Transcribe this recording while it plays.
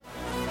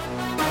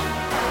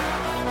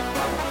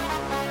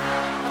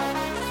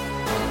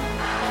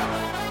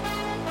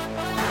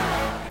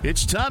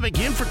It's time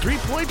again for 3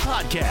 Point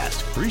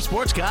Podcast. 3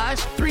 sports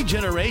guys, 3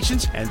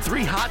 generations, and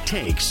 3 hot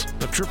takes.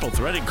 The triple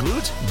threat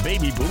includes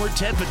baby boomer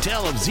Ted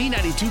Patel of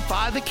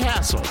Z92.5 The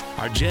Castle.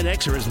 Our Gen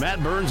Xer is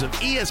Matt Burns of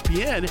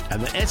ESPN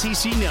and the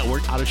SEC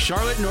Network out of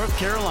Charlotte, North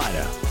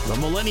Carolina. The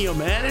millennial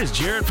man is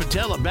Jared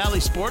Patel of Bally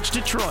Sports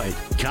Detroit.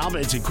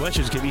 Comments and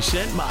questions can be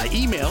sent by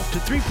email to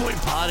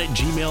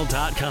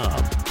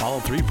 3pointpod@gmail.com. Follow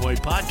 3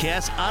 Point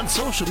Podcast on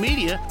social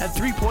media at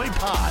 3 Point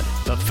Pod.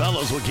 The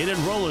fellows will get it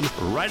rolling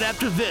right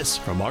after this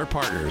from our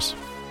partners.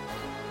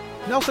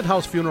 Nelson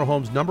House Funeral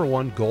Home's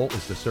 #1 goal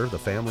is to serve the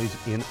families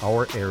in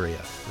our area.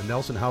 The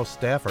Nelson House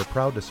staff are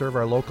proud to serve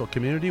our local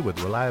community with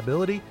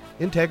reliability,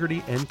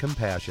 integrity, and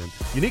compassion.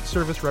 Unique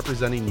service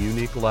representing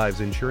unique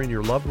lives, ensuring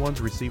your loved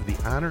ones receive the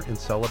honor and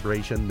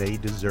celebration they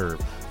deserve.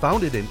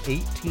 Founded in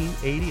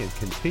 1880 and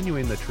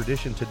continuing the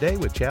tradition today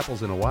with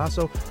chapels in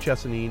Owasso,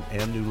 Chesaning,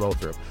 and New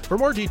Lothrop. For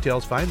more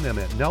details, find them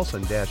at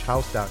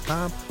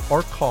nelson-house.com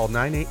or call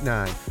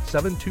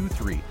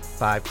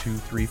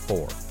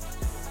 989-723-5234.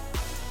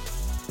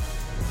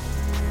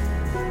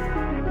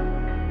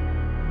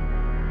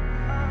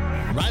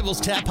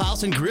 Rivals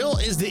Taphouse Grille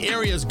is the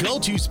area's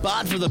go-to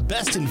spot for the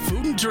best in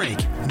food and drink.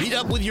 Meet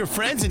up with your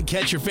friends and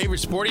catch your favorite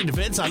sporting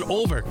events on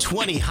over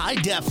 20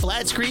 high-def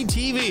flat-screen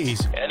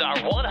TVs and our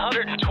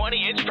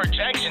 120-inch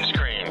projection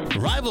screen.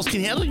 Rivals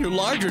can handle your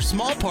large or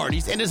small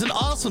parties and is an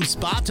awesome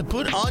spot to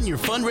put on your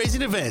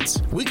fundraising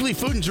events. Weekly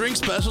food and drink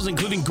specials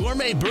including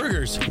gourmet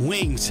burgers,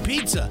 wings,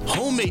 pizza,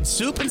 homemade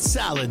soup, and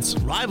salads.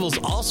 Rivals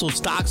also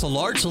stocks a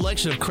large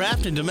selection of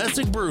craft and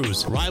domestic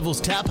brews. Rivals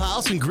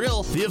Taphouse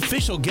Grille, the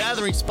official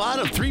gathering spot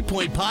of 3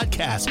 Point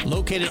Podcast,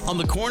 located on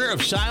the corner of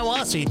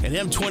Shiawassee and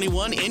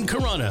M21 in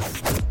Corunna.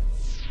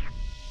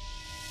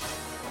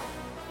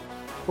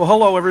 Well,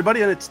 hello,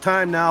 everybody, and it's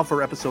time now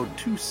for episode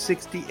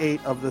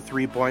 268 of the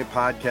 3 Point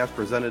Podcast,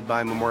 presented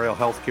by Memorial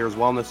Healthcare's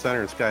Wellness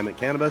Center and Skymint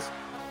Cannabis.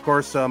 Of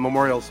course,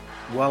 Memorial's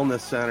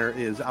Wellness Center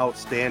is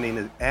outstanding.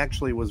 It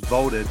actually was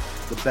voted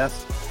the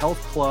best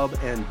health club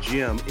and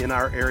gym in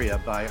our area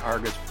by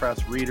Argus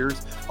Press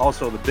readers.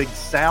 Also, the Big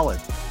Salad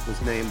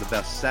was named the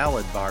best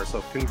salad bar,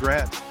 so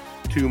congrats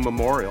to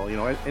Memorial. You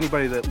know,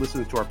 anybody that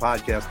listens to our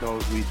podcast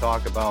knows we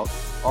talk about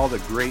all the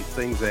great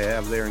things they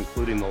have there,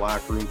 including the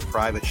locker rooms,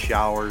 private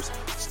showers,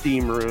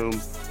 steam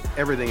rooms,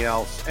 everything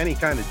else, any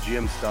kind of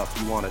gym stuff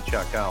you want to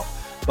check out.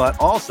 But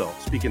also,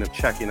 speaking of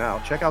checking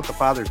out, check out the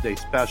Father's Day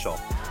special.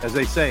 As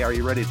they say, are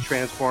you ready to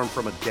transform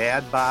from a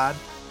dad bod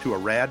to a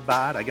rad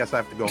bod? I guess I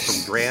have to go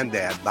from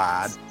granddad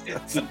bod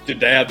to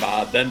dad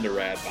bod, then to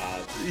rad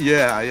bod.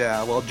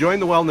 Yeah. Well,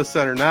 join the Wellness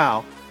Center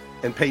now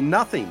and pay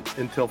nothing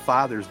until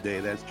Father's Day.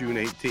 That's June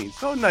 18th.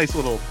 So nice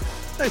little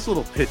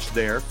pitch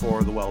there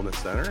for the Wellness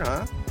Center,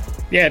 huh?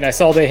 Yeah, and I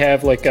saw they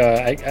have like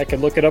I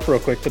could look it up real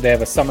quick, but they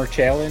have a summer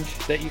challenge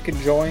that you can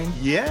join.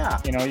 Yeah.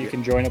 You know, you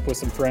can join up with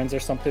some friends or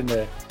something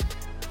to,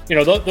 you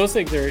know, those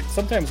things are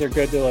sometimes they're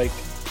good to like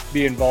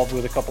be involved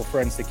with a couple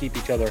friends to keep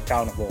each other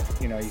accountable.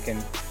 You know, you can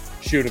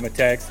shoot them a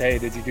text, hey,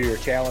 did you do your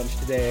challenge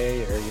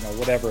today? Or, you know,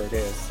 whatever it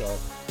is. So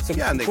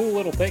some cool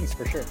little things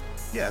for sure.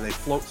 Yeah, they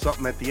float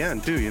something at the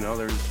end too. You know,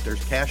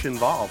 there's cash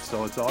involved,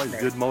 so it's always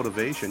good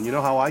motivation. You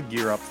know how I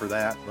gear up for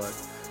that, but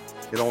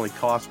it only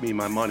costs me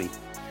my money.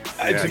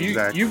 Yeah, so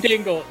exactly. You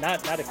dangle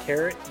not a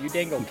carrot, you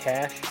dangle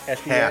cash at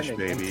the cash, end,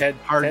 baby. And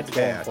Hard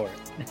cash. For it.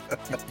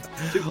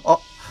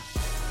 Oh,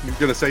 you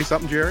gonna say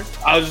something, Jerry?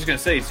 I was just gonna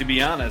say, to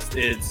be honest,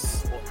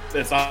 it's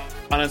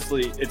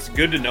honestly, it's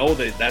good to know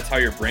that that's how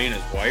your brain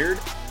is wired.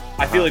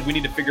 I feel like we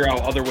need to figure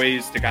out other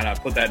ways to kind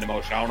of put that into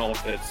motion. I don't know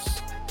if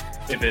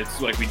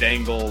it's like we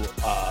dangle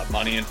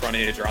money in front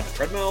of you or on the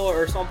treadmill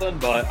or something,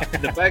 but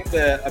the fact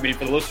that, I mean,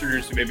 for the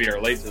listeners who maybe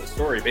are late to the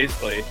story,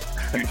 basically,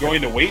 you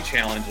joined a weight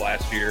challenge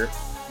last year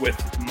with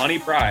money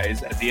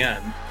prize at the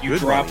end. You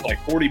dropped like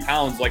 40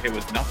 pounds like it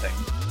was nothing.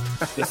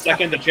 The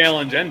second the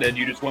challenge ended,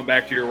 you just went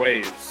back to your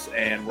ways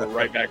and were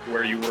right back to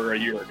where you were a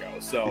year ago.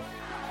 So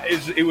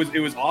it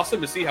was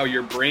awesome to see how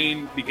your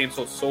brain became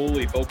so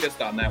solely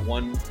focused on that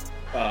one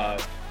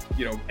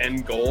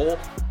end goal.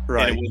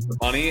 Right. And it was the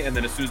money, and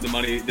then as soon as the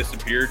money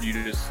disappeared, you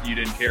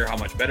didn't care how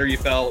much better you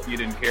felt. You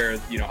didn't care,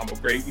 how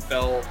great you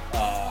felt,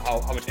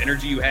 how much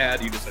energy you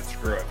had. You just said,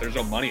 screw it. There's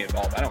no money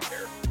involved. I don't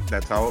care.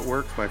 That's how it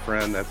works, my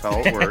friend. That's how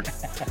it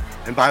works.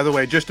 And by the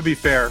way, just to be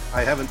fair,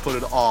 I haven't put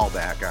it all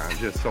back on,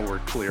 just so we're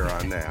clear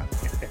on that.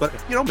 But,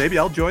 maybe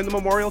I'll join the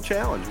Memorial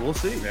Challenge. We'll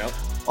see. Yep.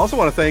 Also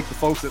want to thank the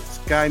folks at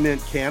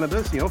Skymint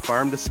Cannabis,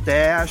 farm to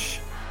stash,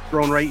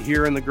 grown right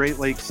here in the Great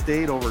Lakes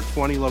State. Over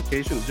 20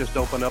 locations just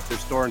opened up their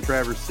store in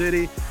Traverse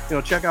City.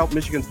 Check out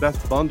Michigan's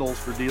best bundles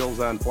for deals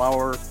on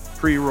flower,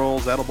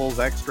 pre-rolls, edibles,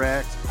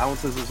 extracts,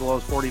 ounces as low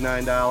as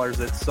 $49.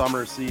 It's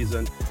summer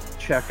season.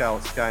 Check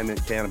out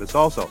Skymint Cannabis.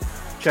 Also,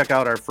 check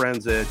out our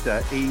friends at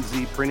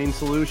AZEE Printing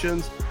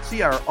Solutions.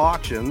 See our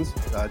auctions.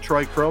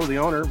 Troy Crow, the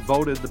owner,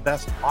 voted the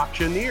best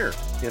auctioneer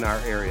in our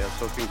area.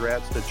 So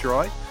congrats to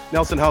Troy.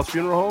 Nelson House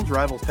Funeral Homes,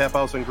 Rivals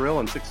Taphouse Grille,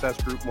 and Success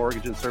Group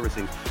Mortgage and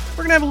Servicing.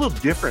 We're going to have a little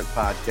different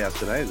podcast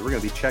tonight. We're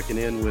going to be checking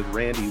in with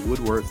Randy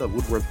Woodworth of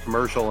Woodworth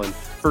Commercial and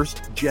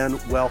First Gen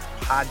Wealth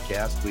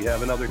Podcast. We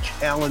have another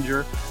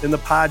challenger in the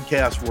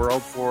podcast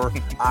world for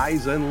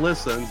eyes and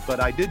listens, but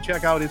I did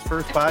check out his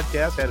first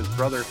podcast, had his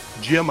brother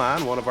Jim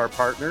on, one of our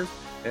partners,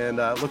 and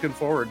looking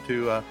forward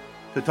to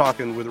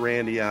talking with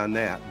Randy on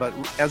that. But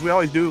as we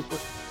always do,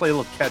 let's play a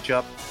little catch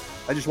up.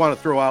 I just want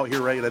to throw out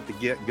here right at the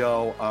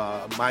get-go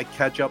my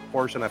catch-up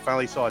portion. I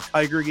finally saw a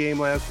Tiger game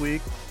last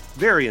week.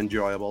 Very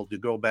enjoyable to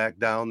go back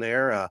down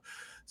there.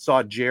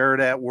 Saw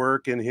Jared at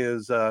work in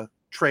his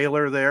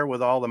trailer there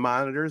with all the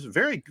monitors.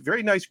 Very,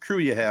 very nice crew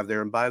you have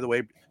there. And by the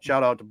way,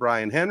 shout out to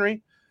Brian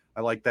Henry.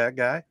 I like that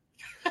guy.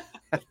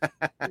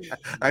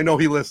 I know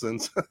he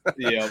listens.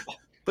 Yeah.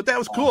 But that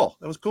was cool.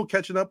 That was cool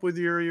catching up with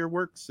your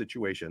work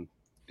situation.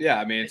 Yeah,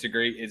 I mean, it's a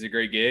great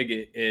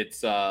gig. It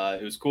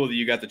was cool that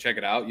you got to check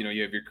it out. You know,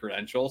 you have your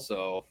credential,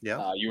 so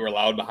yeah, you were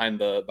allowed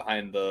behind the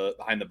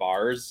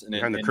bars and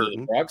behind the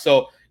curtain. The truck.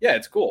 So yeah,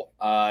 it's cool.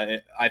 I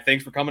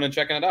thanks for coming and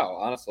checking it out.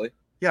 Honestly,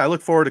 yeah, I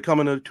look forward to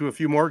coming to a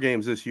few more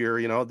games this year.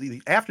 You know, the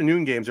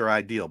afternoon games are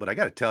ideal, but I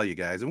got to tell you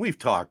guys, and we've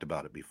talked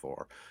about it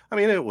before. I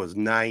mean, it was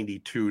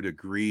 92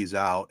 degrees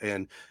out,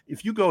 and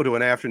if you go to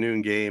an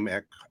afternoon game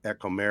at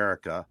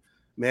Comerica,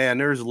 man,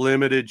 there's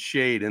limited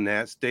shade in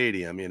that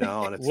stadium, you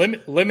know. And it's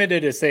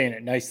limited is saying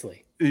it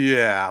nicely.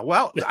 Yeah,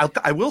 well,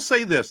 I will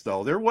say this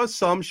though: there was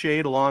some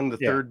shade along the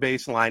third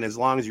base line, as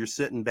long as you're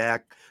sitting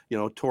back, you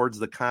know, towards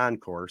the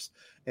concourse.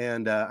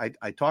 And I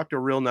talked to a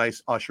real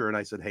nice usher, and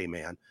I said, "Hey,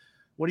 man,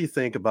 what do you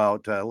think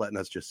about letting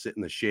us just sit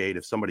in the shade?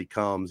 If somebody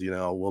comes, you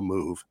know, we'll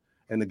move."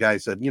 And the guy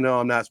said, "You know,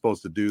 I'm not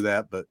supposed to do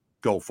that, but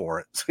go for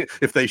it.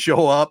 If they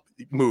show up,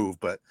 move."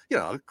 But you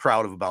know, a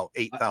crowd of about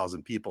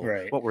 8,000 people.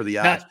 Right. What were the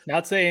odds?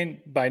 Not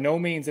saying, by no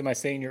means am I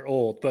saying you're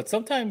old, but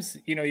sometimes,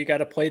 you know, you got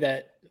to play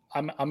that.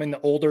 I'm in the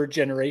older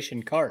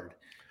generation card.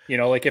 You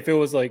know, like if it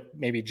was like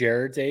maybe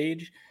Jared's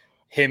age,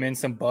 him and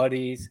some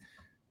buddies,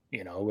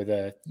 you know, with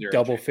a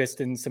double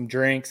fist and some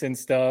drinks and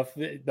stuff,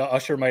 the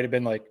usher might have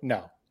been like,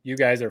 "No, you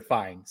guys are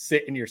fine.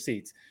 Sit in your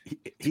seats."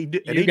 You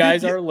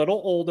guys are a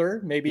little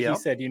older. Maybe he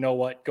said, "You know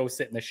what? Go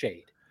sit in the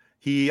shade."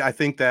 I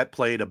think that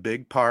played a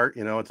big part.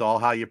 You know, it's all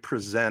how you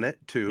present it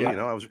too. Yeah. You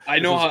know,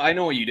 I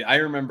know what you did. I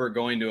remember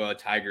going to a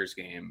Tigers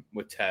game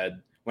with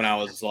Ted when I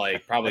was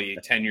like probably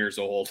 10 years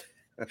old.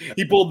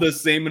 He pulled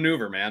this same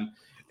maneuver, man.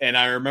 And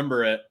I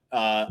remember it.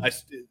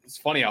 It's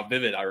funny how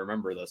vivid I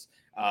remember this.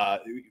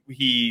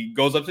 He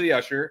goes up to the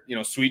usher, you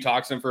know, sweet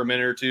talks him for a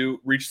minute or two,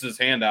 reaches his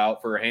hand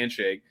out for a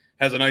handshake,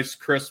 has a nice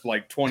crisp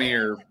like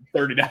 $20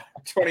 or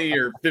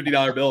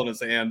 $50 bill in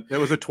his hand. It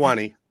was a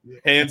 20.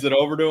 Hands it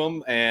over to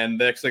him, and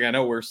the next thing I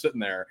know, we're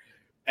sitting there.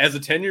 As a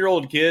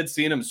 10-year-old kid,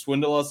 seeing him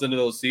swindle us into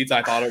those seats,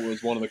 I thought it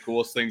was one of the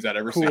coolest things I'd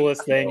ever seen.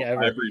 Coolest thing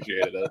ever. I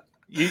appreciated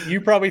it. You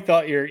probably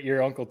thought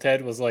your Uncle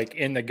Ted was like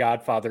in the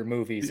Godfather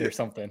movies or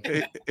something.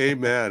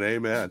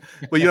 Amen.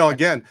 Well, you know,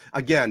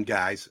 again,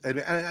 guys,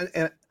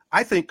 and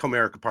I think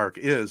Comerica Park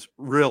is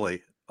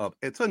really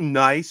it's a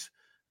nice,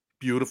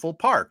 beautiful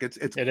park. It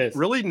is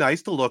really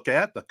nice to look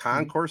at. The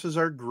concourses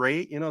are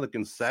great. You know, the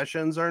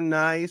concessions are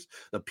nice.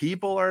 The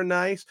people are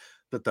nice.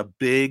 But the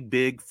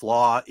big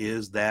flaw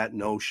is that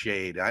no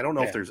shade. I don't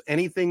know if there's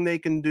anything they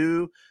can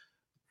do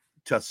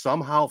to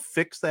somehow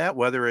fix that,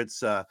 whether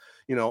it's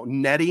you know,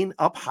 netting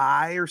up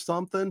high or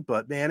something.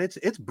 But man,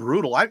 it's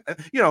brutal.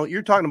 You know,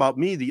 you're talking about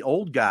me, the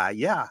old guy.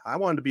 Yeah, I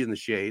wanted to be in the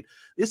shade.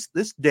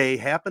 This day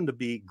happened to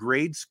be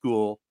grade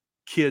school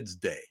kids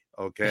day.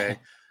 Okay.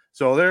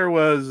 So there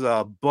was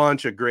a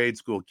bunch of grade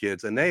school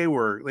kids, and they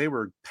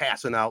were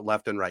passing out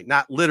left and right.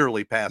 Not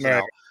literally passing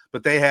out,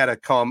 but they had to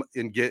come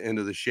and get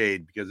into the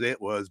shade because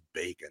it was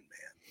bacon,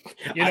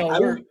 man.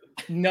 You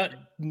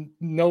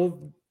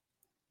know,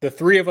 the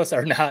three of us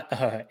are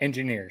not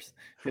engineers,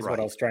 is what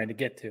I was trying to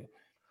get to.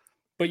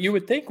 But you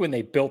would think when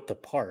they built the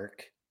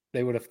park,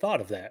 they would have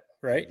thought of that,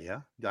 right? Yeah,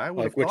 I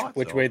would have thought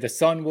which way the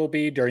sun will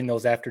be during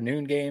those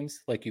afternoon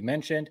games, like you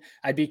mentioned.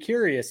 I'd be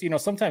curious. You know,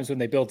 sometimes when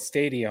they build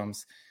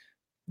stadiums,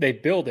 they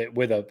build it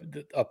with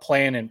a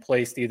plan in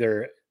place to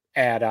either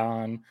add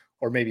on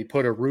or maybe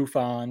put a roof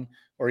on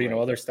or, you know,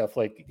 other stuff.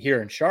 Like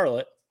here in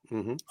Charlotte,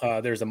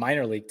 there's a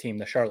minor league team,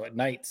 the Charlotte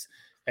Knights,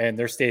 and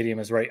their stadium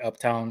is right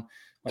uptown,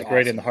 like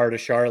right in the heart of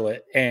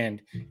Charlotte.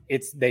 And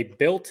they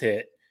built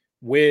it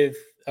with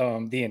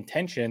the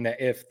intention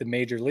that if the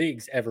major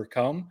leagues ever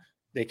come,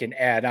 they can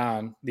add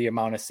on the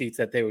amount of seats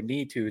that they would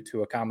need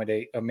to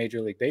accommodate a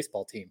Major League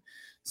Baseball team.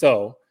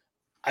 So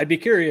I'd be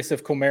curious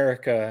if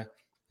Comerica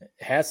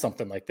has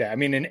something like that. I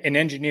mean, an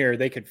engineer,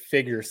 they could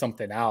figure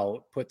something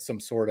out, put some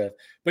sort of,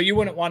 but you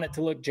wouldn't want it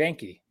to look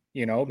janky,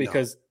 you know,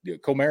 because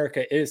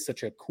Comerica is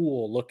such a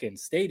cool looking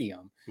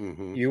stadium.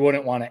 You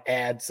wouldn't want to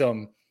add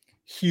some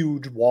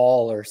huge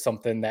wall or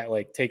something that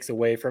like takes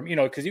away from, you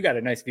know, because you got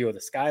a nice view of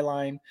the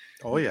skyline.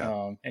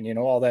 And you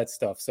know, all that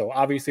stuff. So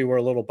obviously we're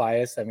a little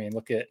biased. I mean,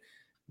 look at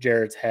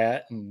Jared's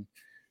hat and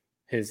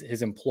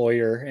his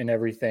employer and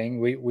everything.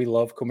 We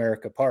love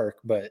Comerica Park,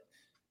 but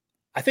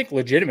I think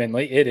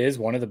legitimately it is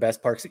one of the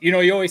best parks.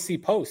 You always see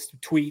posts,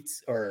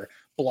 tweets, or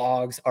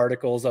blogs,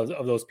 articles of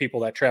those people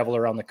that travel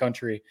around the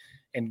country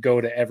and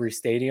go to every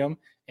stadium.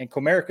 And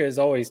Comerica is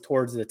always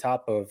towards the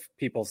top of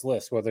people's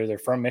list, whether they're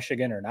from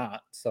Michigan or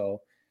not.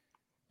 So,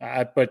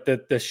 but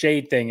the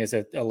shade thing is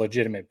a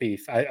legitimate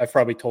beef. I've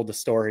probably told the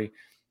story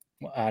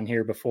on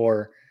here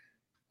before.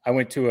 I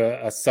went to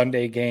a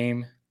Sunday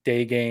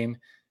day game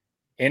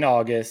in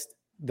August,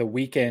 the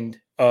weekend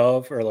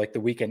of, or like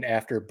the weekend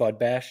after Bud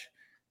Bash.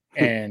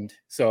 And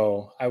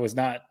so I was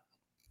not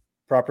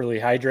properly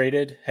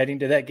hydrated heading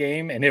to that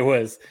game. And it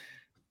was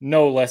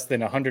no less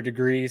than 100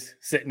 degrees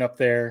sitting up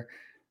there.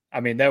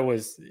 I mean, it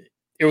was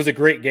a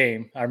great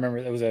game. I remember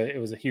it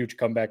was a huge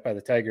comeback by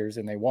the Tigers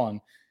and they won,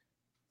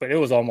 but it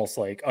was almost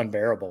like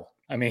unbearable.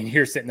 I mean,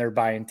 you're sitting there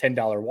buying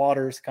 $10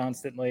 waters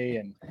constantly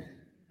and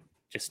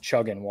just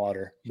chugging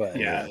water. But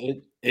yeah,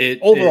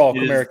 overall,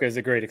 Comerica is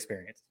a great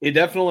experience. It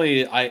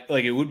definitely,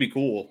 it would be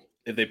cool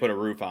if they put a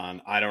roof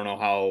on. I don't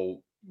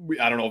know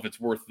if it's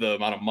worth the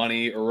amount of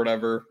money or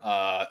whatever.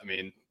 I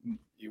mean,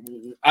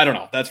 I don't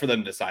know. That's for them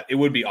to decide. It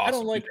would be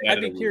awesome.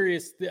 I'd be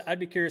curious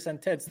on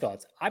Ted's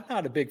thoughts. I'm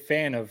not a big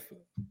fan of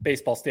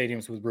baseball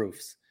stadiums with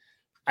roofs.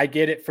 I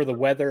get it for the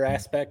weather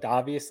aspect,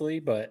 obviously,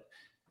 but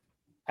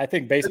I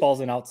think baseball's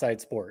an outside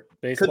sport.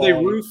 Could they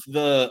roof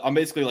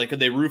could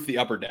they roof the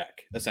upper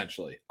deck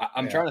essentially?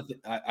 I'm trying to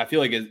think. I feel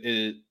like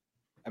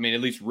I mean,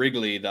 at least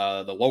Wrigley,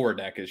 the lower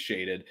deck is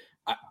shaded.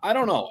 I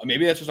don't know.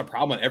 Maybe that's just a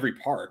problem at every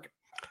park.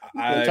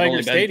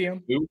 Tiger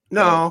Stadium.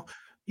 No.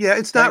 Yeah,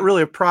 it's not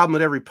really a problem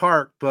at every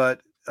park,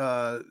 but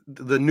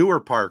the newer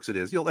parks it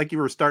is. Like you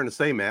were starting to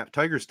say, Matt,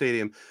 Tiger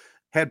Stadium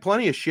had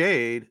plenty of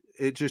shade.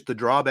 It just the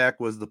drawback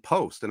was the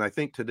post. And I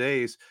think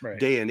today's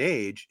day and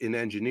age in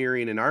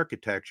engineering and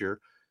architecture,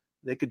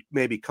 they could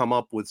maybe come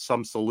up with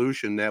some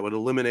solution that would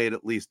eliminate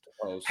at least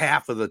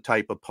half of the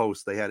type of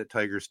posts they had at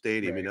Tiger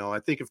Stadium. Right. I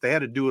think if they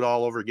had to do it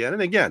all over again,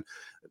 and again,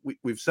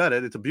 we've said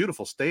it, it's a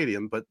beautiful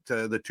stadium, but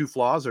the two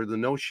flaws are the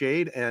no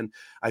shade. And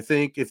I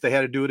think if they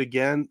had to do it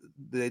again,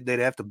 they'd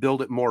have to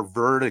build it more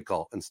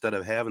vertical instead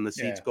of having the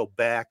seats go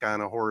back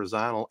on a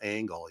horizontal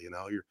angle.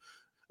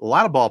 A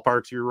lot of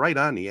ballparks, you're right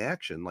on the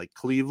action, like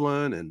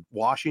Cleveland and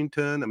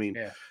Washington. I mean,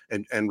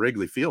 and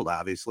Wrigley Field,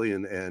 obviously,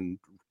 and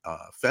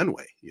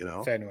Fenway,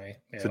 Fenway.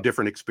 Yeah. It's a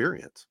different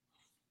experience.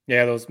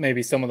 Yeah,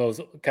 maybe some of those,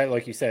 kind of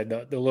like you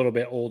said, the little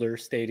bit older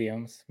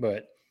stadiums,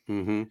 but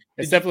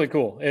it's definitely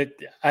cool.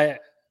 I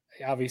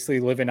obviously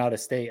living out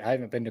of state, I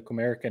haven't been to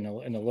Comerica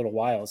in a little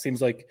while. It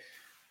seems like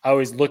I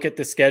always look at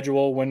the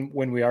schedule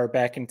when we are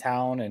back in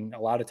town, and a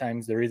lot of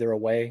times they're either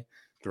away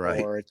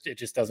or it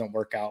just doesn't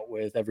work out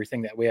with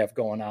everything that we have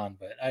going on.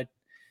 But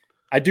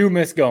I do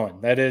miss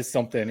going. That is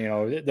something,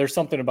 there's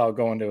something about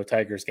going to a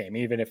Tigers game,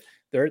 even if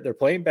they're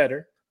playing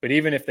better, but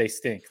even if they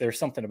stink, there's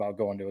something about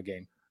going to a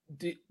game.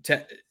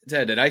 Ted,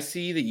 did I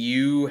see that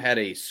you had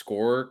a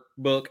score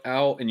book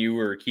out and you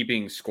were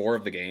keeping score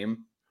of the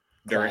game?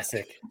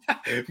 Classic.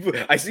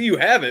 I see you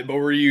have it, but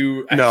were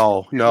you?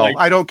 No,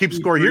 I don't keep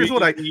score. Here's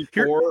what I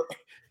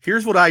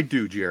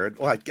do, Jared.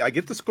 Well, I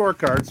get the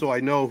scorecard so I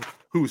know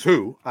who's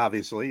who.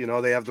 Obviously,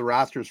 they have the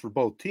rosters for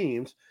both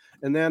teams,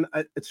 and then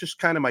it's just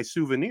kind of my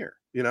souvenir.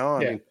 I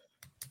mean,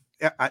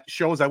 it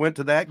shows I went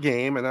to that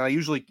game, and I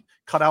usually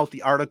cut out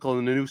the article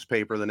in the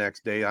newspaper the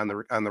next day on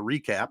the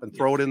recap and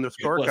throw it in the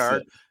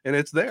scorecard, and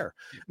it's there.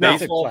 Now,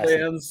 baseball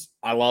fans,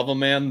 I love them,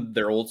 man.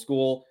 They're old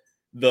school.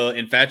 The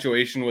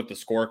infatuation with the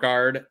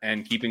scorecard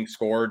and keeping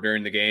score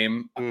during the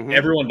game,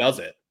 everyone does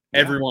it.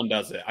 Yeah. Everyone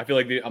does it. I feel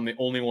like I'm the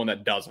only one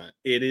that doesn't.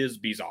 It is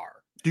bizarre.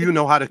 Do you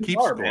know how to keep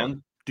score?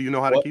 Man. Do you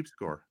know how to keep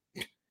score?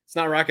 It's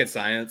not rocket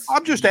science.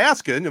 I'm just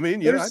asking. I mean,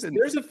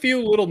 there's a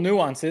few little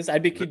nuances.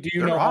 Do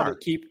you know how to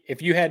keep,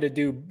 if you had to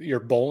do your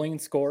bowling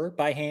score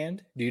by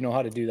hand, do you know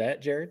how to do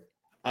that, Jared?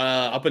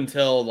 Up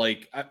until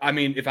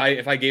if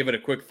I gave it a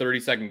quick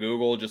 30-second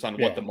Google just on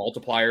what the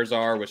multipliers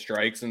are with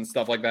strikes and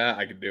stuff like that,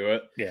 I could do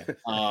it. Yeah.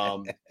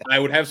 I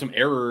would have some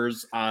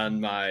errors on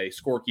my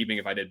scorekeeping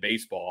if I did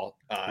baseball,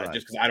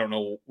 just because I don't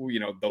know,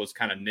 those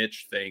kind of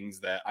niche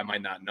things that I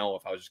might not know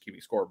if I was just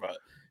keeping score. But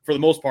for the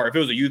most part, if it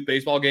was a youth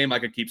baseball game, I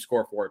could keep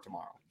score for it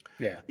tomorrow.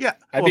 Yeah. Yeah.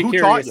 I'd be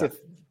curious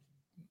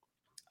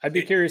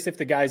if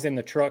the guys in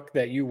the truck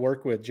that you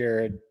work with,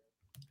 Jared,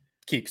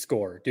 keep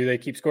score. Do they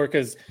keep score?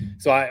 Because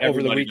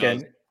over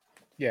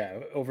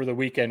the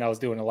weekend I was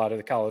doing a lot of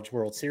the College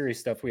World Series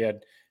stuff. We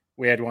had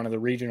one of the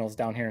regionals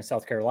down here in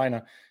South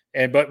Carolina,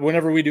 but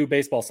whenever we do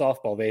baseball,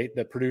 softball,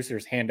 the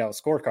producers hand out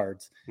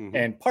scorecards,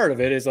 and part of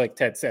it is like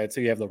Ted said,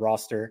 so you have the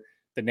roster,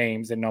 the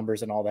names and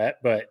numbers and all that,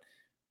 but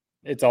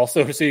it's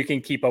also so you can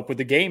keep up with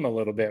the game a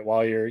little bit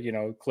while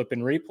you're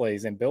clipping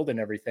replays and building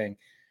everything.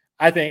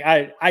 I think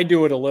I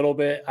do it a little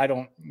bit. I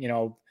don't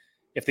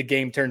if the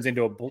game turns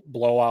into a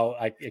blowout,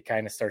 it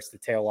kind of starts to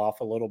tail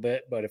off a little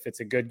bit. But if it's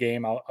a good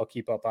game, I'll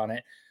keep up on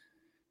it.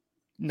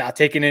 Not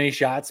taking any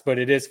shots, but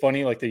it is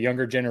funny. Like the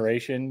younger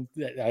generation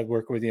that I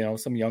work with,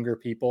 some younger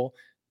people,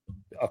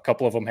 a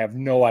couple of them have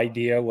no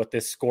idea what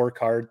this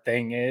scorecard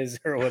thing is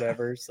or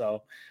whatever.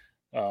 So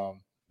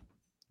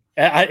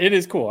It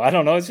is cool. I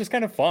don't know. It's just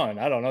kind of fun.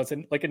 I don't know. It's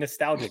like a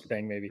nostalgic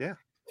thing, maybe. Yeah.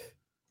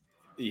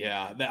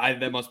 Yeah,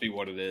 that must be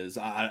what it is.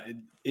 I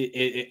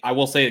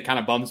will say it kind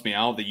of bums me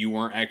out that you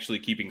weren't actually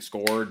keeping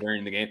score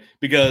during the game,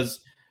 because,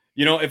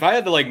 if I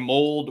had to like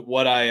mold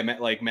what I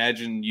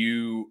imagine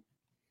you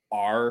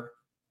are,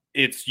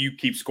 it's you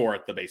keep score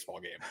at the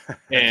baseball game,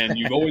 and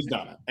you've always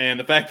done it. And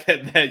the fact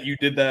that you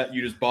did that,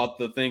 you just bought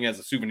the thing as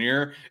a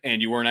souvenir,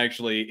 and you weren't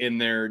actually in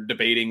there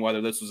debating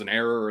whether this was an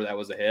error or that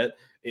was a hit.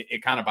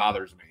 It kind of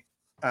bothers me.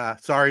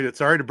 Sorry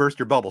to burst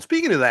your bubble.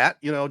 Speaking of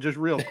that, just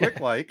real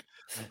quick,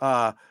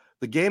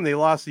 the game they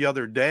lost the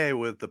other day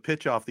with the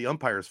pitch off the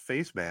umpire's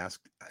face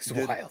mask. It's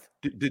wild.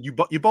 Did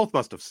you both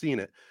must have seen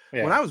it.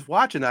 Yeah. When I was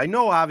watching it, I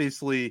know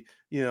obviously,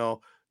 the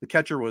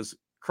catcher was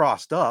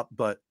crossed up,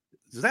 but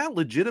is that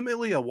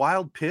legitimately a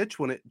wild pitch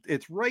when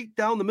it's right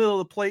down the middle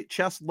of the plate,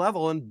 chest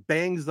level, and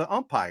bangs the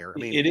umpire?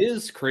 I mean, it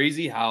is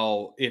crazy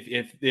how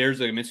if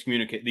there's a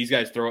miscommunication, these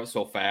guys throw it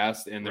so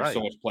fast and there's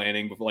so much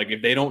planning. But like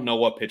if they don't know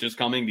what pitch is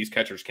coming, these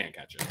catchers can't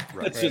catch it.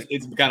 Right.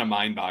 It's kind of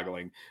mind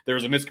boggling. There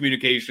was a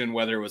miscommunication,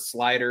 whether it was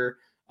slider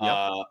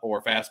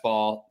or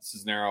fastball.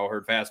 Cisnero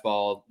heard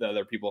fastball. The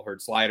other people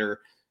heard slider.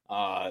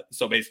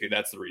 So basically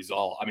that's the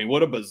result. I mean,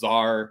 what a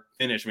bizarre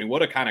finish. I mean,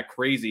 what a kind of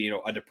crazy,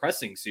 a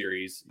depressing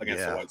series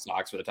against the White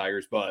Sox for the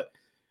Tigers, but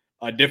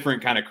a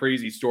different kind of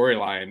crazy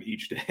storyline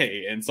each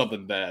day, and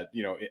something that,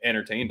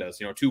 entertained us,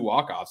 2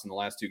 walk-offs in the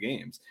last 2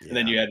 games. Yeah. And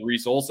then you had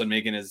Reese Olson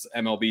making his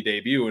MLB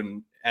debut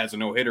and as a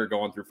no-hitter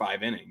going through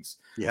 5 innings.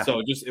 Yeah. So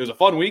it was a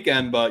fun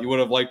weekend, but you would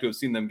have liked to have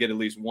seen them get at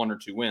least 1 or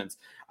 2 wins.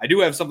 I do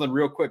have something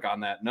real quick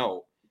on that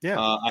note. Yeah.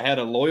 I had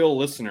a loyal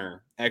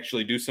listener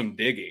actually do some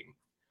digging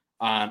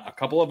on a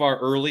couple of our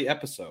early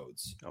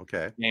episodes.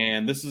 Okay.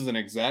 And this is an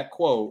exact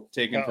quote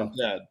taken from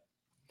Ted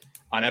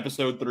on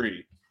episode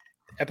 3.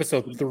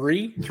 Episode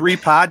 3?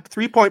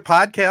 3-point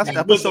podcast,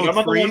 episode 3. I'm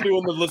not the one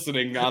doing the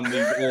listening on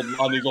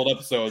these old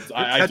episodes.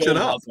 I told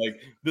him, I was like,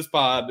 this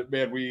pod,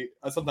 man,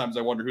 sometimes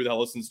I wonder who the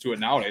hell listens to it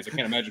nowadays. I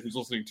can't imagine who's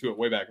listening to it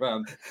way back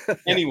then.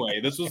 Anyway,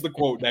 this was the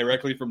quote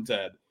directly from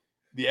Ted.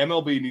 The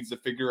MLB needs to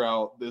figure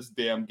out this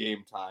damn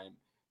game time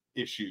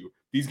issue.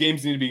 These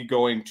games need to be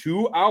going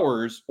 2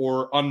 hours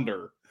or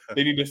under.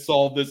 They need to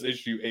solve this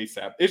issue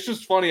ASAP. It's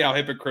just funny how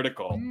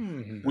hypocritical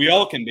we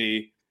all can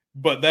be,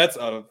 but that's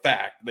a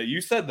fact that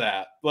you said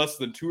that less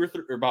than 2 or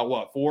 3, or about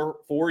what,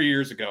 4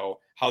 years ago,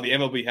 how the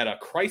MLB had a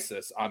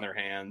crisis on their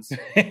hands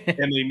and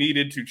they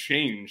needed to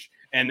change.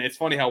 And it's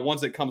funny how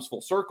once it comes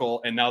full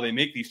circle and now they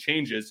make these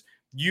changes,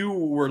 you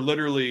were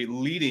literally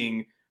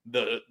leading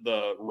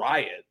the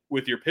riot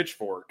with your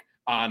pitchfork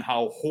on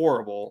how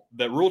horrible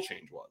that rule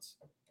change was.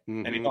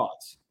 Mm-hmm. Any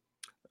thoughts?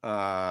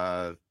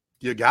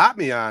 You got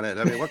me on it.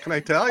 I mean, what can I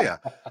tell you?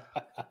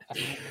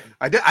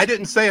 I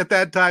didn't say at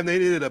that time they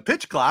needed a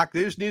pitch clock.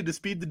 They just needed to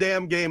speed the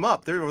damn game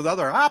up. There was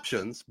other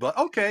options, but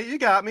okay, you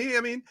got me.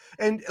 I mean,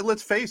 and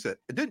let's face it,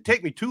 it didn't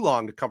take me too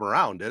long to come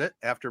around, did it?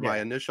 After my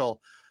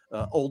initial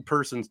old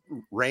person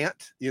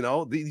rant,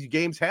 these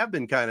games have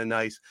been kind of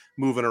nice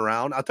moving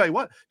around. I'll tell you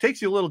what, it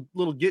takes you a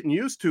little getting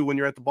used to when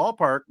you're at the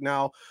ballpark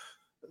now.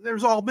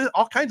 There's all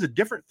kinds of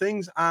different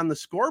things on the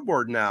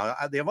scoreboard now.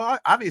 They've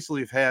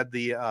obviously had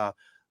the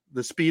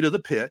speed of the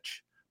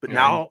pitch, but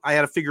now I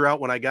had to figure out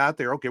when I got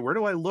there, okay, where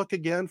do I look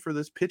again for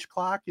this pitch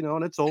clock?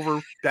 And it's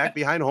over back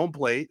behind home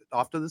plate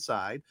off to the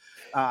side.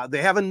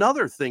 They have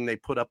another thing they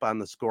put up on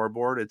the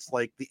scoreboard. It's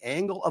like the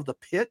angle of the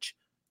pitch.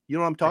 You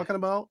know what I'm talking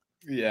about?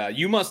 Yeah,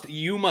 you must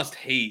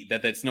hate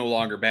that that's no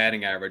longer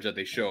batting average that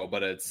they show,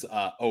 but it's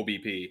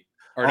OBP.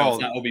 Or no,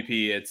 it's not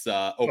OBP, it's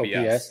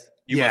OPS.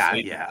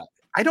 Yeah.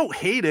 I don't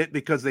hate it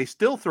because they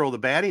still throw the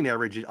batting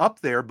average up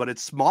there, but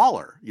it's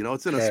smaller.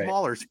 It's in a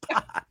smaller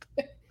spot.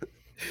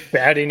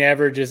 Batting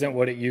average isn't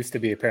what it used to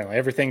be, apparently.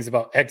 Everything's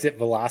about exit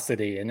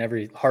velocity and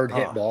every hard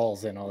hit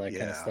balls and all that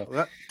kind of stuff.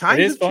 Well,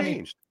 times have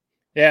changed.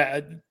 Yeah,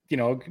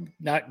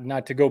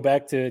 not to go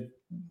back to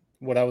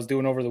what I was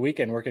doing over the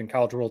weekend working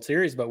College World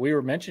Series, but we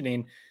were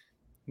mentioning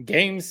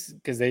games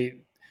because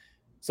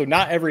so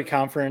not every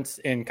conference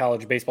in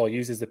college baseball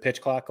uses the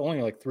pitch clock,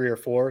 only like 3 or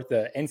 4.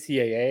 The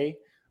NCAA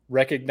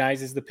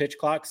recognizes the pitch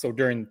clock. So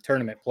during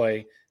tournament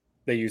play,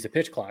 they use a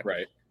pitch clock.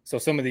 Right. So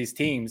some of these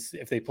teams,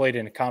 if they played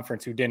in a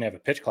conference who didn't have a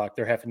pitch clock,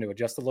 they're having to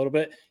adjust a little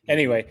bit.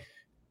 Anyway,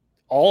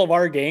 all of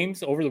our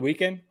games over the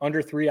weekend,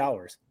 under 3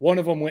 hours. One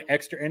of them went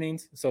extra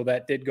innings, so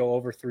that did go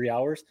over 3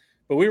 hours.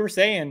 But we were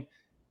saying,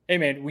 hey,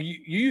 man, you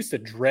used to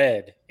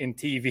dread in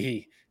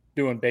TV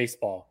doing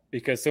baseball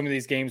because some of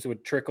these games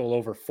would trickle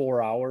over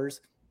 4 hours.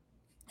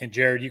 And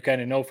Jared, you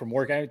kind of know from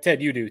working.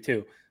 Ted, you do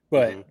too.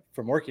 But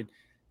from working,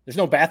 there's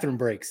no bathroom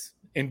breaks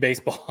in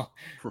baseball.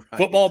 Right.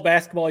 Football,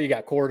 basketball, you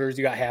got quarters,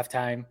 you got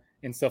halftime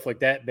and stuff like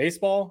that.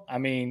 Baseball, I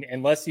mean,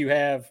 unless you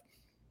have,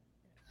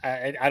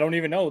 I don't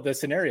even know the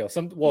scenario.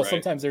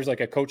 Sometimes there's like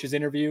a coach's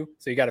interview,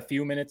 so you got a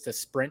few minutes to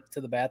sprint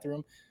to the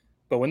bathroom.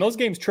 But when those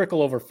games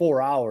trickle over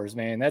 4 hours,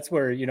 man, that's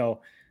where,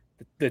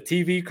 the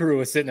TV crew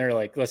is sitting there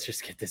like, let's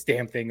just get this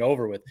damn thing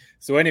over with.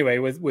 So anyway,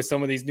 with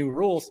some of these new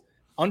rules,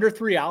 under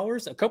 3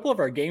 hours, a couple of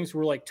our games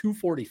were like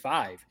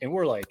 2:45, and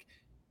we're like,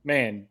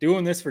 man,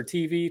 doing this for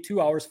TV,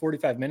 2 hours,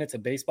 45 minutes, a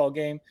baseball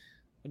game,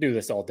 I'll do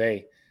this all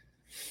day.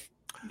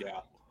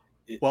 Yeah.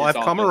 Well, I've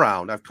come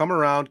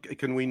around.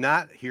 Can we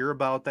not hear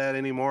about that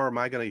anymore? Or am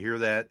I going to hear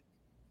that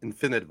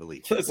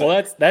infinitively?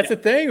 Well, that's the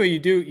thing when you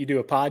do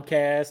a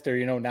podcast,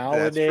 or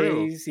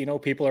nowadays,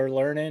 people are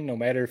learning. No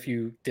matter if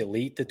you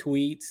delete the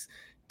tweets,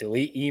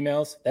 delete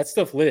emails, that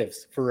stuff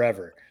lives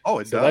forever. Oh,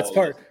 it does.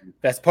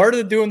 That's part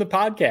of doing the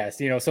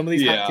podcast. Some of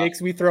these hot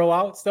takes we throw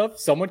out, stuff.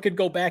 Someone could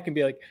go back and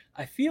be like,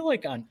 I feel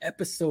like on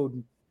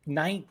episode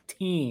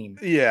 19,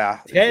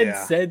 Ted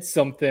said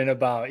something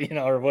about,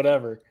 or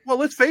whatever. Well,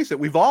 let's face it,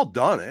 we've all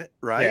done it,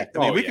 right? Yeah. I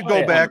mean, we could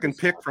go back and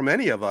pick from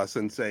any of us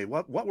and say,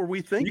 what were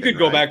we thinking? You could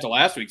go back to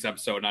last week's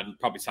episode and I'd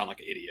probably sound like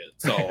an idiot.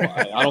 So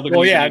I don't think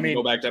we should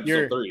go back to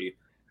episode 3.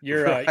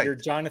 Your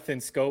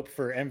Jonathan Scope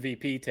for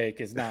MVP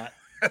take is not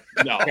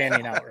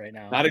panning out right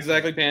now. Not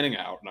exactly panning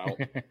out, no.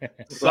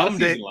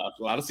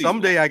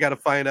 Someday I got to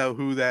find out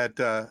who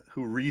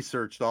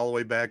researched all the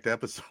way back to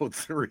episode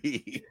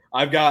 3.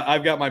 I've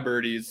got my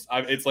birdies.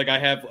 It's like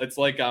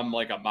I'm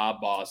like a mob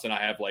boss and I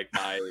have like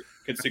my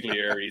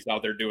consigliaries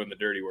out there doing the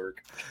dirty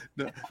work.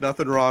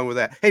 Nothing wrong with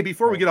that. Hey,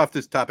 before we get off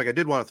this topic, I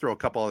did want to throw a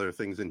couple other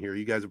things in here.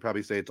 You guys would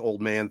probably say it's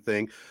old man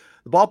thing.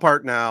 The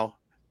ballpark now,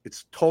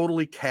 it's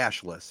totally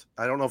cashless.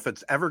 I don't know if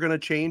it's ever going to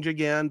change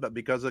again, but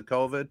because of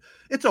COVID,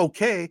 it's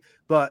okay.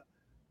 But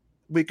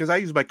because I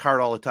use my card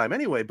all the time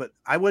anyway, but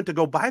I went to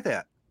go buy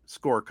that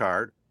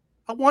scorecard.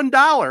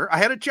 $1, I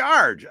had a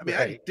charge. I mean,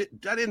 I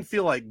didn't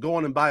feel like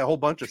going and buy a whole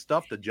bunch of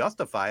stuff to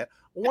justify it.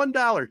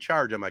 $1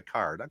 charge on my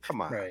card.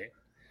 Come on. Right.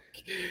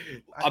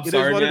 I'm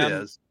sorry, man.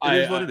 It is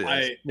what it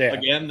is.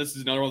 Again, this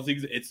is another one of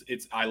those things.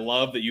 It's I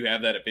love that you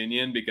have that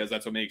opinion because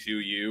that's what makes you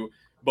you.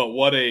 But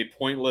what a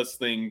pointless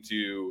thing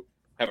to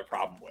have a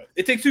problem with.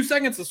 It takes 2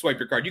 seconds to swipe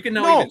your card. You can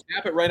now even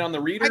tap it right on the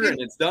reader and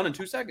it's done in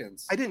 2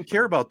 seconds. I didn't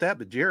care about that,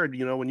 but Jared,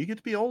 when you get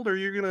to be older,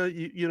 you're gonna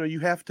you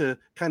have to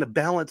kind of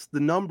balance the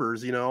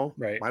numbers.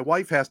 Right. My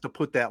wife has to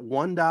put that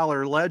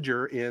 $1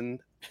 ledger in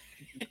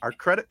our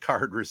credit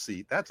card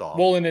receipt. That's all.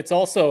 Well, and it's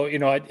also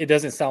it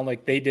doesn't sound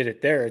like they did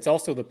it there. It's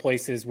also the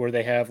places where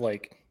they have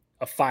like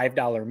a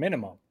 $5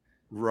 minimum.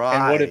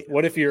 Right. And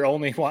what if you're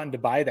only wanting to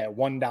buy that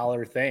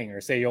 $1 thing, or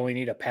say you only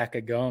need a pack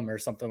of gum or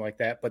something like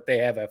that, but they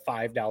have a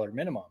 $5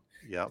 minimum?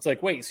 Yeah. It's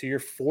like, wait, so you're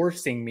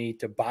forcing me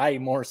to buy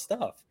more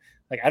stuff?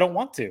 Like, I don't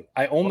want to.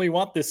 I only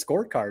want this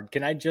scorecard.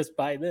 Can I just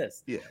buy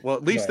this? Yeah. Well,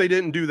 at least they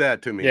didn't do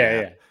that to me.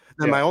 Yeah.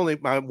 And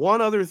my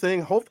one other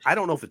thing, I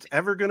don't know if it's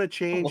ever going to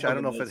change. I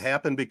don't know if it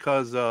happened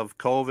because of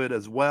COVID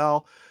as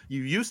well.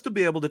 You used to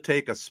be able to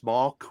take a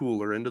small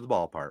cooler into the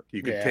ballpark.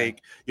 You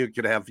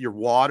could have your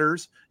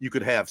waters, you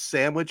could have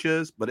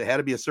sandwiches, but it had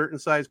to be a certain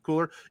size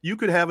cooler. You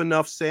could have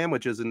enough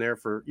sandwiches in there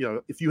for,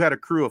 if you had a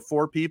crew of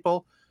 4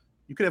 people,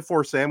 you could have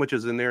 4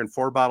 sandwiches in there and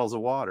 4 bottles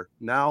of water.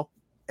 Now,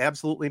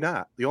 absolutely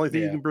not. The only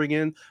thing you can bring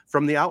in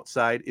from the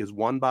outside is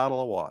 1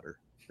 bottle of water.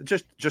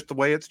 Just the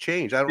way it's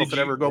changed. I don't know if it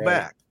ever go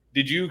back.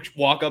 Did you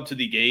walk up to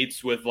the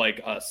gates with like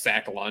a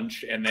sack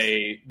lunch and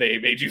they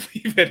made you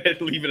leave it at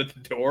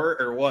the door,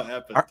 or what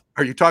happened?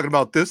 Are you talking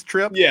about this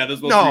trip? Yeah,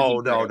 this was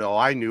no.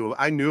 I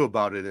knew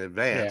about it in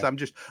advance. Yeah.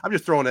 I'm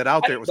just throwing it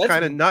out there. It was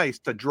kind of nice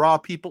to draw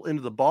people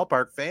into the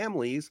ballpark,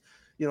 families.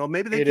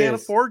 Maybe they can't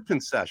afford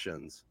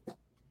concessions.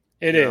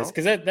 It is,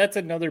 because that's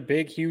another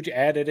big, huge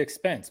added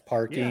expense.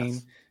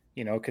 Parking,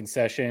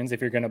 concessions, if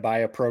you're going to buy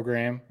a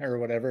program or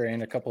whatever,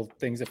 and a couple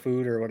things of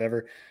food or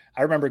whatever.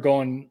 I remember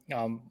going,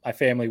 my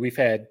family, we've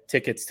had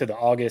tickets to the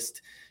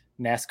August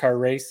NASCAR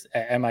race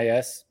at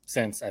MIS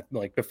since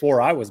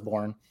before I was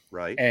born.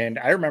 Right. And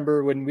I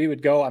remember when we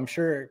would go, I'm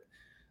sure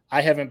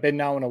I haven't been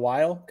now in a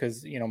while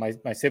because,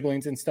 my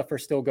siblings and stuff are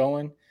still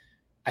going.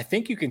 I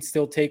think you can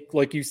still take,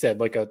 like you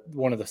said, like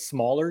one of the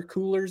smaller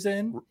coolers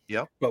in.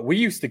 Yep. But we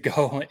used to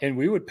go and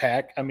we would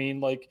pack,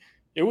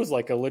 it was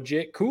like a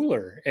legit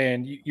cooler,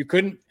 and you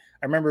couldn't.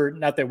 I remember,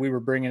 not that we were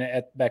bringing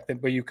it back then,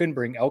 but you couldn't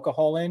bring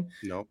alcohol in.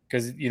 No,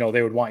 because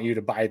they would want you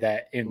to buy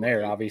that in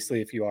there, obviously,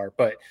 if you are.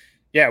 But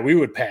yeah, we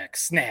would pack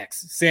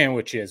snacks,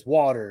 sandwiches,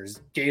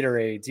 waters,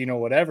 Gatorades,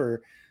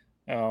 whatever.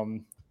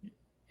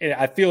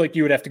 I feel like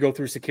you would have to go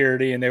through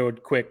security, and they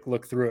would quick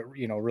look through it.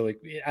 Really,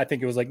 I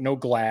think it was like no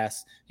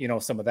glass,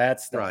 some of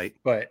that stuff. Right.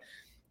 But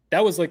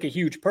that was like a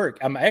huge perk.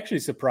 I'm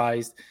actually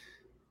surprised.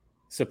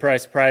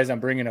 Surprise, I'm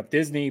bringing up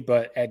Disney,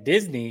 but at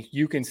Disney,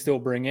 you can still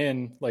bring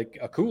in like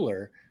a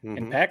cooler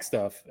and pack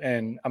stuff.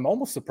 And I'm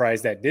almost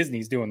surprised that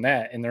Disney's doing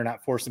that and they're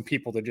not forcing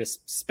people to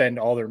just spend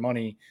all their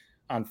money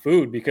on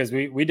food, because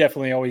we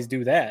definitely always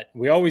do that.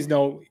 We always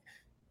know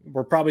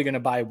we're probably going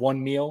to buy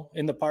one meal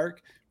in the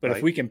park, but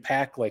if we can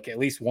pack like at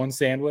least one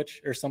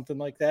sandwich or something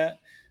like that,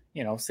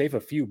 save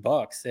a few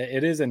bucks.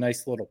 It is a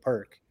nice little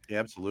perk.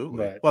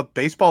 Absolutely. Well,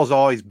 baseball's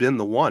always been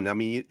the one. I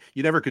mean,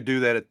 you never could do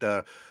that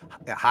at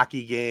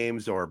hockey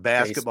games or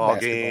basketball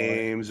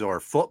games or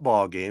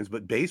football games,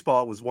 but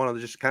baseball was one of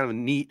the just kind of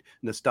neat,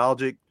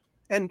 nostalgic,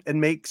 and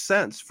makes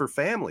sense for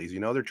families.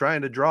 They're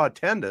trying to draw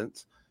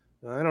attendance.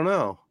 I don't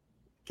know.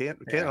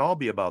 Can't all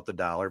be about the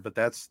dollar, but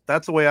that's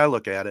the way I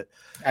look at it.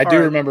 I do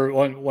remember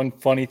one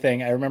funny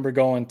thing. I remember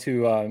going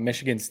to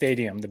Michigan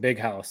Stadium, the Big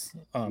House,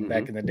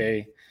 back in the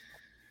day.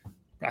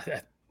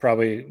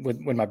 Probably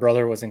when my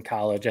brother was in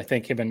college. I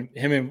think him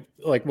and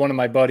like one of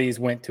my buddies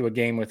went to a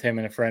game with him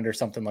and a friend or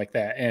something like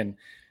that. And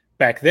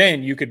back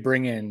then you could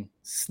bring in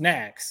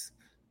snacks,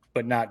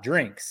 but not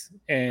drinks.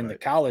 And the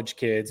college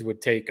kids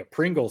would take a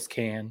Pringles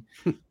can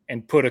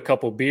and put a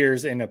couple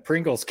beers in a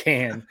Pringles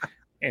can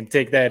and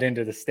take that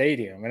into the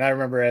stadium. And I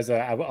remember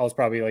I was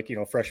probably like,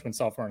 freshman,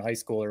 sophomore in high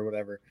school or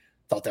whatever,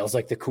 thought that was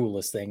like the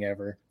coolest thing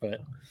ever,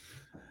 but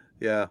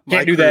yeah,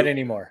 can't do that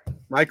anymore.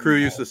 My crew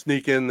used to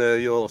sneak in the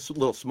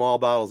little small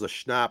bottles of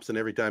schnapps, and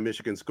every time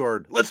Michigan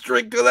scored, let's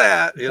drink to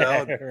that,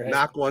 Right.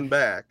 knock one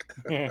back.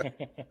 Wow.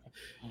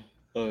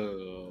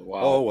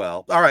 Oh,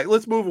 well. All right,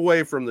 let's move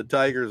away from the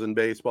Tigers and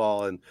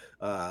baseball. And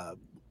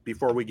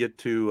before we get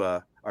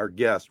to our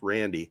guest,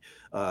 Randy,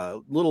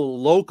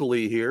 little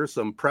locally here,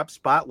 some prep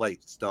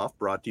spotlight stuff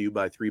brought to you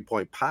by 3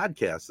 Point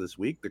Podcast this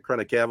week. The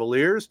Corunna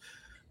Cavaliers,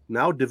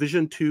 now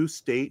Division II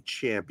state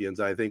champions.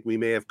 I think we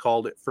may have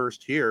called it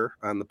first here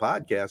on the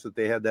podcast that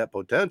they had that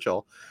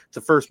potential. It's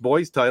the first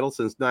boys title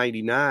since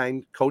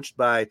 99, coached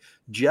by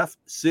Jeff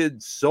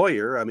Sid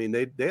Sawyer. I mean,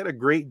 they had a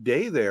great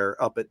day there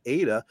up at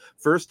Ada.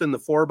 First in the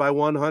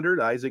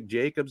 4x100, Isaac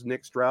Jacobs,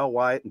 Nick Strow,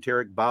 Wyatt, and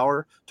Tarek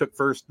Bauer took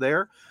first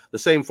there. The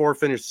same four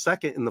finished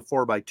second in the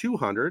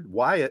 4x200.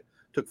 Wyatt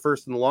took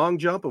first in the long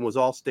jump and was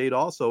all-state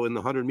also in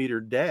the 100-meter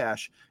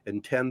dash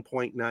in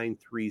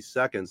 10.93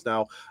 seconds.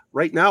 Now,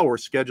 right now, we're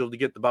scheduled to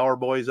get the Bauer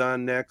boys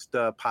on next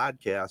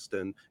podcast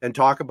and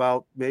talk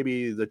about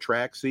maybe the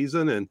track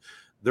season and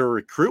their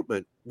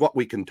recruitment, what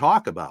we can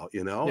talk about,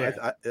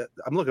 Yeah.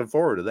 I'm looking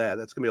forward to that.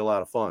 That's going to be a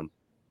lot of fun.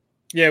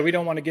 Yeah, we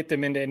don't want to get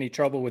them into any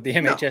trouble with the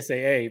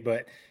MHSAA,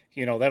 but,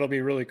 that'll be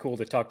really cool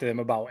to talk to them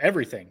about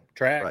everything,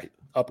 track,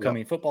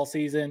 upcoming football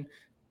season,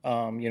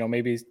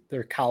 maybe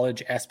their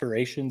college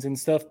aspirations and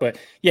stuff. But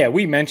yeah,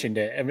 we mentioned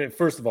it. I mean,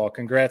 first of all,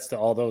 congrats to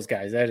all those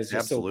guys. That is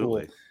just so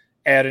cool.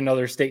 Add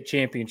another state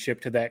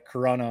championship to that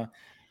Corunna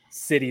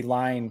city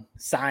line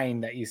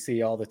sign that you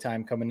see all the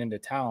time coming into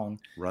town.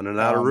 Running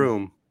out of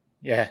room.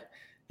 Yeah.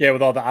 Yeah.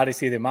 With all the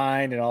Odyssey of the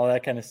Mind and all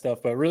that kind of stuff.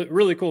 But really,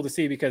 really cool to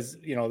see because,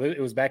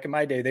 it was back in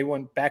my day. They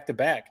went back to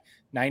back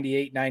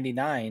 98,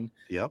 99.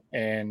 Yep.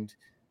 And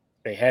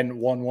they hadn't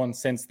won one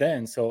since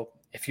then. So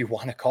if you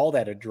want to call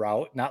that a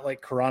drought, not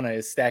like Corunna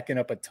is stacking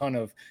up a ton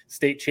of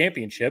state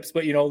championships,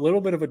 but, a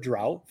little bit of a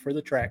drought for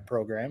the track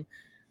program.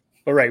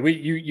 But right,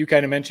 you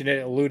kind of mentioned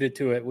it, alluded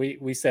to it.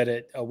 We said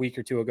it a week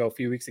or two ago, a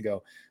few weeks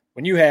ago.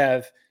 When you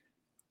have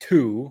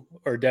two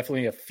or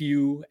definitely a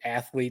few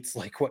athletes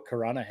like what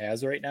Corunna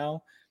has right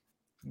now,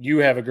 you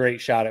have a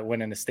great shot at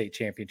winning a state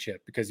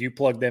championship because you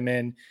plug them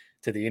in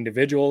to the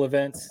individual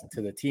events,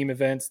 to the team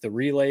events, the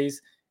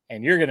relays,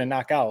 and you're going to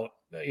knock out,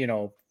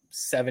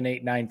 7,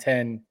 8, 9,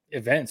 10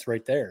 events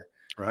right there.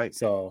 Right.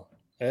 So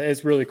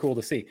it's really cool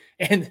to see.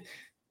 And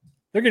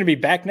they're going to be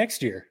back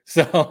next year.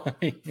 So,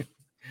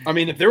 I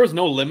mean, if there was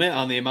no limit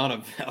on the amount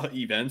of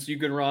events you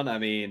could run, I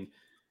mean,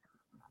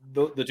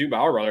 the two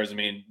Bauer brothers, I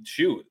mean,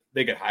 shoot,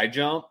 they could high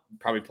jump,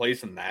 probably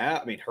place in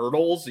that. I mean,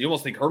 hurdles, you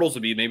almost think hurdles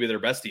would be maybe their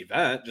best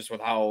event just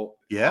with how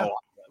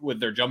with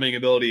their jumping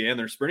ability and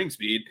their sprinting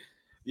speed.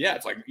 Yeah.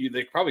 It's like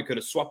they probably could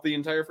have swept the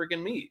entire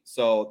freaking meet.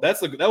 So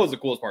that was the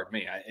coolest part to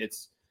me.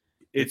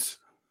 It's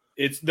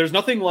there's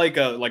nothing like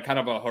kind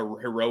of a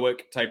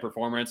heroic type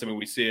performance. I mean,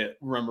 we still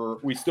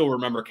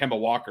remember Kemba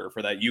Walker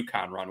for that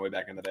UConn run way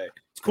back in the day.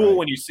 It's cool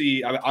when you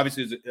see,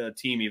 obviously it's a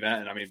team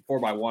event. And I mean,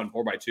 4x1,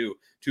 4x2,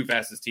 two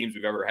fastest teams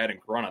we've ever had in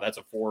Corunna. That's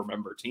a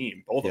 4-member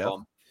team, both of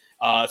them.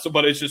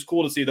 But it's just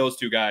cool to see those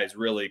two guys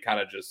really kind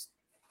of just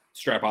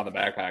strap on the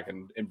backpack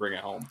and bring it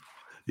home.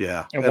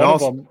 Yeah. And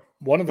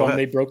one of them,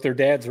 they broke their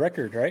dad's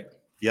record, right?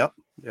 Yep.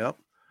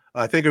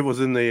 I think it was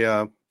in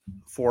the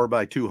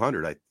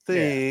 4x200. I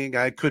think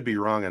I could be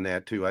wrong on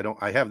that too.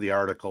 I have the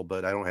article,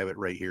 but I don't have it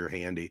right here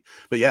handy.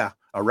 But yeah,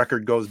 a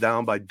record goes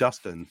down by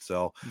Dustin.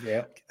 So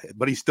yeah,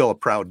 but he's still a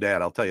proud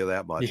dad. I'll tell you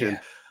that much. Yeah. And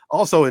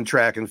also in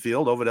track and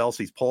field, Ovid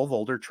Elsie's pole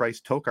vaulter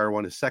Trice Tokar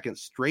won his second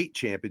straight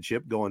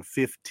championship, going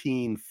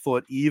 15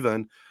 foot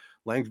even.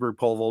 Langsburg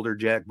pole vaulter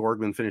Jack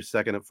Borgman finished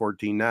second at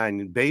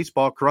 14.9. In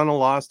baseball, Corunna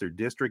lost their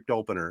district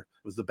opener.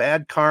 It was the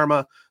bad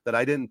karma that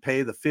I didn't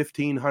pay the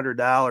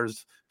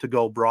 $1,500 to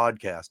go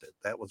broadcast it.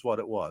 That was what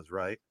it was,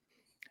 right?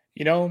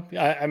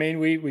 I mean,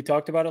 we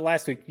talked about it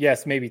last week.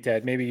 Yes, maybe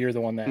Ted, maybe you're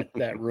the one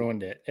that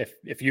ruined it.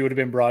 If you would have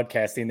been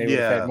broadcasting, they would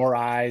have had more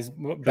eyes,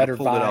 better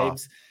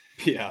vibes.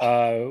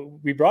 Yeah.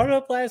 We brought it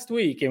up last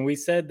week and we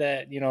said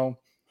that,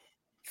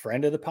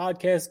 friend of the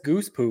podcast,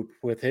 Goose Poop,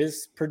 with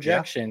his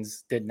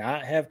projections, did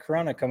not have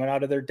Corunna coming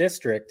out of their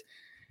district.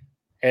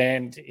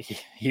 And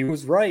he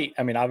was right.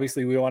 I mean,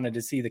 obviously we wanted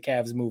to see the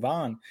Cavs move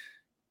on,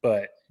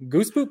 but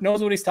Goose Poop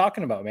knows what he's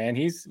talking about,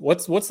 man.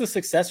 What's the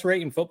success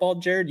rate in football,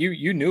 Jared?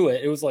 You knew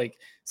it. It was like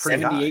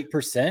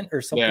 78%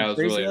 or something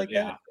crazy like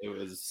that. It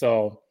was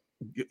so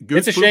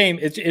it's a shame.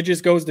 It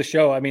just goes to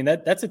show. I mean,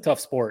 that's a tough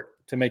sport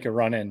to make a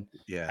run in.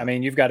 Yeah. I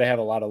mean, you've got to have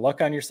a lot of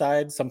luck on your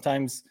side.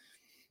 Sometimes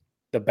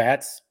the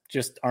bats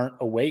just aren't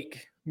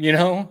awake,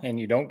 and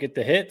you don't get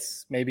the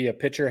hits. Maybe a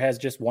pitcher has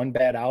just one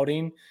bad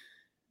outing.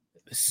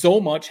 So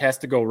much has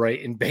to go right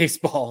in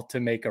baseball to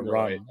make a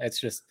run.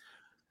 It's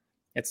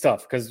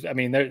tough because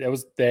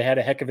they had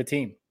a heck of a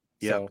team.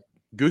 Yeah. So.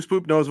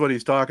 Goosepoop knows what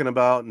he's talking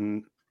about,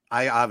 and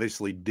I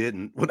obviously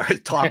didn't. When I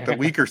talked a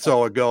week or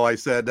so ago, I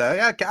said,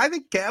 I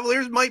think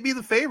Cavaliers might be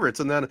the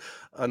favorites. And then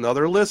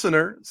another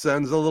listener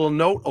sends a little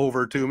note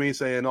over to me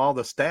saying all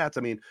the stats.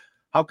 I mean,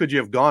 how could you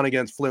have gone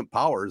against Flint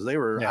Powers? They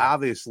were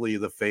obviously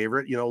the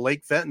favorite.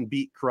 Lake Fenton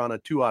beat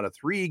Corunna 2 out of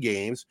 3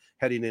 games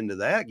heading into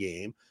that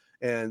game.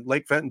 And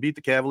Lake Fenton beat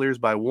the Cavaliers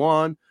by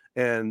 1,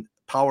 and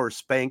Powers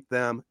spanked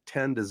them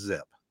 10-0.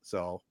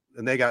 So,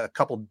 and they got a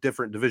couple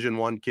different Division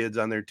I kids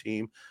on their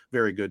team.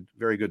 Very good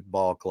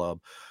ball club.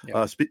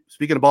 Yeah.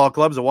 Speaking of ball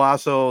clubs,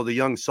 Owasso, the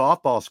young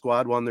softball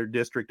squad, won their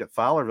district at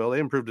Fowlerville. They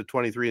improved to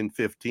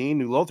 23-15.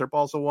 New Lothrop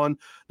also won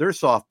their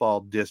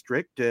softball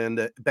district,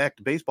 and back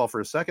to baseball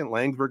for a second.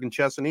 Langsburg and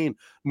Chesaning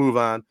move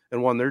on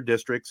and won their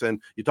districts.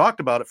 And you talked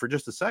about it for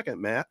just a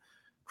second, Matt.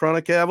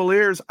 Corunna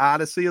Cavaliers,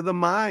 Odyssey of the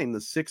Mind, the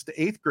 6th to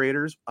 8th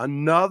graders,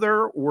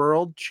 another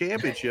world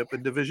championship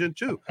in Division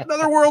II.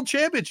 Another world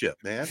championship,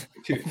 man.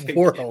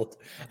 World.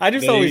 I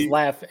just always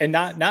laugh, and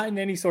not in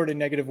any sort of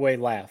negative way.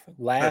 Laugh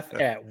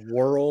at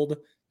world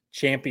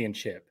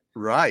championship.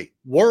 Right.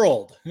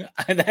 World.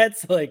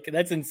 That's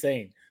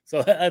insane.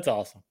 So that's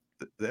awesome.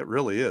 That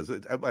really is.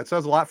 It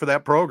says a lot for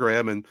that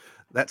program, and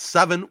that's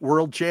 7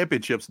 world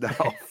championships now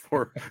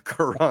for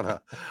Corunna.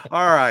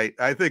 All right,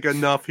 I think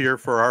enough here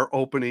for our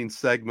opening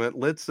segment.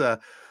 Let's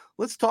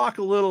talk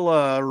a little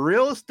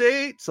real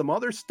estate, some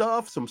other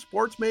stuff, some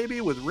sports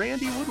maybe with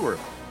Randy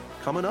Woodworth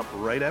coming up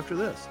right after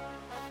this.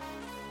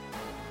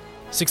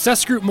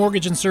 Success Group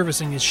Mortgage and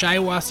Servicing is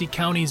Shiawassee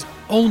County's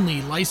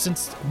only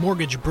licensed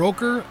mortgage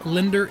broker,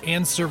 lender,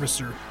 and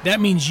servicer. That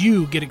means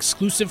you get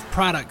exclusive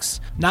products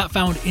not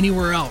found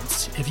anywhere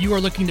else. If you are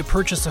looking to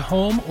purchase a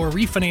home or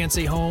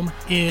refinance a home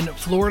in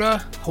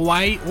Florida,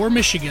 Hawaii, or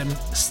Michigan,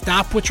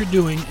 stop what you're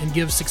doing and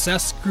give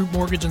Success Group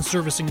Mortgage and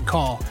Servicing a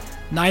call.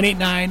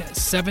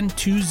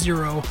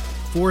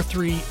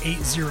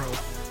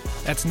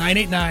 989-720-4380. That's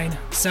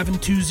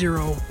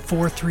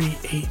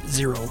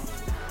 989-720-4380.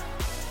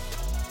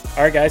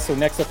 All right, guys, so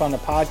next up on the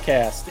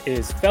podcast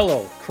is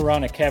fellow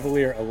Corunna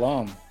Cavalier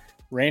alum,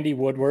 Randy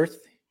Woodworth.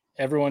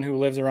 Everyone who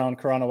lives around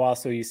Corunna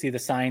Wasso, you see the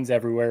signs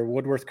everywhere,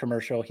 Woodworth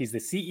Commercial. He's the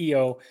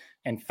CEO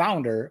and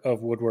founder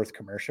of Woodworth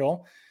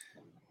Commercial.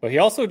 But he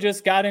also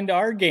just got into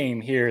our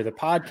game here, the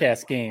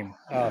podcast game.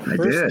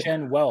 First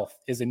Gen Wealth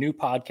is a new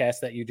podcast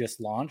that you just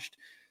launched.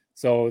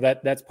 So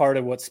that's part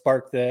of what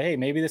sparked hey,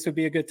 maybe this would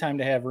be a good time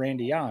to have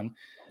Randy on.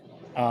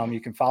 You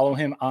can follow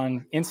him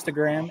on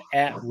Instagram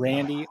at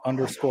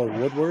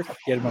Randy_Woodworth.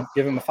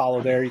 Give him a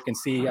follow there. You can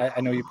see,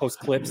 I know you post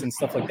clips and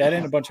stuff like that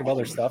and a bunch of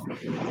other stuff.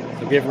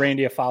 So give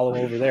Randy a follow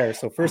over there.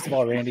 So first of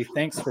all, Randy,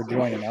 thanks for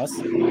joining us.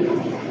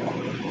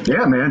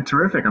 Yeah, man.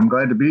 Terrific. I'm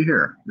glad to be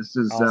here. This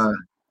is,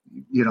 awesome.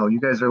 You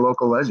guys are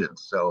local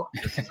legends. So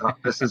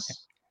this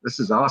is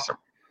awesome.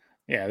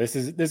 Yeah, this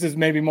is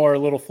maybe more a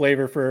little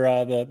flavor for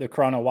the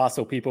Corunna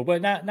Wasso people,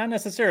 but not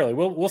necessarily.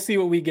 We'll see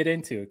what we get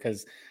into,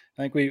 because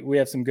I think we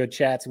have some good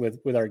chats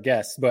with our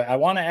guests. But I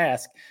want to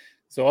ask,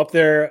 so up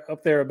there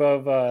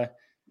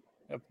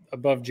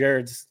above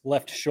Jared's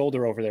left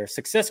shoulder over there,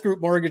 Success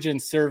Group Mortgage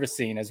and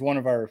Servicing is one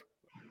of our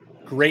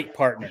great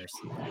partners.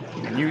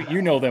 And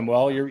you know them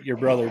well. Your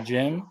brother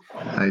Jim.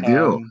 I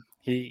do.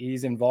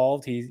 He's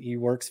involved. He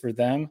works for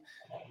them.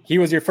 He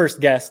was your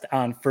first guest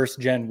on First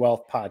Gen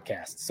Wealth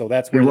podcast. So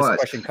that's where this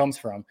question comes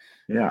from.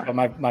 Yeah.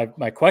 But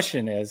my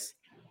question is,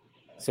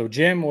 so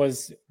Jim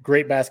was a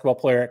great basketball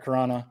player at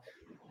Corunna.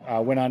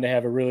 Went on to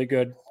have a really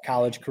good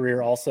college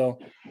career also.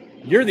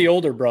 You're the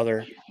older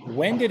brother.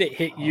 When did it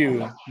hit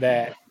you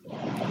that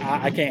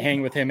I can't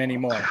hang with him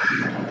anymore?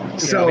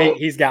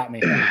 He's got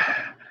me.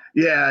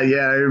 Yeah.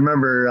 I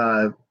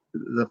remember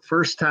the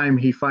first time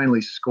he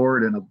finally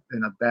scored in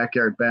a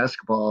backyard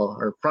basketball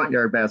or front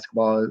yard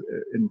basketball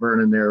in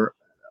Vernon there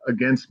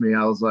against me.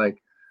 I was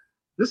like,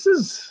 this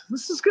is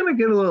going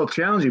to get a little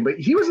challenging. But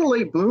he was a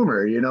late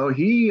bloomer. He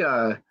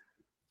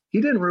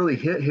didn't really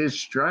hit his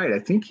stride. I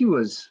think he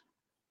was.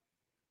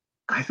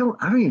 I don't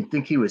even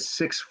think he was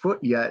 6 foot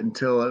yet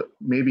until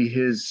maybe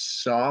his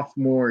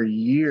sophomore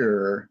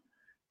year.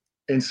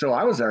 And so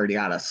I was already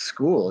out of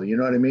school, you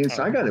know what I mean?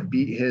 So I got to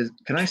beat his,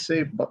 can I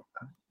say,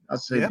 I'll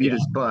say beat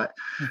his butt.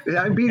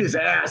 I beat his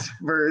ass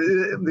for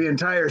the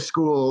entire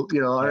school,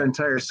 our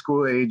entire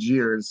school age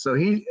years. So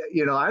he,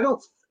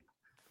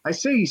 I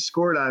say he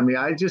scored on me.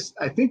 I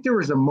think there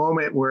was a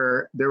moment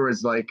where there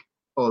was like,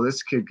 oh,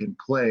 this kid can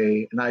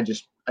play. And I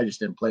just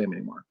didn't play him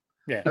anymore.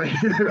 Yeah.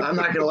 I'm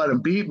not going to let him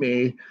beat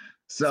me.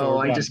 So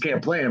I just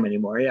can't play him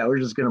anymore. Yeah, we're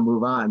just going to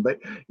move on. But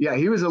yeah,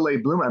 he was a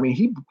late bloomer. I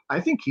mean, I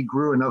think he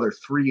grew another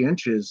 3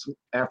 inches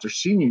after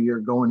senior year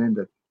going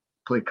into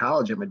play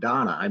college at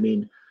Madonna. I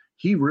mean,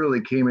 he really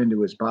came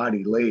into his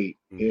body late,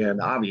 and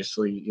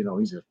obviously,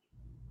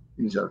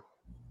 he's a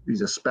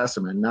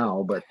specimen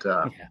now. But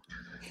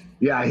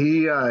Yeah,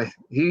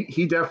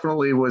 he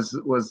definitely was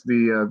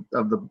the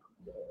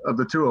of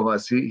the two of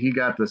us. He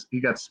got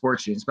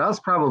sports genes. But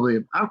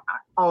I'm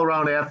all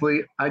around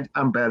athlete.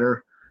 I'm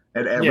better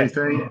at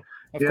everything,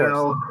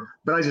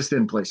 but I just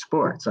didn't play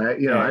sports.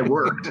 I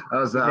worked. I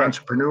was the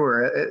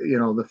entrepreneur,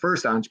 the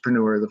first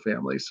entrepreneur of the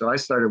family. So I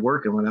started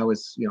working when I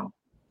was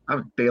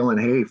baling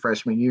hay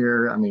freshman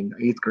year. I mean,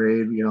 8th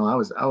grade,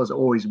 I was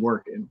always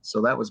working.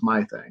 So that was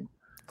my thing.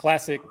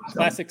 Classic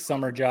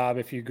summer job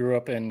if you grew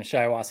up in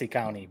Shiawassee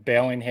County,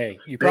 baling hay.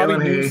 You probably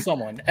knew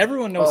someone.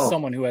 Everyone knows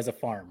someone who has a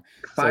farm.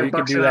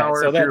 $5 an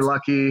hour if you're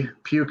lucky,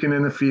 puking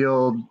in the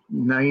field,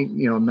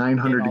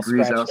 900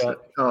 degrees outside.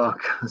 Oh,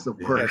 it's the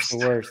worst. That's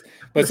the worst.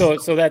 But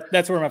so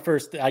that's where my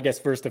first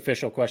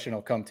official question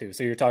will come to.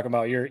 So you're talking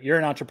about you're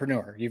an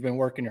entrepreneur. You've been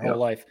working your whole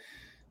life.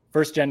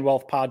 First Gen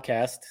Wealth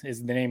Podcast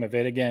is the name of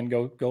it. Again,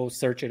 go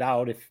search it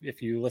out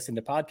if you listen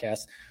to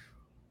podcasts.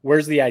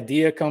 Where's the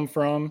idea come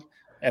from?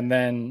 And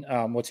then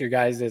what's your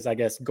guys'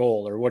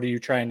 goal, or what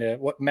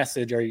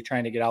message are you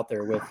trying to get out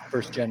there with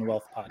First Gen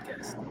Wealth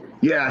Podcast?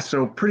 Yeah.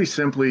 So pretty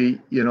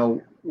simply,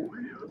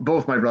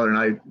 both my brother and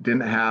I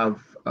didn't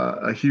have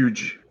a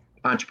huge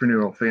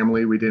entrepreneurial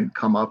family. We didn't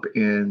come up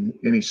in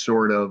any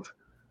sort of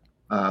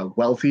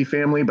wealthy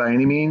family by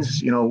any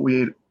means.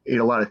 We ate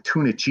a lot of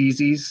tuna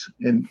cheesies,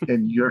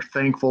 and you're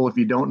thankful if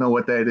you don't know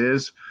what that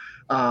is.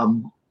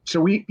 So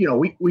we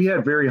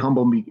had very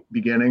humble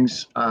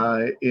beginnings,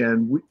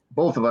 and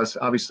both of us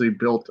obviously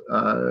built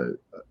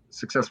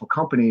successful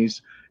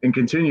companies and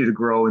continue to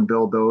grow and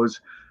build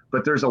those.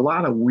 But there's a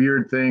lot of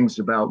weird things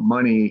about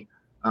money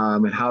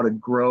and how to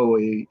grow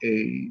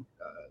a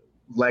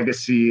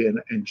legacy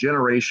and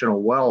generational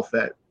wealth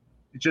that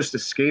just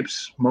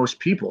escapes most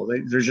people.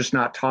 They're just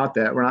not taught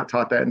that. We're not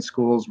taught that in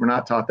schools. We're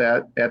not taught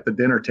that at the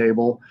dinner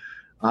table,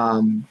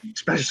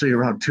 especially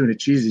around tuna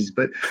cheesies.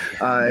 But,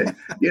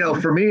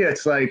 for me,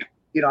 it's like,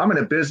 I'm in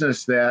a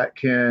business that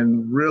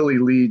can really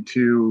lead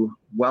to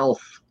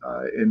wealth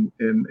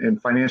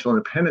and financial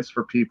independence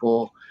for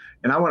people.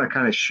 And I want to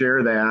kind of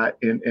share that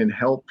and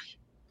help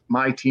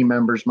my team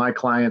members, my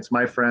clients,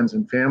 my friends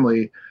and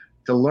family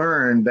to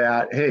learn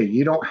that, hey,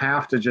 you don't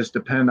have to just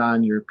depend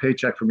on your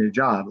paycheck from your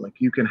job. Like,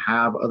 you can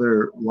have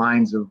other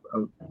lines of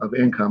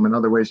income and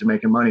other ways of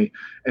making money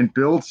and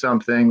build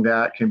something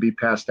that can be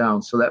passed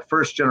down. So that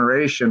first gen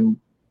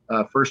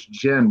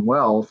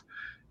wealth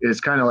is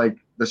kind of like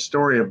the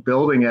story of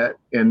building it,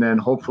 and then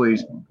hopefully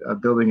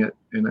building it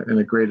in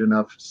a great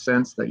enough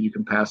sense that you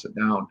can pass it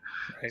down.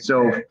 Right.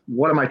 So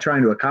what am I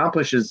trying to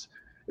accomplish is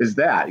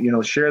that,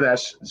 share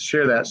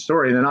that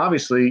story. And then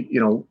obviously,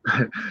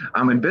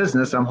 I'm in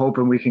business. I'm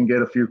hoping we can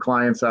get a few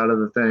clients out of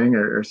the thing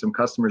or some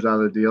customers out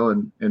of the deal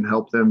and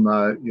help them,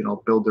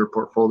 build their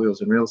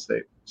portfolios in real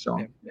estate. So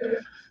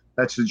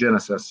that's the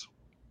genesis.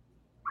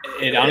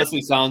 It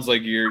honestly sounds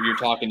like you're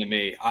talking to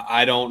me.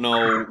 I don't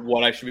know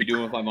what I should be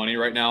doing with my money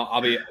right now.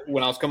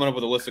 When I was coming up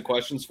with a list of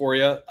questions for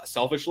you,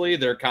 selfishly,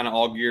 they're kind of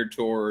all geared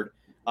toward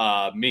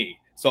me.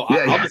 So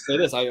I'll just say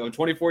this. I'm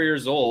 24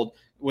 years old.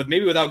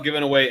 Without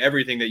giving away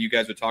everything that you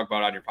guys would talk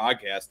about on your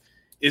podcast,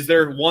 is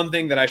there one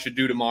thing that I should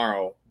do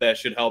tomorrow that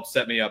should help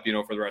set me up,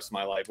 for the rest of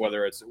my life,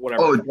 whether it's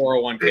whatever,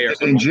 401k or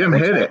something? And Jim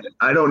hit it.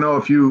 I don't know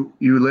if you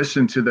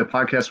listened to the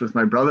podcast with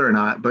my brother or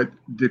not, but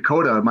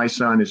Dakota, my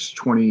son, is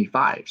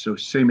 25, so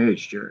same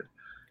age, Jared.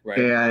 Right.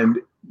 And,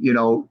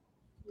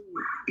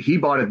 he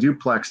bought a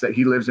duplex that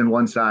he lives in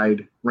one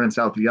side, rents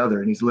out the other,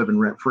 and he's living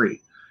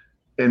rent-free.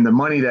 And the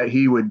money that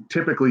he would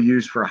typically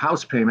use for a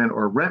house payment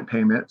or rent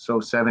payment, so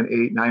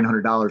 $700,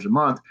 $800, $900 a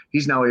month,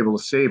 he's now able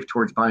to save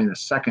towards buying a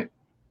second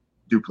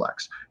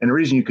duplex. And the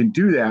reason you can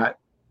do that,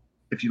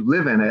 if you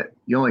live in it,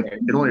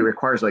 it only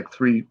requires like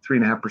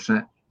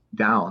 3.5%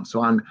 down.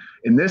 So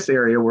in this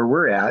area where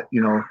we're at,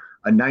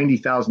 a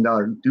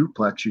 $90,000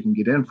 duplex you can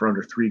get in for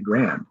under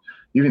 $3,000.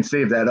 You can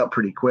save that up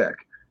pretty quick,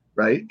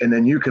 right? And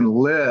then you can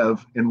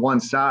live in one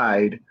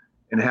side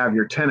and have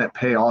your tenant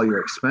pay all your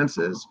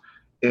expenses.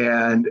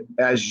 And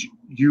as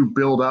you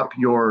build up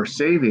your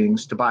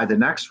savings to buy the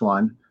next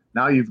one,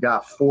 now you've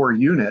got 4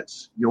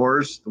 units,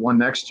 yours, the one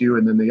next to you,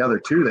 and then the other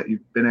 2 that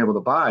you've been able to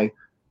buy,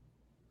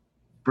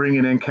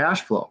 bringing in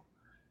cash flow.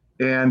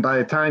 And by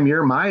the time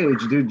you're my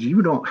age, dude,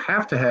 you don't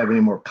have to have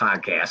any more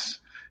podcasts.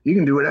 You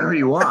can do whatever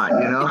you want,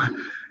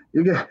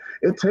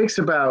 It takes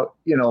about,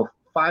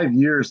 5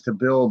 years to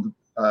build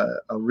a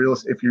real,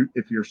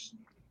 if you're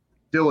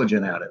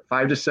diligent at it,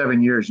 5 to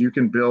 7 years, you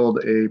can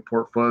build a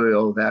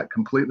portfolio that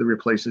completely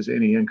replaces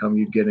any income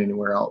you'd get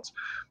anywhere else.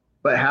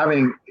 But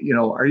having,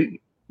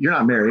 you're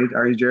not married,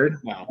 are you, Jared?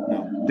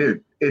 No.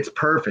 Dude, it's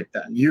perfect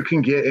then. You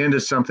can get into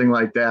something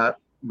like that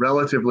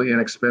relatively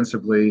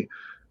inexpensively.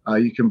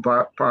 You can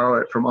borrow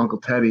it from Uncle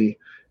Teddy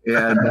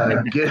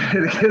and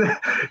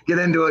get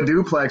into a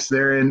duplex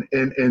there,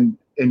 and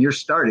you're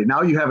started.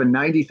 Now you have a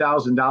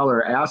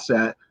 $90,000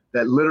 asset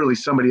that literally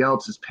somebody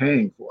else is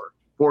paying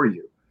for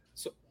you.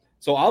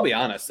 So I'll be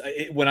honest,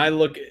 when I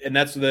look, and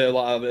that's a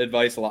lot of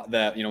advice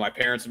that, my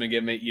parents have been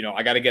giving me,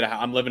 I got to get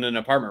I'm living in an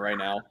apartment right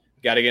now.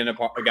 Got to get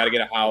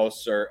a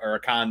house or a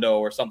condo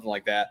or something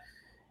like that.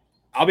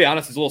 I'll be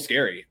honest, it's a little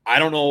scary. I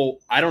don't know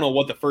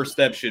what the first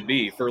step should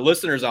be for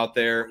listeners out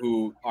there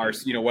who are,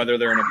 whether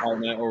they're in an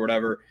apartment or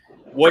whatever.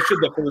 What should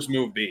the first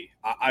move be?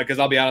 Because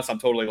I'll be honest, I'm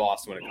totally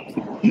lost when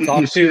it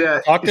comes to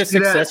that. Talk to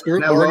Success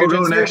Group. That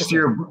logo next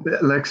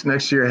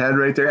to your head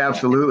right there.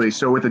 Absolutely.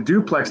 So with a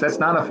duplex, that's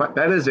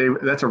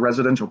a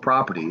residential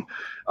property.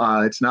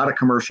 It's not a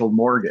commercial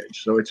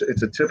mortgage. So it's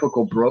a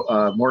typical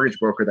mortgage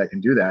broker that can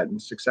do that. And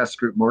Success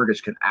Group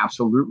Mortgage can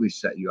absolutely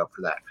set you up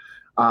for that.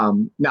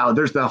 Now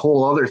there's the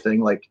whole other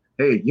thing, like,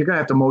 hey, you're going to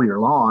have to mow your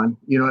lawn.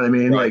 You know what I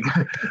mean? Right.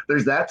 Like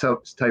there's that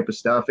type of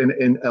stuff.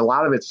 And a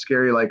lot of it's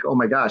scary. Like, oh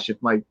my gosh,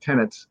 if my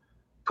tenant's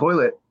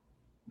toilet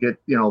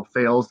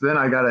fails, then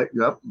I got to,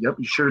 yep,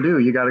 you sure do.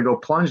 You got to go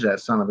plunge that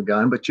son of a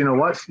gun. But you know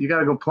what? You got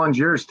to go plunge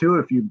yours too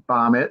if you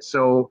bomb it.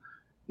 So,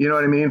 you know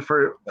what I mean?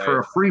 For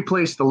a free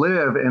place to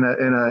live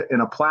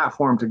in a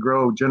platform to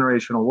grow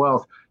generational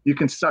wealth, you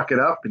can suck it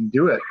up and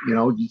do it.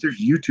 There's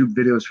YouTube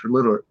videos for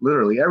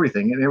literally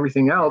everything, and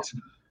everything else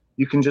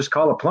you can just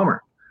call a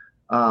plumber.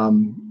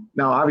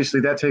 Now,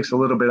 obviously that takes a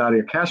little bit out of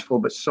your cash flow,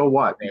 but so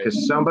what?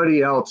 Because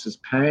somebody else is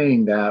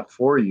paying that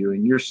for you,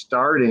 and you're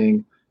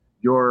starting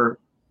your,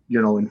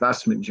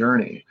 investment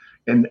journey.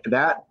 And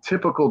that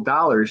typical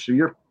dollars, so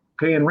you're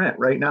paying rent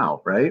right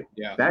now, right?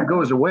 Yeah. That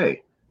goes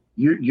away.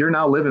 You're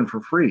now living for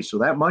free. So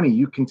that money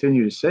you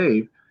continue to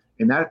save,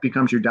 and that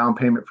becomes your down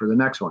payment for the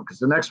next one. Because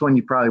the next one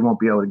you probably won't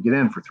be able to get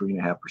in for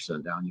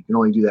 3.5% down. You can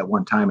only do that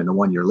one time in the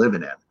one you're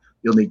living in.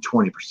 You'll need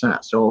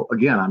 20%. So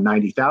again, on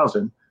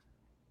 90,000,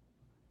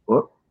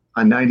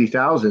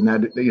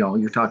 that,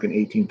 you're talking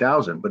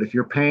 18,000. But if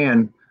you're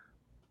paying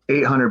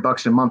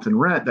 $800 a month in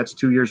rent, that's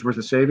 2 years worth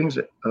of savings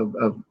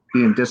of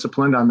being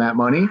disciplined on that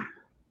money,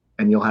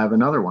 and you'll have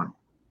another one.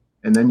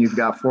 And then you've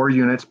got 4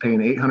 units paying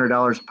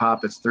 $800 a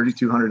pop. That's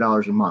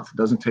 $3,200 a month. It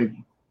doesn't take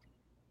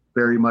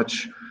very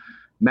much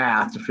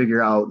math to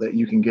figure out that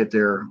you can get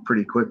there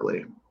pretty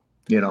quickly.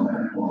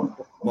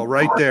 Well,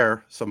 right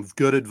there, some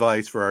good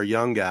advice for our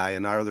young guy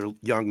and our other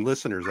young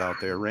listeners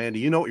out there. Randy,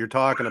 you know what you're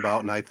talking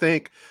about. And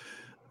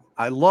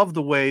I love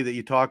the way that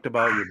you talked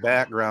about your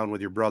background with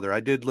your brother.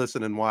 I did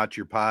listen and watch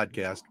your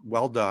podcast.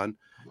 Well done.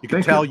 You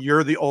can tell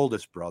you're the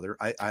oldest brother.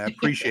 I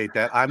appreciate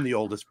that. I'm the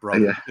oldest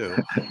brother too.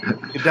 You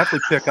can definitely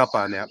pick up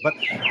on that. But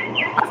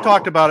I've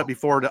talked about it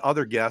before to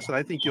other guests, and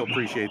I think you'll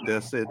appreciate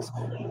this.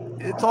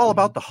 It's all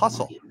about the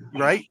hustle,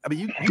 right? I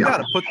mean, you got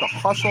to put the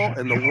hustle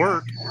and the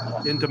work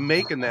into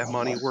making that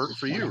money work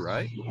for you,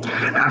 right?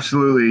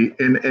 Absolutely.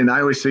 And I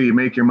always say you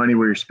make your money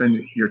where you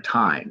spend your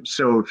time.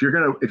 So if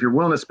you're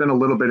willing to spend a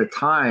little bit of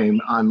time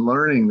on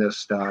learning this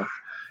stuff,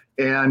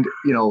 and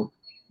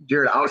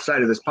Jared,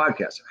 outside of this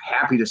podcast,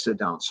 happy to sit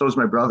down. So is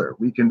my brother.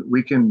 We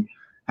can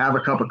have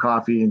a cup of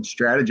coffee and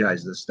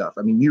strategize this stuff.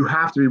 I mean, you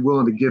have to be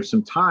willing to give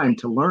some time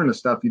to learn the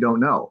stuff you don't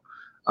know.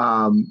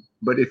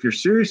 But if you're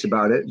serious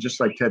about it,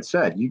 just like Ted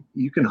said,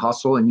 you can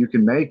hustle and you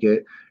can make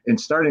it. And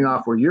starting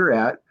off where you're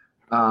at,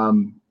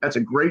 that's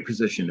a great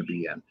position to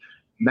be in.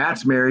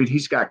 Matt's married.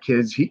 He's got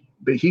kids.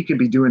 But he could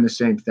be doing the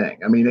same thing.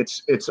 I mean,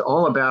 it's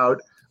all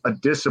about a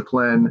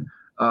discipline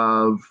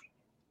of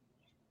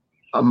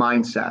a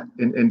mindset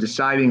and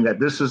deciding that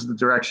this is the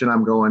direction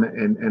I'm going,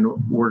 and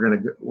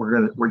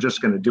we're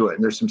just gonna do it.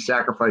 And there's some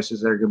sacrifices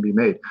that are gonna be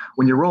made.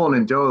 When you're rolling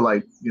in dough,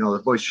 like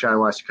the voice of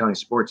Shiawassee County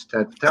Sports,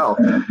 Ted Patel,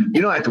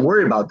 you don't have to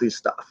worry about this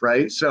stuff,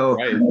 right? So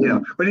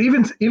but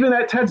even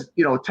at Ted's,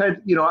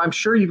 Ted, I'm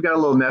sure you've got a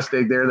little nest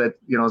egg there that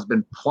has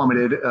been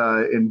plummeted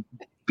and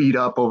beat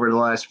up over the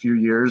last few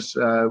years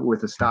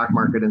with the stock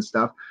market and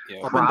stuff.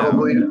 Yeah.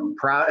 Probably,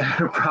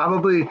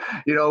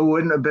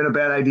 wouldn't have been a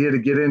bad idea to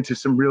get into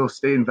some real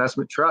estate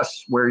investment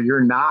trusts where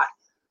you're not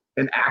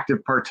an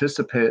active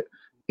participant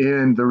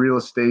in the real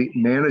estate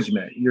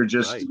management. You're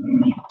just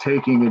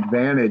taking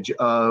advantage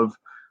of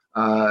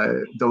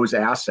those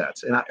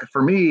assets. And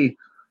for me,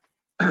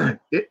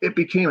 it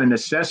became a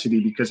necessity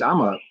because I'm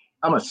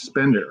a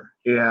spender,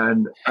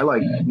 and I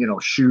like,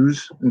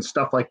 shoes and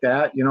stuff like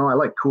that. I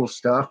like cool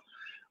stuff.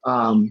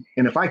 And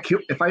if like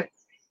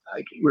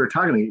we were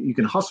talking, you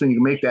can hustle and you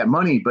can make that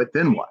money, but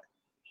then what?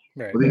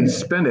 Right. Well, then you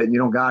spend it and you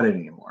don't got it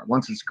anymore.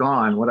 Once it's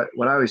gone, what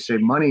I always say,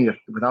 money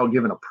without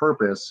giving a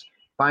purpose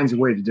finds a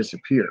way to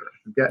disappear.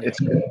 If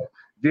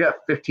you got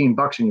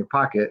 $15 in your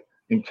pocket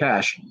in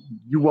cash,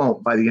 you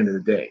won't by the end of the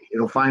day.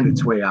 It'll find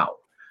its way out.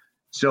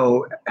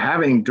 So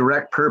having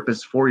direct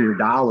purpose for your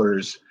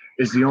dollars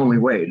is the only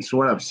way. And so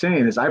what I'm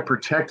saying is I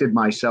protected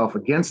myself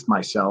against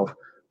myself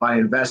by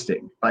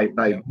investing, by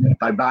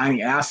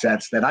buying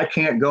assets that I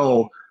can't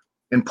go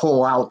and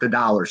pull out the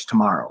dollars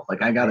tomorrow.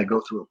 Like I got to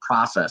go through a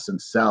process and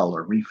sell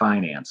or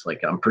refinance. Like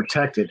I'm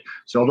protected.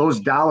 So those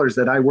dollars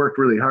that I worked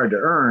really hard to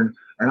earn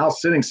are now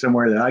sitting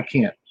somewhere that I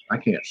can't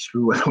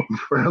screw with them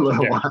for a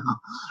little while.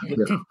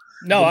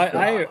 No,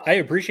 I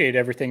appreciate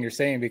everything you're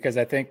saying, because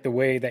I think the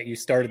way that you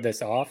started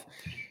this off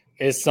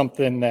is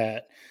something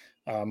that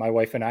my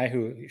wife and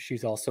I,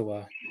 she's also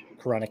a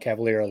Corunna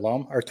Cavalier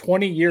alum, our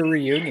 20-year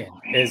reunion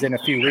is in a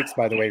few weeks,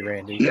 by the way,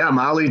 Randy. Yeah,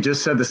 Molly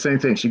just said the same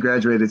thing. She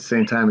graduated at the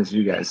same time as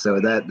you guys.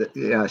 So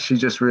she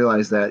just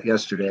realized that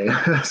yesterday.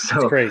 So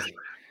it's crazy.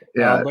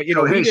 Yeah. But, you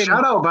know, hey,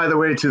 shout out, by the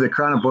way, to the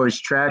Corunna boys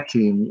track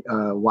team.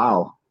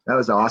 Wow. That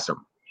was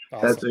awesome.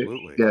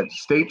 Absolutely.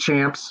 State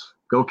champs.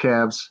 Go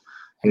Cavs.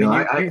 I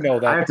know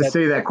that. I have to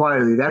say that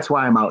quietly. That's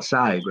why I'm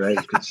outside, right?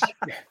 Because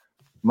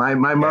my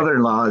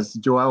mother-in-law is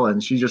Joella,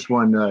 and she just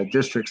won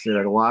districts there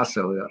at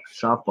Owasso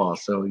softball.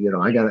 So, you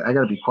know, I got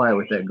to be quiet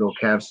with that Go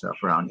Cavs stuff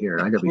around here.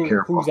 I got to be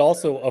careful. Who's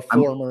also a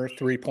former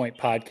 3 Point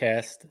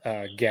podcast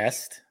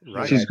guest.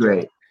 Right. She's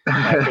great.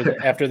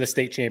 After the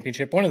state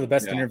championship, one of the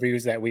best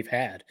interviews that we've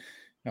had,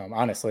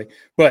 honestly.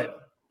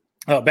 But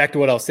back to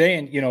what I was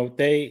saying, you know,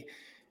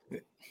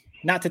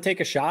 not to take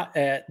a shot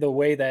at the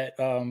way that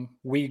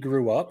we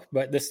grew up,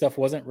 but this stuff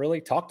wasn't really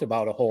talked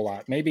about a whole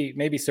lot.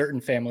 Maybe certain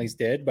families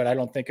did, but I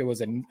don't think it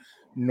was a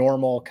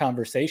normal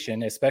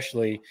conversation,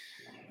 especially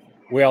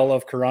we all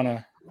love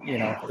Corunna, you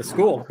know, the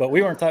school, but we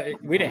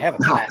didn't have a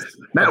class.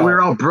 Matt, we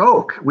were all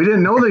broke. We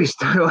didn't know these.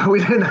 we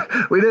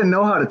didn't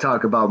know how to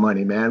talk about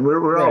money, man.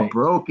 We're all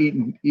broke,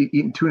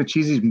 eating tuna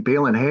cheesies and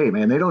baling hay,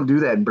 man. They don't do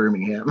that in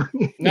Birmingham.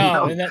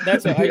 No, and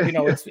that's you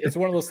know, it's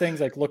one of those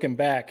things, like, looking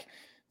back.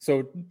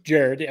 So,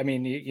 Jared, I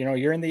mean, you know,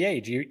 you're in the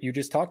age. You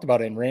just talked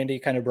about it, and Randy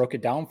kind of broke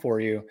it down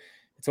for you.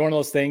 It's one of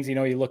those things, you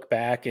know, you look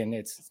back, and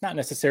it's not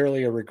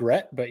necessarily a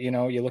regret, but, you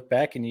know, you look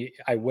back and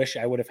I wish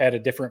I would have had a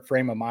different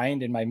frame of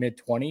mind in my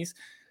mid-20s.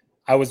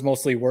 I was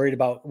mostly worried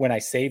about when I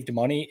saved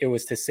money, it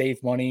was to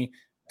save money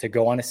to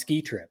go on a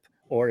ski trip,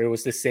 or it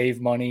was to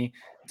save money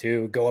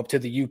to go up to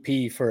the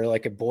UP for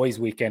like a boys'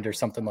 weekend or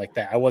something like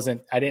that.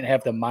 I didn't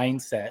have the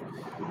mindset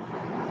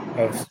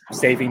of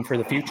saving for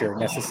the future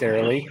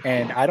necessarily.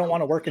 And I don't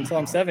want to work until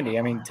I'm 70.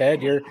 I mean, Ted,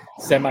 you're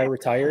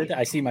semi-retired.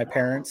 I see my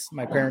parents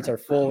are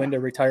full into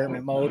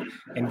retirement mode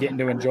and getting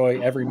to enjoy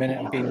every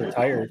minute of being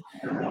retired.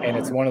 And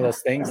it's one of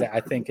those things that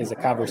I think is a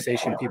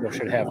conversation people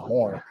should have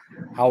more.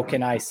 How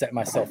can I set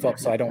myself up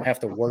so I don't have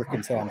to work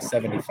until I'm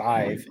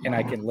 75 and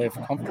I can live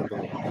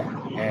comfortably?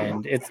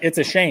 And it's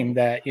a shame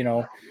that, you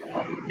know,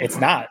 it's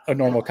not a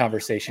normal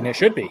conversation. It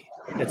should be.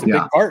 It's a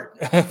big part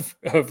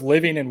of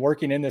living and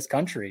working in this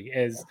country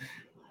is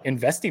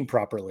investing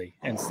properly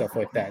and stuff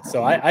like that.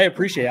 So I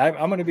appreciate it.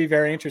 I'm going to be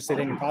very interested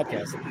in your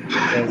podcast.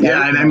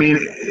 Yeah. And I mean,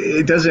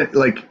 it doesn't,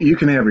 like, you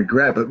can have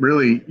regret, but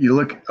really you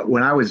look,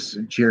 when I was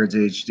Jared's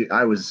age,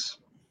 I was,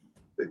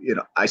 you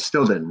know, I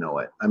still didn't know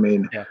it. I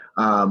mean,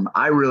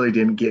 I really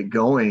didn't get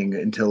going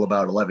until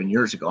about 11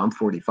 years ago. I'm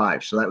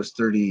 45. So that was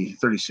 33,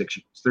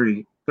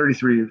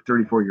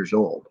 34 years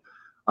old.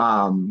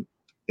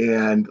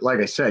 And like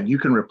I said, you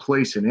can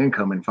replace an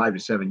income in 5 to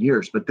 7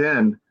 years, but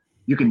then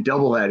you can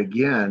double that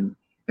again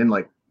in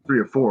like 3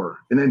 or 4,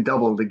 and then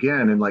double it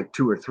again in like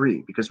 2 or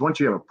 3. Because once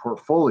you have a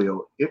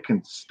portfolio, it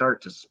can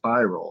start to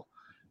spiral,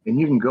 and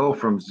you can go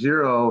from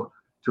 0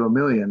 to $1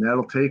 million.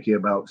 That'll take you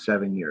about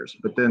 7 years.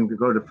 But then to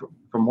go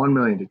from 1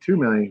 million to 2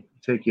 million,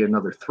 take you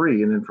another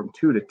 3, and then from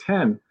 2 to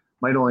 10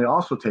 might only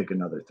also take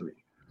another 3.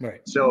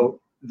 Right.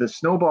 So the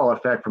snowball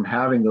effect from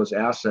having those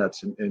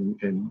assets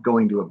and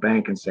going to a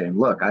bank and saying,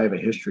 look, I have a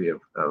history of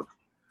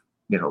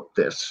you know,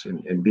 this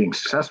and being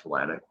successful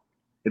at it,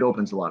 it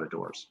opens a lot of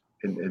doors.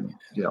 And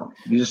you know,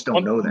 you just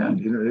don't know that.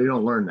 You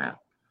don't learn that.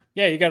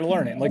 Yeah, you got to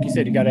learn it. Like you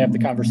said, you got to have the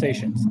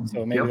conversations.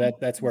 So maybe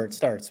that's where it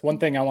starts. One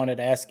thing I wanted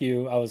to ask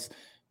you, I was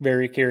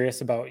very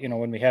curious about, you know,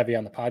 when we have you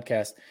on the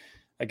podcast,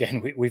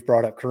 again, we've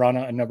brought up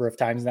Corunna a number of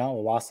times now,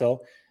 Owasso.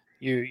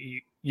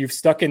 You've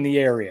stuck in the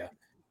area.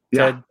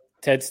 Yeah.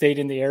 Ted stayed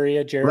in the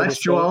area. Jared, well,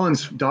 that's Joe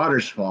Allen's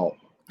daughter's fault.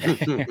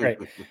 Right.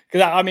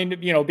 Because I mean,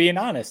 you know, being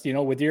honest, you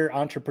know, with your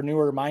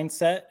entrepreneur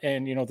mindset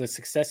and, you know, the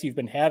success you've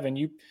been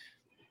having,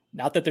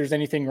 not that there's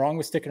anything wrong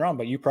with sticking around,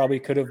 but you probably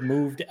could have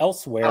moved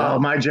elsewhere. Oh,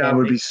 my job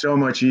would be so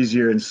much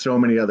easier in so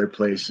many other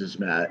places,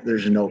 Matt.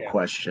 There's no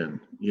question.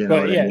 You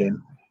know what I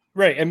mean?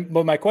 Right.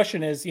 But my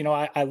question is, you know,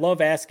 I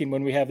love asking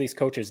when we have these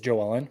coaches,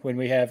 Joe Allen, when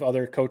we have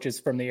other coaches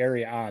from the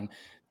area on.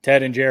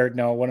 Ted and Jared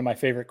know one of my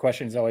favorite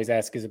questions I always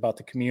ask is about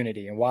the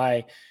community and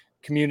why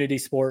community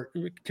support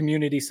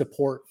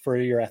for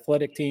your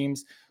athletic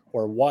teams,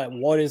 or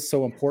what is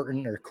so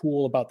important or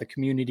cool about the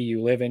community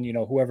you live in, you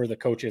know, whoever the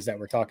coach is that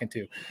we're talking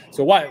to.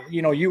 So why,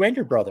 you know, you and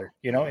your brother,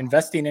 you know,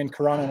 investing in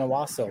Corunna and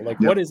Owasso, like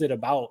what is it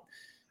about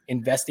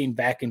investing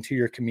back into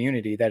your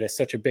community that is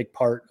such a big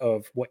part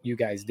of what you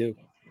guys do?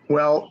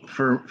 Well,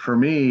 for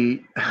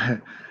me,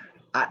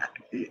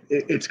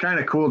 it's kind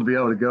of cool to be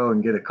able to go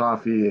and get a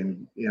coffee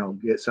and, you know,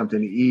 get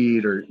something to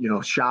eat, or, you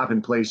know, shop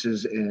in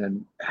places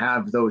and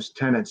have those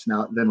tenants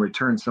now then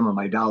return some of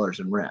my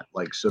dollars in rent.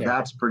 Like, so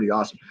that's pretty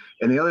awesome.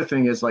 And the other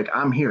thing is, like,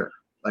 I'm here,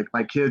 like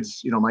my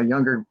kids, you know, my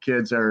younger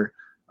kids are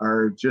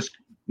just,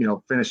 you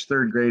know, finished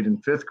 3rd grade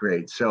and 5th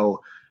grade. So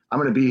I'm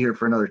going to be here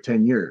for another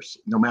 10 years,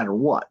 no matter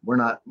what. We're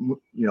not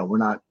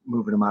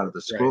moving them out of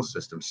the school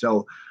system.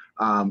 So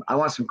I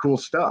want some cool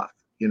stuff,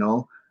 you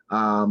know.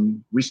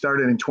 We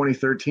started in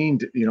 2013,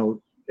 you know,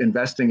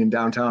 investing in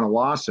downtown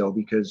Owasso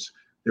because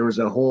there was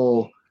a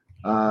whole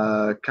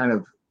kind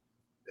of,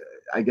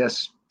 I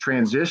guess,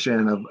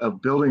 transition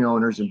of building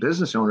owners and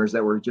business owners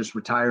that were just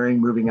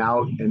retiring, moving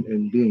out,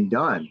 and being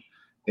done.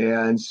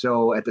 And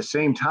so at the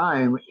same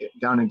time,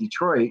 down in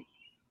Detroit,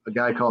 a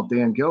guy called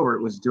Dan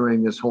Gilbert was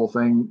doing this whole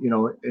thing,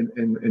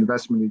 in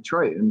investment in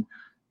Detroit. And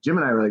Jim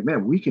and I were like,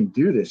 man, we can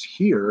do this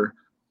here,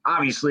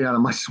 obviously on a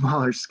much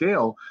smaller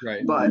scale,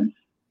 Right. but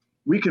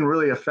we can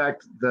really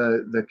affect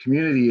the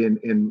community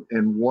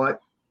and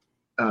what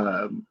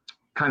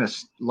kind of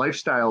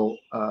lifestyle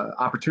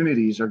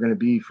opportunities are going to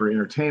be for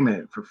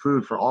entertainment, for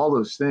food, for all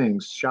those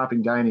things,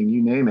 shopping, dining,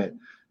 you name it,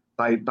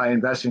 by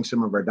investing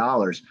some of our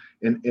dollars.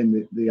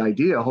 And the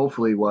idea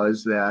hopefully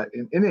was that,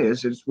 and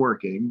it's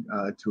working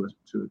to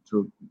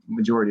a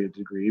majority of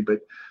degree,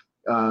 but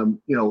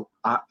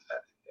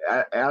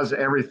as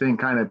everything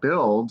kind of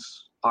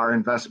builds, our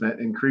investment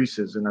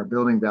increases and our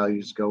building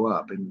values go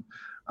up. And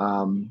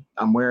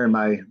I'm wearing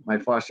my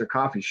Foster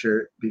Coffee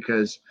shirt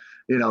because,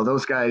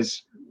 those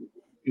guys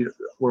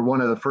were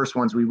one of the first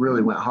ones we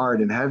really went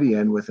hard and heavy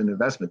in with an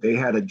investment. They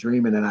had a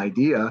dream and an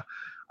idea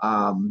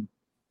and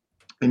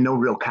no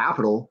real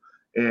capital.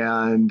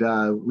 And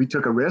we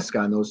took a risk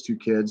on those two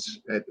kids,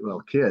 but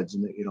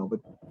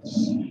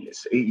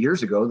it's 8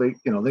 years ago. They're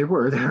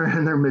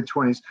in their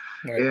mid-20s,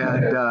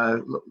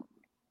 and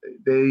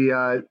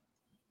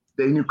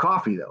they knew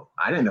coffee though.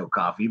 I didn't know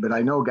coffee, but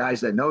I know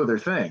guys that know their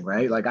thing,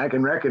 right? Like I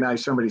can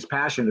recognize somebody's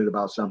passionate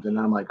about something, and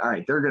I'm like, all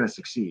right, they're going to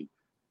succeed.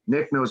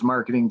 Nick knows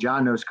marketing.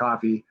 John knows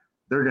coffee.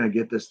 They're going to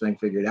get this thing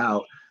figured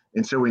out.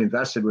 And so we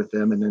invested with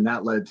them, and then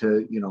that led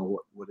to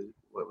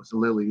what was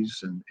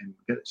Lily's and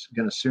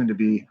going to soon to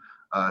be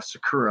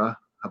Sakura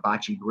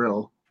Hibachi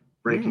Grill.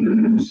 Breaking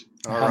news.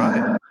 All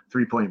right.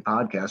 3 Point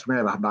Podcast. We're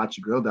gonna have a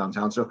hibachi grill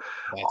downtown. So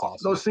Awesome.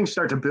 those things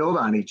start to build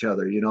on each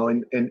other,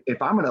 and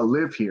if I'm gonna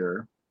live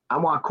here, I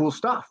want cool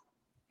stuff.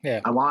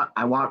 Yeah. I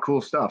want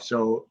cool stuff.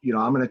 So,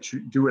 I'm going to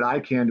do what I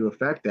can to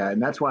affect that.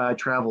 And that's why I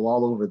travel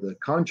all over the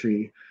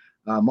country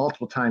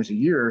multiple times a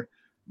year.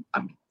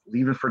 I'm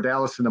leaving for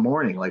Dallas in the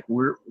morning. Like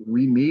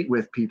we meet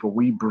with people,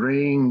 we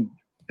bring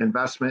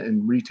investment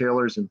in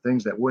retailers and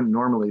things that wouldn't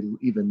normally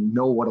even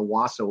know what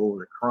Owasso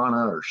or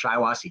Corunna or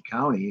Shiawassee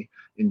County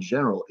in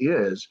general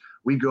is.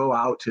 We go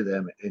out to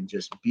them and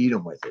just beat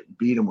them with it.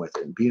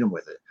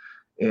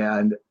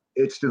 And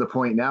it's to the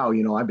point now,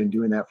 I've been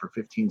doing that for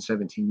 15,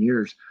 17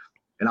 years.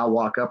 And I'll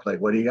walk up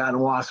like, what do you got in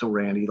Owasso,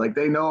 Randy? Like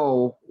they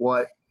know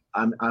what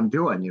I'm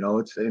doing,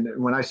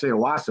 and when I say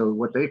Owasso,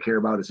 what they care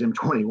about is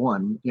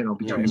M21,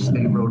 between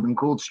State Road and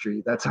Gould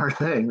Street. That's our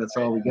thing. That's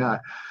all we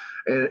got.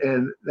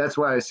 And that's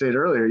why I said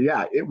earlier,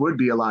 it would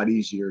be a lot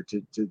easier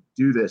to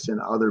do this in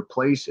other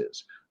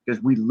places,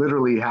 because we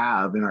literally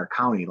have in our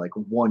county like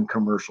one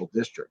commercial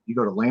district. You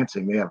go to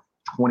Lansing, they have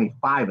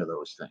 25 of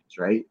those things,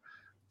 right?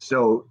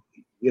 So,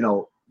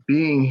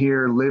 being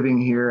here,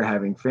 living here,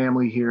 having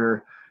family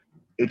here,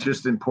 it's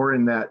just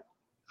important that,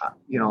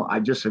 I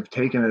just have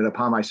taken it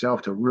upon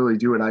myself to really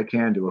do what I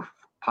can to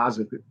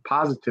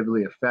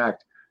positively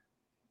affect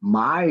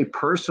my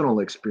personal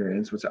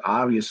experience, which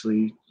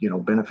obviously,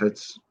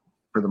 benefits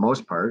for the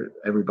most part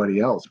everybody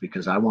else,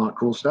 because I want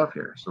cool stuff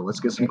here. So let's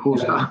get some cool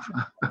stuff.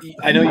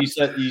 I know you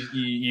said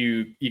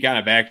you kind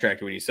of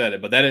backtracked when you said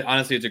it, but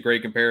honestly, it's a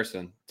great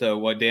comparison to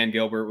what Dan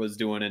Gilbert was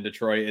doing in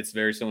Detroit. It's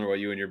very similar to what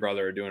you and your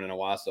brother are doing in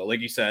Owasso.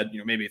 Like you said,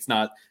 maybe it's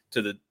not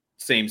to the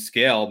same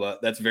scale,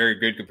 but that's a very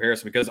good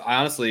comparison, because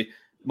honestly,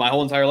 my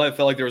whole entire life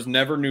felt like there was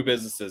never new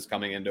businesses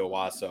coming into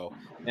Owasso.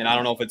 And I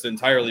don't know if it's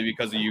entirely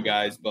because of you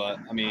guys, but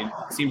I mean,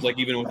 it seems like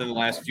even within the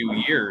last few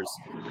years,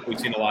 we've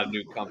seen a lot of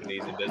new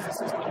companies and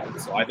businesses come in.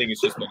 So I think it's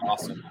just been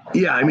awesome.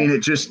 Yeah. I mean, it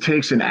just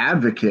takes an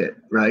advocate,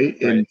 right?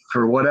 And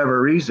for whatever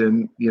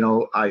reason,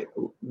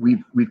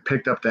 we've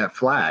picked up that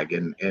flag,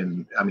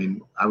 and I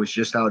mean, I was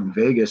just out in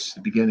Vegas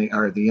at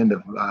the end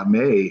of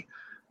May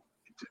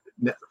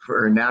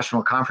for a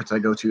national conference I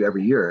go to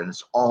every year, and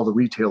it's all the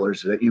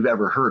retailers that you've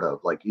ever heard of,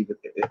 like even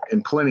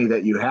and plenty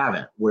that you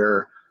haven't,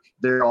 where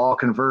they're all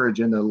converge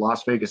in the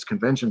Las Vegas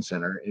Convention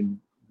Center, and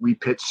we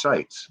pitch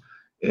sites.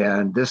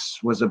 And this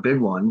was a big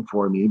one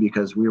for me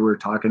because we were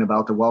talking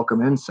about the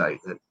Welcome In site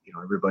that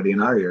everybody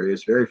in our area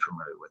is very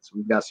familiar with. So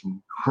we've got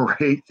some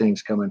great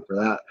things coming for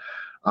that.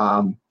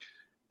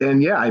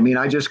 And yeah, I mean,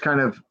 I just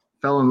kind of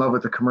fell in love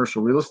with the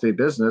commercial real estate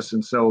business,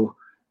 and so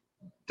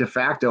de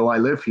facto, I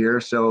live here,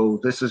 so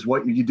this is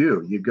what you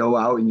do. You go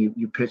out and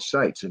you pitch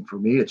sites, and for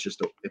me, it's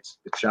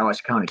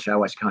Shiawassee County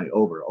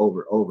over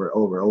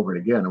and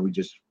again, and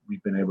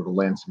we've been able to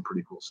land some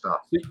pretty cool stuff.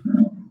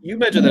 You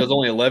mentioned that it was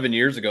only 11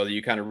 years ago that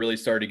you kind of really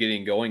started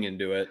getting going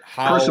into it.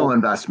 Personal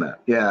investment,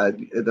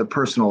 the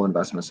personal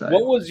investment side.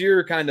 What was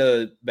your kind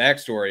of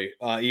backstory?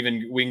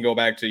 Even we can go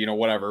back to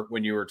whatever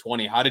when you were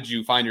 20. How did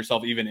you find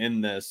yourself even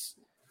in this?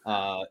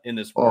 Oh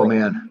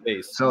man.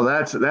 Space? So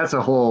that's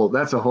a whole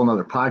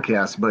nother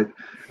podcast, but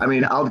I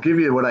mean, I'll give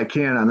you what I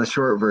can on the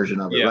short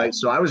version of it. Right.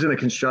 So I was in the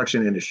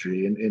construction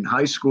industry in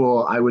high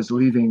school. I was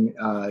leaving,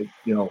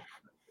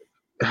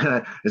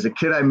 as a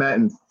kid, I met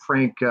in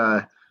Frank,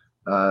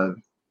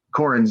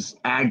 Corin's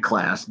ag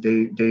class,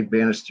 Dave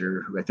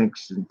Bannister, who I think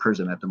is in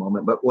prison at the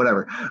moment, but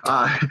whatever.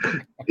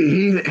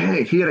 He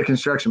had a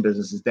construction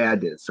business, his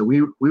dad did. So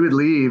we would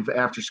leave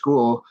after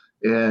school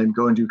and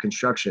go and do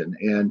construction.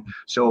 And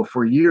so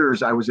for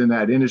years I was in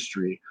that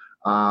industry.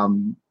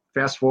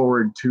 fast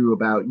forward to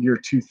about year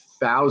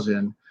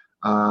 2000,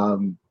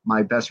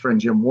 my best friend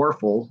Jim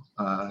Warfel,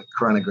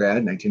 Corunna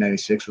grad,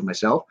 1996 with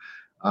myself,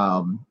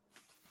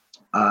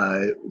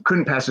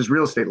 couldn't pass his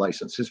real estate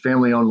license. His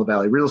family owned La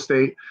Valley Real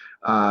Estate.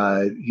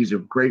 He's a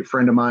great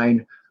friend of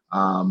mine.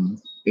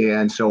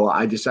 And so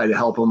I decided to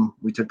help him.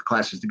 We took the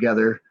classes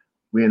together.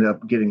 We ended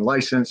up getting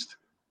licensed.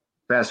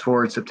 Fast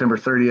forward September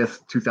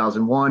 30th,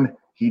 2001,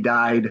 he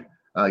died.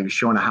 He was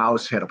showing a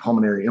house, had a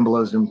pulmonary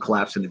embolism,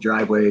 collapsed in the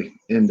driveway,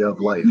 end of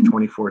life,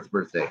 24th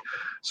birthday.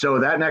 So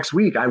that next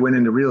week I went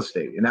into real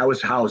estate, and that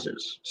was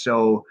houses.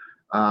 So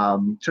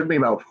it took me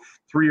about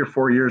 3 or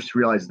 4 years to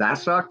realize that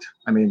sucked.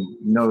 I mean,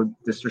 no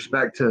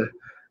disrespect to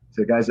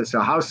guys that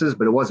sell houses,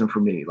 but it wasn't for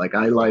me. Like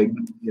I like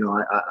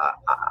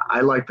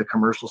the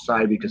commercial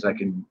side because I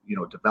can,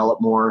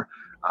 develop more.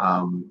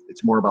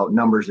 It's more about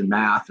numbers and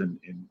math and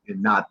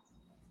not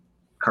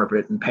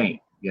carpet and paint,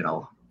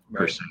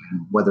 per se,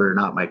 whether or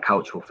not my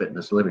couch will fit in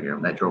this living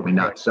room. That drove me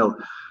nuts. So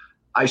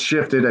I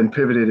shifted and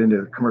pivoted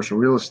into commercial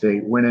real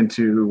estate, went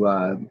into,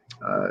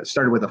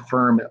 started with a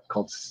firm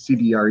called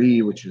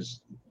CBRE, which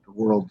is the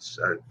world's,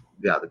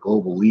 the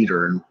global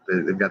leader. And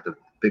they've got the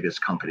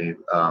biggest company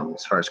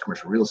as far as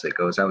commercial real estate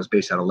goes. I was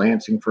based out of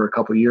Lansing for a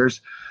couple of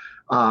years.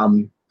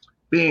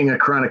 Being a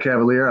Corunna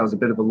Cavalier, I was a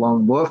bit of a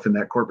lone wolf, and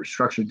that corporate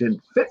structure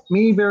didn't fit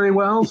me very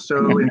well.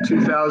 So in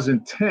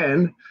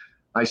 2010,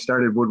 I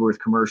started Woodworth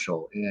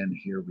Commercial, and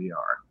here we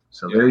are.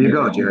 So there you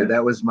go, Jared.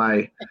 That was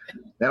my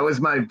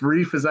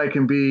brief as I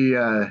can be,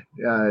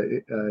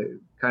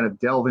 kind of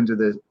delve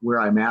into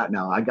where I'm at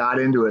now. I got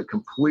into it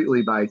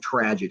completely by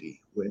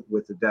tragedy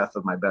with the death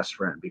of my best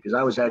friend, because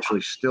I was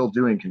actually still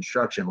doing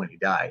construction when he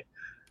died.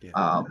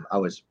 Yeah. I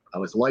was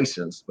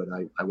licensed, but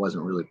I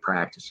wasn't really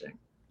practicing.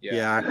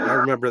 Yeah, I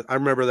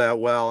remember that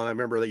well, and I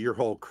remember that your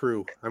whole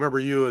crew. I remember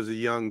you as a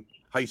young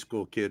high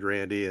school kid,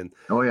 Randy, and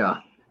oh yeah.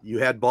 You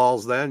had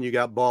balls then, you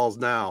got balls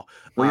now.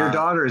 Well, your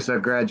daughter is a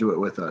graduate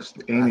with us.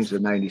 Amy's a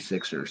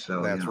 96er.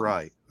 So that's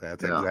right.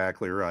 That's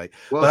exactly right.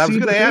 Well, I was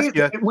going to ask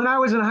you. When I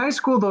was in high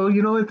school, though,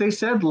 you know what they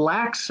said?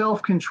 Lack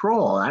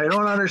self-control. I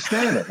don't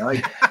understand it.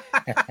 Like,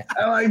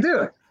 I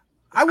do.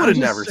 I would have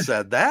never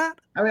said that.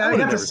 I mean, I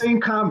got the same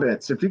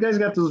comments. If you guys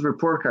got those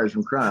report cards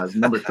from Corunna,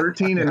 number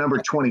 13 and number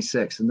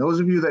 26. And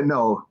those of you that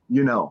know,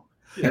 you know.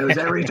 And it was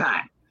every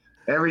time.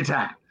 Every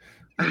time.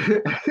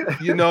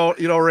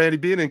 Randy,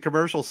 being in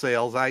commercial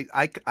sales,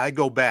 I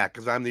go back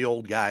because I'm the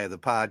old guy of the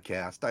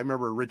podcast. I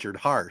remember Richard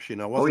Harsh,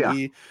 wasn't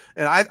he?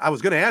 And I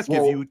was going to ask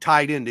you if you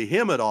tied into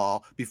him at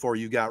all before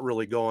you got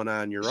really going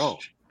on your own.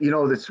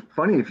 That's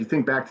funny. If you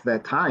think back to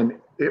that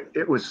time,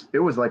 it was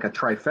like a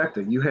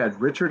trifecta. You had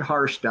Richard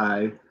Harsh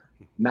die,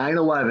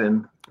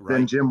 9/11,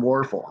 then Jim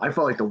Warfel. I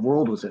felt like the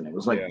world was in it. It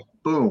was like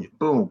boom,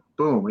 boom,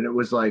 boom. And it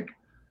was like,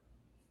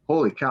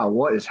 holy cow,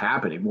 what is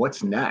happening?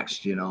 What's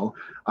next?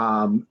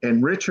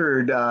 And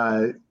Richard,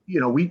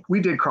 we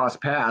did cross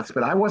paths,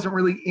 but I wasn't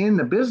really in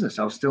the business.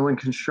 I was still in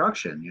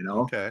construction,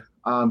 Okay.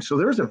 So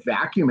there was a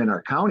vacuum in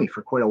our county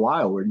for quite a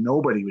while where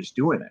nobody was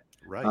doing it.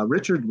 Right.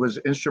 Richard was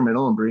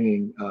instrumental in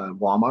bringing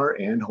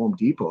Walmart and Home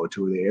Depot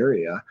to the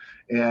area.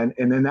 And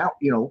then that,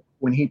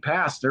 when he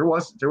passed, there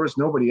was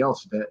nobody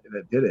else that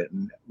did it.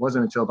 And it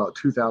wasn't until about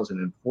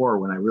 2004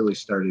 when I really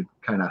started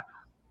kind of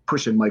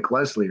pushing Mike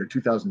Leslie, or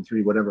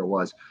 2003, whatever it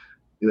was.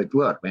 You're like,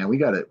 look, man, we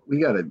gotta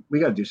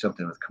do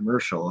something with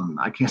commercial, and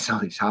I can't sell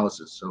these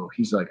houses. So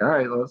he's like, all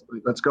right,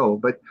 let's go.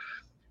 But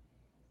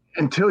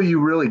until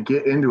you really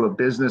get into a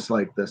business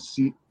like the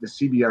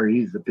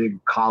CBREs, the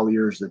big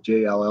Colliers, the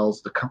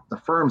JLLs, the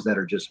firms that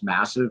are just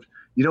massive,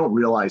 you don't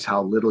realize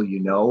how little you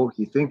know.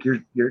 You think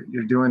you're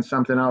doing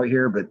something out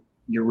here, but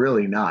you're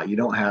really not. You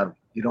don't have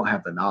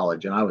the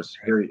knowledge, and I was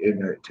very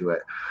ignorant to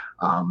it.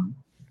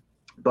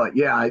 But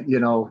yeah,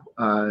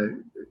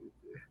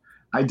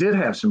 I did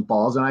have some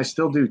balls, and I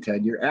still do,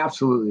 Ted. You're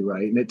absolutely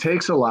right. And it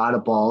takes a lot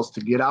of balls to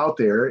get out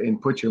there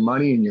and put your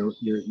money and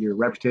your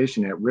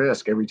reputation at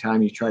risk every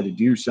time you try to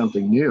do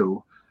something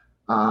new.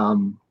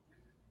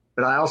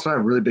 But I also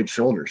have really big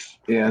shoulders,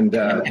 and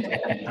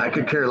I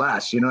could care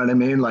less. You know what I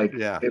mean? Like,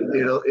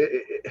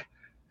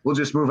 we'll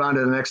just move on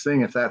to the next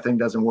thing if that thing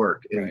doesn't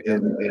work.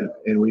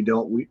 And we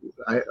don't.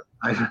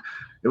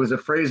 It was a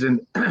phrase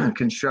in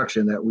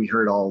construction that we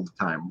heard all the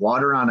time: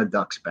 water on a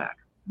duck's back.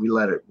 We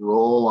let it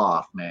roll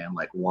off, man,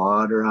 like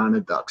water on a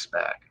duck's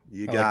back.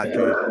 You got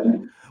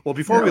to. Well,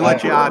 before we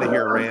let you out of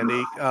here,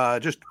 Randy,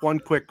 just one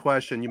quick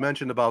question. You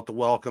mentioned about the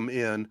Welcome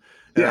Inn,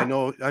 and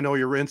I know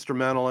you're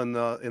instrumental in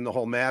the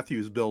whole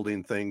Matthews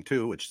building thing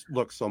too, which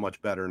looks so much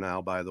better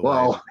now. By the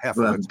way,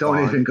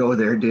 don't even go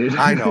there, dude.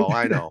 I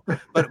know.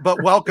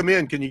 But Welcome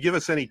Inn, can you give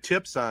us any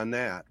tips on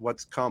that?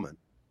 What's coming?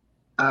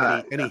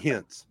 Any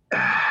hints?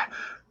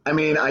 I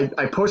mean,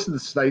 I posted the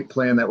site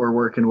plan that we're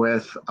working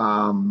with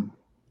on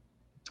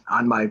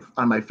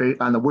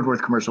the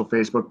Woodworth Commercial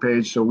Facebook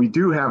page. So we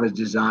do have a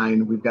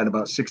design. We've got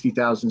about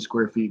 60,000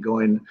 square feet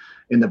going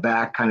in the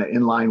back, kind of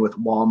in line with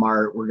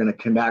Walmart. We're going to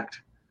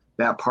connect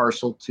that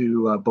parcel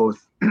to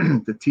both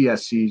the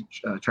TSC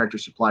Tractor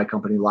Supply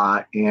Company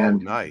lot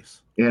and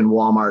nice. And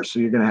Walmart. So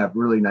you're going to have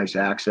really nice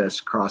access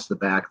across the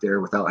back there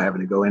without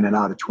having to go in and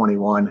out of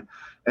 21.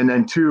 And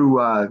then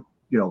 2,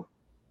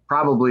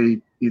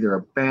 probably either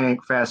a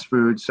bank, fast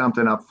food,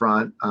 something up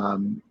front,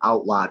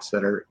 outlots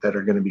that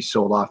are going to be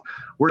sold off.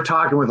 We're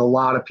talking with a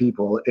lot of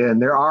people,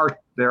 and there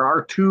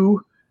are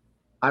 2,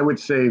 I would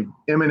say,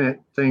 imminent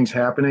things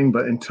happening,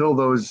 but until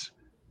those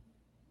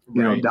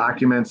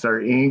documents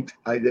are inked,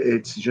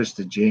 it's just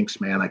a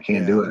jinx, man. I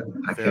can't do it.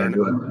 I can't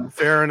do it.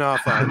 Fair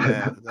enough on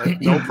that.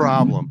 No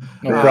problem.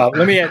 No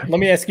problem. Let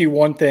me ask you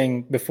one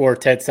thing before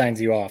Ted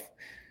signs you off.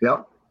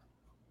 Yep.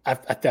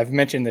 I've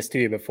mentioned this to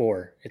you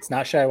before. It's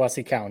not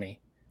Shiawassee County.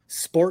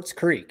 Sports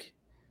Creek.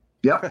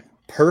 Yep.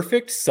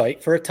 Perfect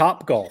site for a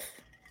Topgolf.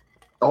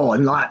 Oh,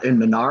 and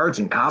Menards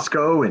and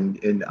Costco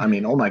and I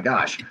mean, oh my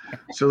gosh.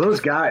 So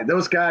those guys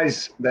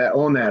that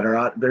own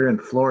that they're in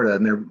Florida,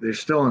 and they're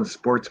still in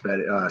sports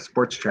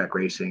track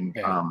racing.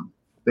 Yeah.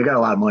 They got a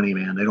lot of money,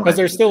 man. They don't, because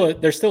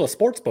there's still a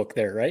sports book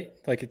there, right?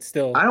 Like it's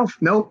still. I don't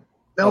know.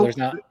 No, there's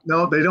not.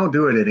 No, they don't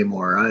do it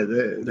anymore.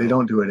 They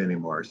don't do it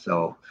anymore.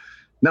 So,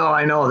 no,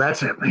 I know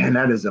that's it, man.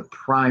 That is a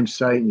prime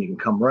site, and you can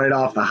come right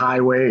off the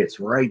highway. It's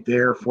right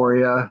there for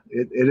you.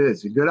 It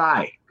is. Good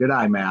eye,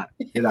 Matt.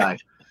 Good eye.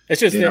 It's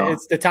just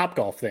it's the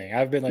Topgolf thing.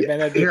 I've been like, man,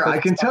 that'd be here. I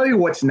can tell you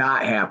what's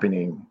not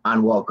happening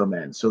on Welcome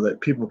In, so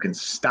that people can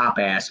stop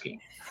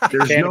asking.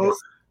 There's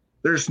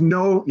there's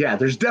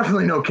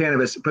definitely no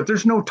cannabis, but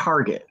there's no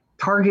Target.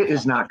 Target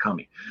is not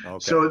coming. Okay.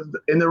 So,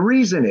 and the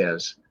reason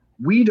is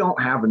we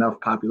don't have enough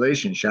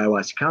population in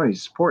Shiawassee County to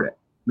support it.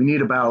 We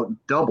need about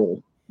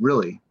double,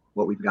 really,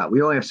 what we've got.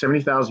 We only have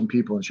 70,000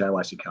 people in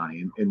Shiawassee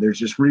County, and there's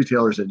just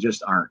retailers that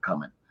just aren't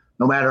coming.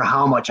 No matter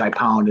how much I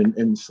pound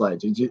and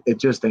sledge, it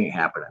just ain't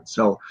happening.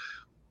 So,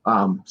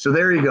 so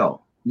there you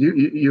go.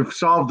 You've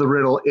solved the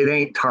riddle. It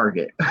ain't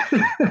Target.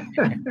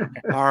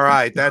 All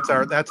right, that's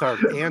our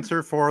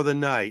answer for the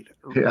night,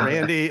 yeah.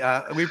 Randy.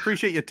 We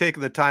appreciate you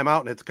taking the time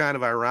out, and it's kind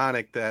of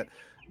ironic that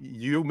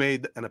you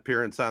made an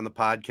appearance on the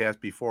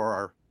podcast before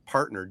our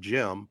partner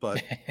Jim,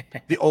 but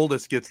the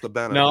oldest gets the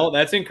benefit. No,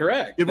 that's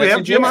incorrect. Did we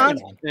have Jim on?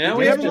 Yeah,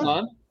 we have Jim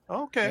on.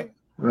 Okay.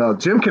 Well,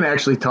 Jim can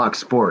actually talk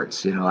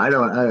sports. You know,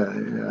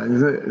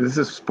 this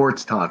is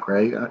sports talk,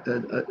 right?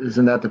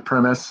 Isn't that the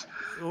premise?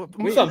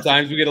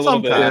 Sometimes we get a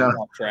little bit off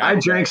track. I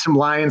drank some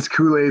Lions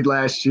Kool-Aid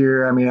last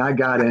year. I mean, I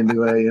got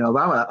into it. You know,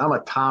 I'm a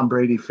Tom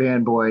Brady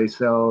fanboy,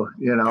 so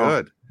you know,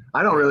 good.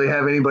 I don't really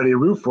have anybody to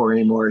root for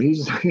anymore.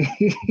 He's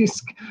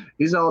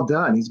all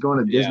done. He's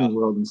going to Disney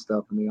World and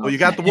stuff. Well, you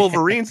got the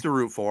Wolverines to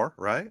root for,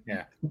 right?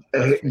 Yeah.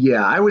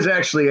 Yeah, I was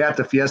actually at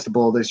the Fiesta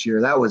Bowl this year.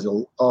 That was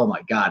oh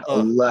my God,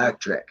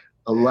 electric.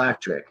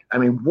 I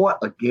mean, what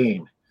a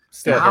game.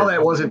 Still how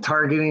that wasn't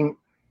targeting.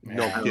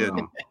 No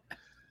kidding.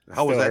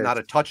 How was that not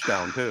a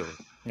touchdown too?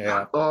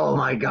 Yeah. Oh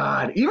my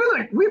God. Even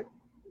like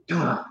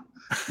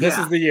this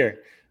is the year.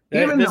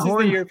 Even this is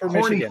the year for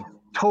Michigan.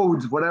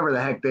 Toads, whatever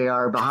the heck they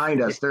are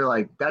behind us, they're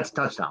like, that's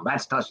touchdown.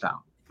 That's touchdown.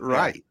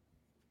 Right.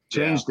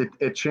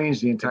 It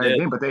changed the entire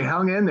game, but they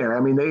hung in there.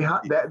 I mean,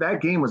 that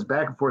game was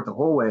back and forth the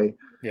whole way.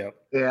 Yeah.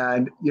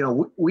 And you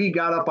know, we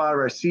got up out of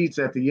our seats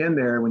at the end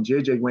there when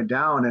JJ went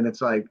down, and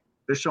it's like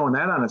they're showing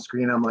that on the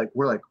screen.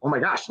 We're like, oh my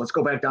gosh, let's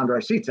go back down to our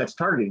seats. That's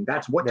targeting.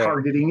 That's what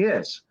targeting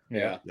is.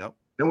 Yeah. Yep.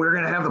 And we're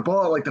gonna have the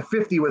ball at like the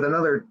 50 with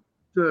another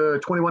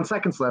 21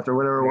 seconds left or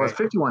whatever it was,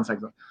 51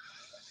 seconds left.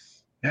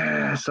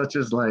 Yeah, such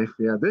is life.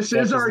 Yeah, this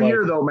is our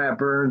year, though, Matt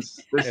Burns.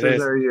 This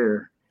is our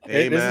year.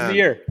 Amen. This is the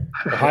year.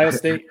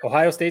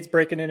 Ohio State's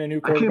breaking in a new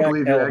quarterback. I can't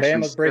believe you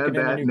Alabama's actually breaking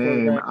said in a that new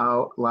name quarterback.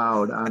 out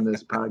loud on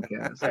this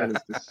podcast. That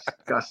is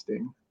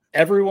disgusting.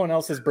 Everyone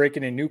else is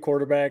breaking in new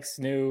quarterbacks,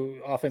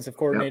 new offensive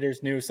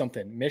coordinators, new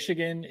something.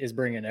 Michigan is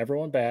bringing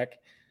everyone back.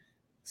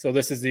 So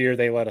this is the year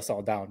they let us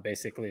all down,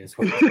 basically, is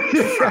what.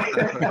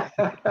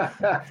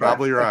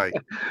 Probably right.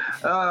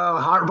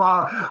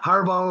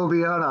 Harbaugh will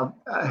be on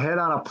a head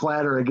on a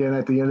platter again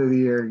at the end of the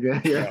year.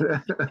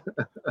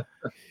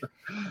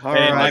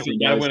 Mike, you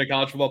got to win a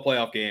college football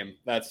playoff game.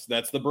 That's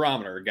the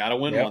barometer. Got to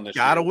win one this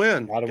year. Got to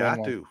win.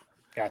 Got to.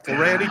 Well,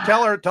 Randy,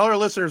 tell our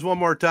listeners one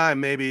more time,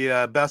 maybe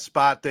best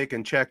spot they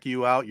can check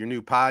you out, your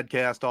new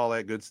podcast, all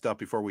that good stuff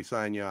before we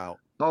sign you out.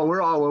 Oh,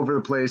 we're all over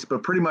the place,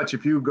 but pretty much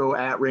if you go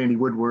at Randy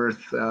Woodworth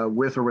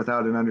with or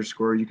without an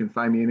underscore, you can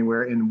find me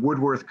anywhere in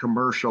Woodworth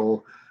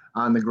Commercial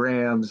on the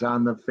Grams,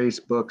 on the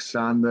Facebooks,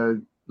 on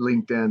the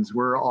LinkedIn's.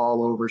 We're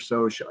all over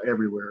social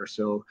everywhere.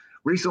 So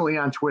recently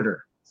on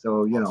Twitter.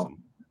 So, you know,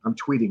 I'm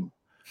tweeting.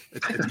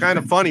 It's kind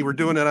of funny. We're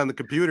doing it on the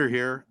computer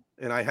here.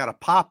 And I had a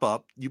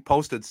pop-up. You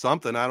posted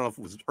something. I don't know if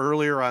it was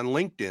earlier on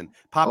LinkedIn.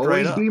 Popped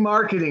right up. Always be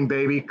marketing,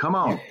 baby. Come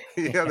on.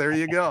 Yeah, there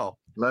you go.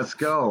 Let's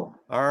go.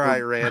 All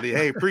right, Randy.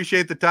 Hey,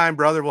 appreciate the time,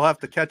 brother. We'll have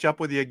to catch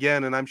up with you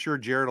again, and I'm sure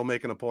Jared will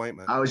make an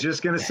appointment. I was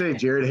just going to say,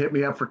 Jared, hit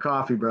me up for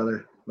coffee,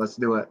 brother. Let's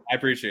do it. I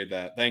appreciate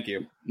that. Thank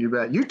you. You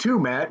bet. You too,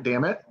 Matt.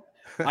 Damn it.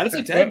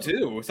 Honestly, Ted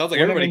too. Sounds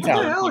like everybody.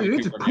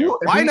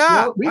 Why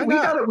not? We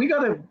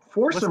got to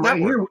force him right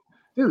here.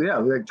 Dude, yeah,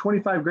 like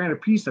 25 grand a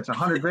piece. That's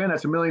 $100,000.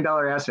 That's $1 million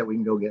asset we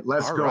can go get.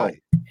 Let's go.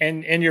 Right.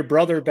 And your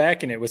brother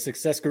backing it with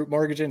Success Group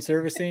Mortgage and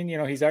Servicing.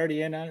 He's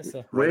already in on it.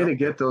 So Way to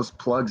get those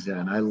plugs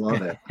in. I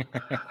love it.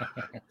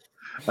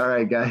 All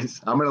right,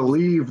 guys. I'm going to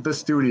leave the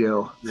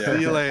studio. Yeah.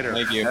 See you later.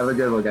 Thank you. Have a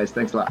good one, guys.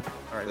 Thanks a lot.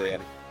 All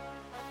right.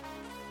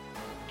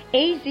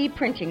 AZEE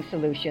Printing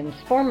Solutions,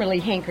 formerly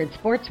Hankered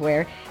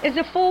Sportswear, is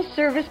a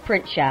full-service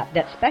print shop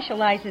that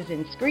specializes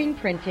in screen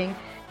printing,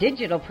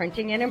 digital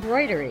printing, and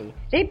embroidery.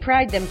 They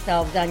pride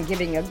themselves on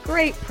giving a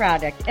great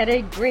product at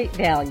a great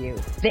value.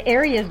 The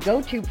area's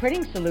go-to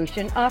printing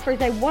solution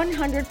offers a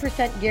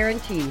 100%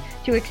 guarantee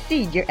to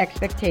exceed your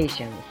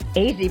expectations.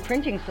 AZEE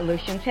Printing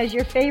Solutions has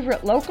your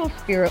favorite local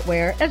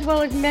spiritware as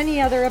well as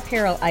many other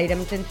apparel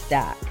items in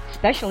stock.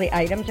 Specialty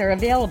items are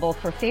available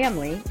for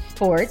family,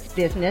 sports,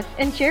 business,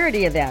 and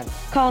charity events.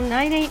 Call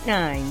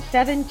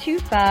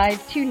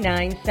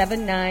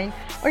 989-725-2979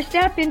 or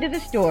stop into the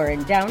store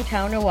in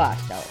downtown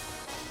Owasso.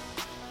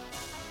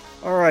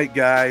 All right,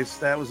 guys,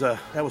 that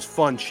was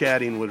fun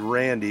chatting with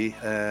Randy.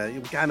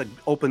 We kind of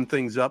opened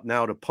things up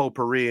now to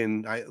potpourri,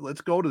 and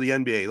let's go to the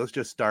NBA. Let's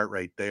just start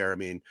right there. I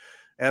mean,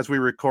 as we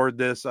record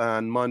this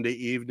on Monday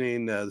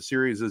evening, the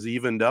series is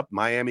evened up.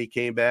 Miami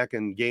came back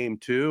in Game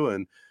 2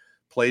 and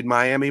played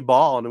Miami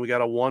ball, and we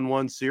got a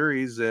 1-1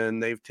 series,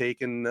 and they've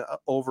taken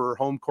over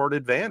home court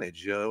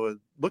advantage. It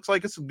looks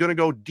like it's going to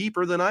go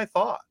deeper than I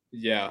thought.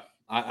 Yeah,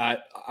 I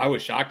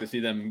was shocked to see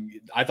them.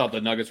 I thought the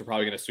Nuggets were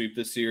probably going to sweep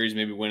this series,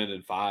 maybe win it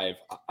in 5.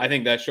 I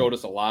think that showed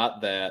us a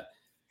lot that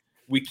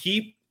we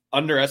keep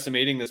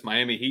underestimating this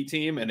Miami Heat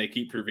team, and they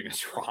keep proving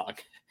us wrong.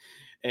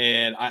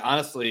 And I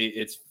honestly,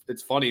 it's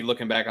funny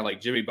looking back on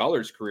like Jimmy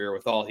Butler's career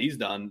with all he's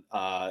done,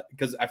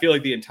 because I feel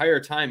like the entire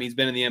time he's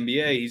been in the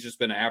NBA, he's just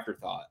been an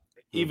afterthought.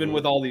 Even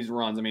with all these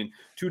runs, I mean,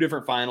 2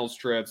 different finals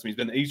trips. I mean, he's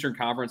been in the Eastern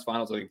Conference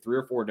Finals, I think 3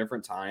 or 4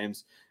 different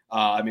times.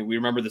 I mean, we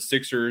remember the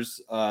Sixers.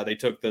 They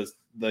took the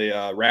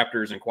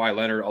Raptors and Kawhi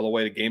Leonard all the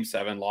way to Game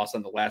 7, lost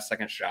on the last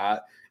second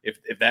shot.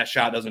 If that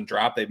shot doesn't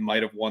drop, they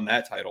might have won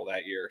that title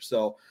that year.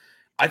 So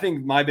I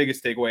think my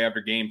biggest takeaway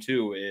after Game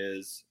 2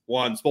 is,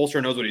 one,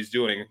 Spoelstra knows what he's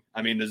doing.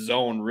 I mean, the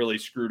zone really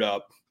screwed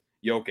up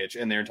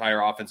Jokic and their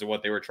entire offense and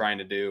what they were trying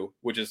to do,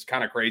 which is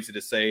kind of crazy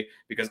to say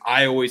because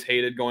I always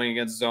hated going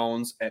against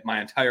zones at my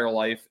entire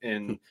life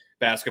in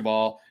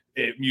basketball.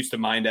 It used to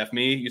mind F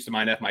me, used to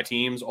mind F my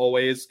teams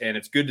always. And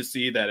it's good to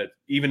see that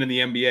even in the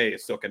NBA,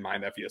 it still can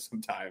mind F you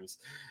sometimes.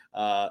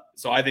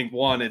 So I think,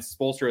 one, it's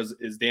Spoelstra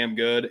is damn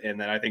good. And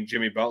then I think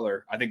Jimmy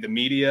Butler, I think the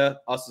media,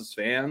 us as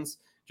fans,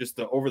 just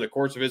over the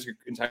course of his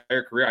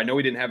entire career, I know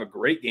he didn't have a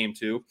great Game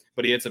 2,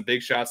 but he had some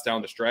big shots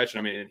down the stretch.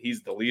 And I mean,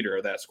 he's the leader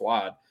of that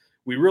squad.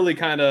 We really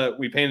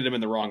we painted him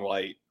in the wrong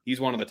light. He's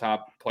one of the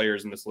top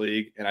players in this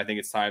league, and I think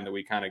it's time that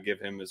we kind of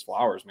give him his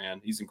flowers, man.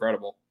 He's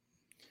incredible.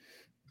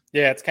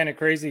 Yeah, it's kind of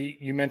crazy.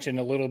 You mentioned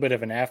a little bit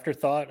of an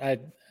afterthought. I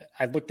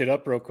looked it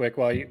up real quick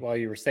while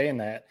you were saying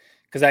that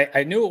because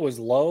I knew it was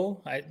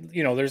low.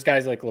 There's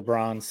guys like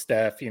LeBron,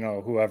 Steph,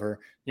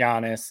 whoever,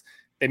 Giannis.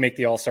 They make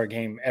the All-Star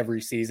game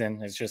every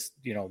season. It's just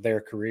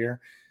their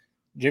career.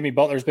 Jimmy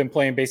Butler's been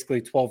playing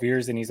basically 12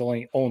 years, and he's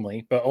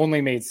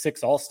only made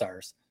 6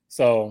 All-Stars.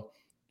 So.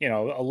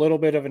 A little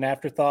bit of an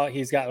afterthought.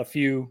 He's got a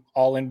few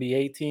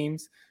all-NBA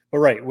teams. But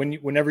right,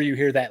 whenever you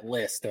hear that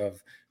list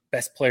of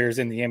best players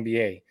in the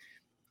NBA,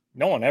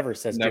 no one ever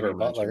says Jimmy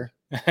Butler.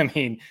 I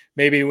mean,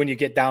 maybe when you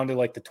get down to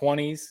like the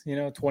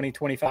 20s, 20,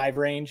 25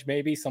 range,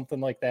 maybe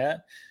something like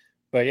that.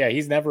 But yeah,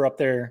 he's never up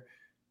there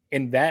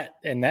in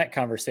that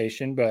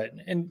conversation.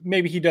 And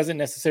maybe he doesn't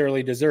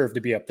necessarily deserve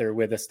to be up there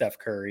with a Steph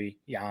Curry,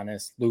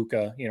 Giannis,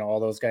 Luka, all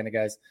those kind of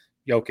guys,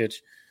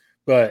 Jokic.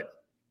 But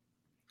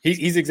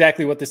he's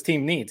exactly what this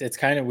team needs. It's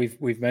kind of,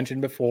 we've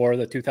mentioned before,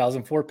 the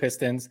 2004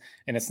 Pistons,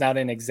 and it's not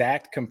an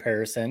exact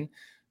comparison,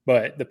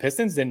 but the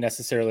Pistons didn't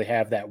necessarily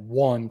have that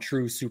one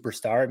true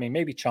superstar. I mean,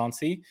 maybe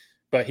Chauncey,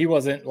 but he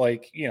wasn't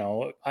like,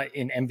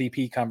 in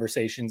MVP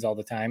conversations all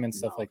the time and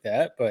stuff like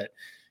that. But,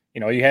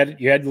 you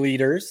had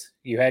leaders,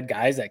 you had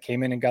guys that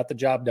came in and got the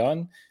job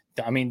done.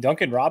 I mean,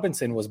 Duncan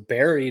Robinson was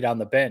buried on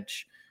the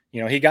bench.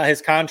 He got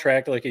his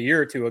contract like a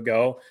year or 2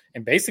 ago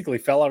and basically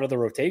fell out of the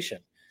rotation.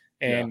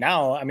 And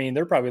now, I mean,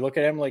 they're probably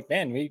looking at him like,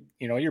 man,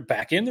 you're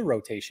back in the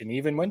rotation,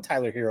 even when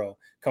Tyler Hero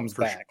comes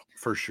back.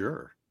 For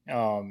sure.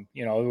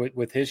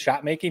 With his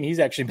shot making, he's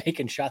actually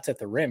making shots at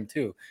the rim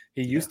too.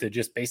 He used to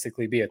just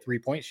basically be a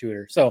 3-point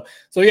shooter. So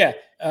yeah,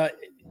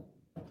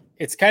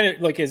 it's kind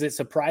of like, is it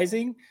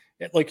surprising?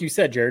 Like you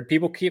said, Jared,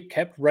 people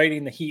kept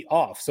writing the Heat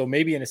off. So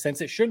maybe in a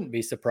sense, it shouldn't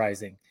be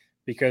surprising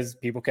because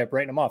people kept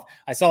writing them off.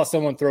 I saw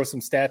someone throw some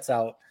stats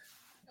out.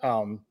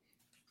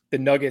 The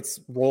Nuggets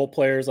role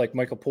players like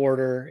Michael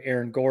Porter,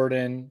 Aaron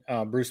Gordon,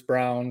 Bruce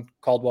Brown,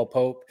 Caldwell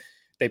Pope,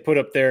 they put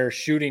up their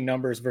shooting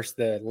numbers versus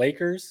the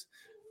Lakers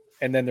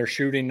and then their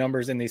shooting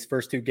numbers in these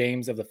first 2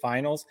 games of the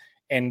finals,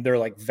 and they're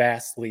like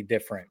vastly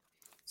different.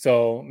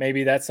 So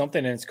maybe that's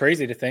something, and it's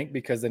crazy to think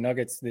because the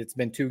Nuggets, it's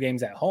been 2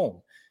 games at home,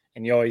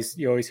 and you always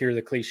hear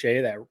the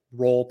cliche that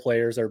role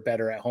players are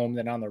better at home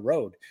than on the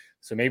road.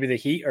 So maybe the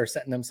Heat are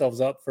setting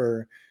themselves up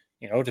for,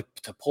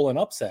 to pull an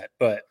upset,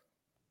 but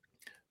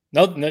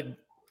No,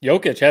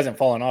 Jokic hasn't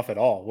fallen off at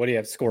all. What do you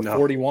have? Scored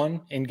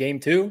 41 in game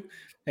 2,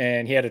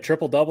 and he had a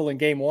triple-double in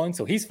game 1,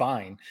 so he's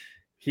fine.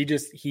 He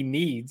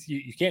needs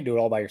you can't do it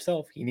all by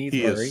yourself. He needs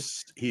Murray.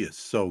 He is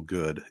so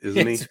good,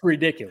 isn't he? It's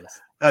ridiculous.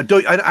 I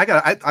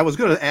was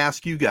going to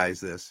ask you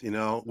guys this. You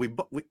know,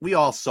 we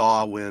all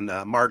saw when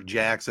Mark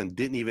Jackson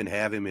didn't even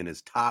have him in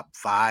his top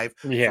 5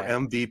 for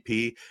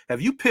MVP.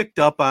 Have you picked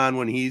up on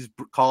when he's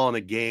calling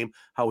a game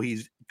how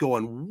he's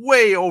going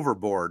way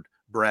overboard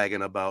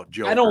bragging about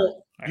Joker?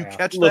 You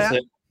catch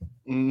that?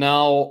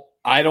 No,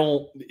 I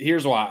don't.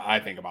 Here's why I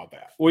think about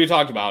that. We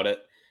talked about it.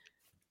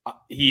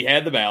 He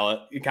had the ballot.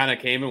 He kind of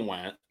came and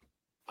went.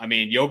 I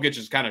mean, Jokic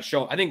is kind of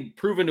shown, I think,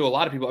 proven to a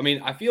lot of people. I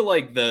mean, I feel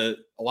like a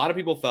lot of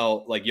people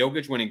felt like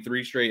Jokic winning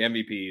 3 straight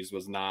MVPs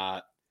was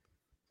not.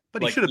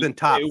 But he should have been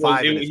top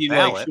 5 in his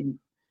ballot,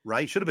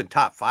 right? Should have been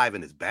top 5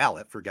 in his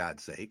ballot, for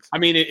God's sakes. I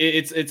mean,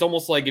 it's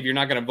almost like if you're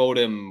not going to vote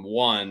him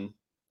one.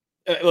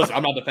 Listen,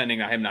 I'm not defending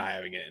him not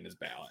having it in his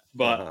ballot,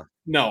 but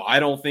no,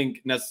 I don't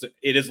think necessarily.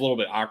 It is a little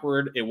bit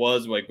awkward. It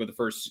was like with the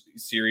first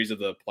series of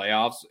the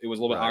playoffs, it was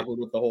a little bit awkward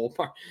with the whole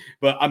part.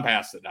 But I'm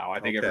past it now. I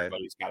think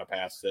everybody's kind of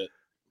past it.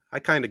 I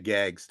kind of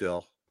gag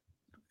still.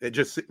 It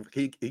just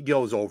he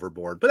goes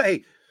overboard. But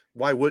hey,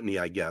 why wouldn't he?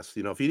 I guess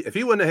if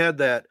he wouldn't have had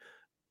that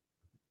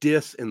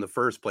diss in the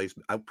first place,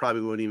 I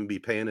probably wouldn't even be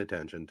paying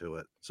attention to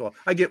it. So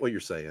I get what you're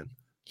saying.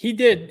 He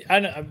did. I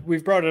know,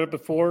 we've brought it up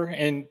before,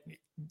 and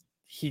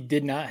he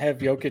did not have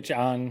Jokic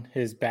on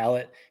his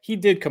ballot. He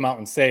did come out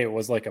and say it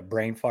was like a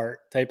brain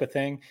fart type of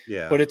thing.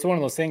 Yeah. But it's one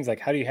of those things like,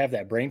 how do you have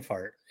that brain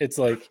fart? It's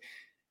like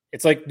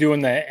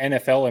doing the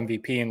NFL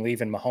MVP and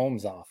leaving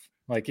Mahomes off.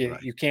 Like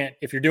you can't,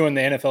 if you're doing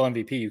the NFL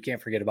MVP, you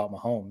can't forget about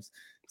Mahomes.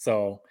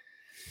 So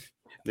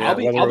I'll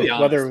be honest.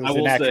 I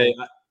will say,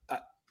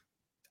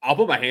 I'll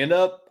put my hand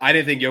up. I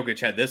didn't think Jokic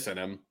had this in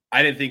him.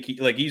 I didn't think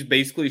he's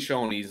basically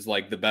shown he's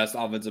like the best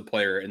offensive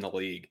player in the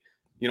league.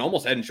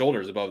 Almost head and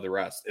shoulders above the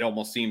rest. It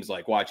almost seems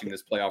like watching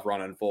this playoff run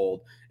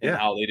unfold and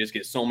how they just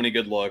get so many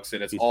good looks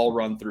and it's all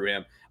run through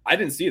him. I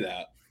didn't see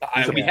that.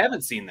 We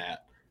haven't seen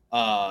that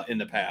in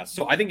the past.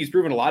 So I think he's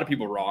proven a lot of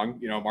people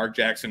wrong, Mark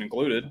Jackson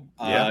included,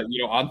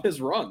 on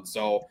his run.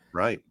 So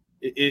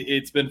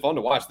it's been fun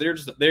to watch.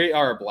 They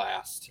are a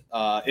blast.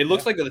 It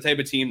looks like the type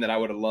of team that I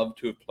would have loved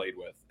to have played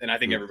with. And I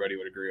think everybody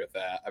would agree with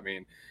that. I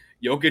mean,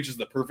 Jokic is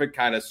the perfect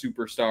kind of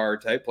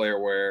superstar type player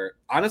where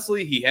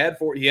honestly he had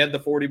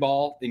the 40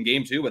 ball in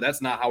game 2, but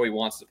that's not how he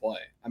wants to play.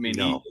 I mean,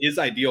 his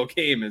ideal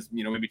game is,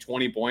 maybe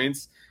 20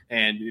 points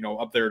and,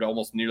 up there to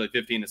almost nearly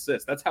 15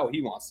 assists. That's how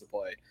he wants to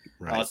play.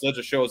 Right. So that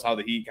just shows how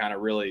the Heat kind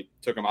of really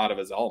took him out of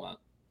his element.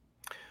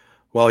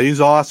 Well, he's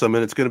awesome,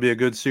 and it's going to be a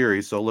good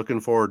series, so looking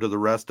forward to the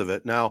rest of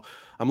it. Now,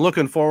 I'm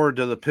looking forward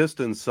to the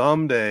Pistons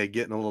someday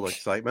getting a little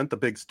excitement. The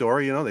big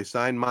story, they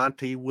signed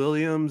Monty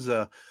Williams,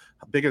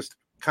 biggest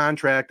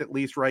contract, at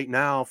least right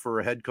now, for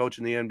a head coach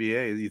in the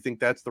NBA. Do you think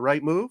that's the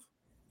right move?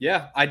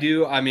 Yeah, I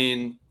do. I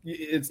mean,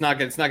 it's not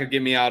gonna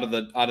get me out of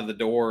the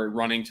door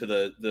running to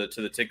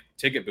the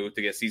ticket booth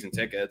to get season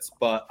tickets.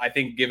 But I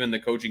think given the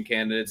coaching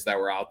candidates that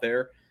were out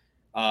there,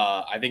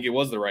 I think it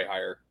was the right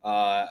hire.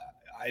 I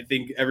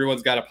think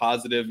everyone's got a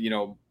positive,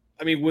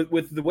 I mean,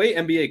 with the way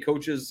NBA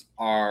coaches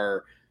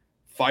are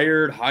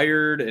fired,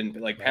 hired,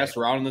 and passed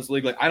around in this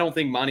league, I don't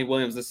think Monty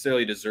Williams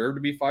necessarily deserved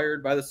to be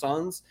fired by the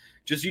Suns.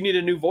 Just you need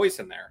a new voice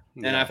in there.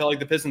 Yeah. And I felt like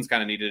the Pistons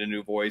kind of needed a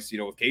new voice,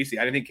 with Casey.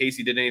 I didn't think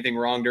Casey did anything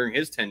wrong during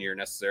his tenure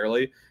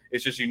necessarily.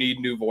 It's just you need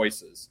new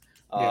voices.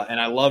 And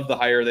I love the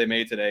hire they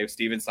made today with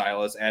Steven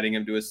Silas, adding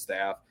him to his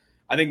staff.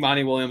 I think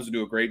Monty Williams will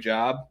do a great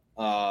job.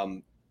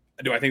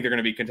 Do I think they're going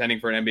to be contending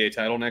for an NBA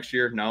title next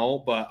year? No.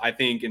 But I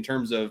think in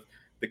terms of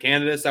the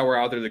candidates that were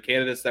out there, the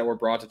candidates that were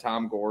brought to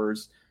Tom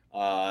Gores,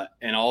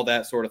 and all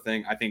that sort of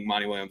thing, I think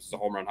Monty Williams is a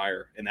home run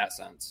hire in that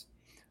sense.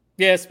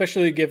 Yeah,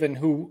 especially given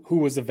who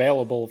was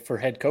available for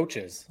head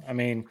coaches. I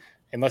mean,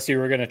 unless you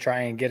were going to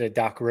try and get a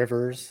Doc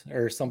Rivers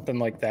or something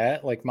like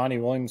that, Monty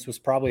Williams was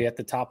probably at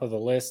the top of the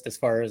list as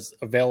far as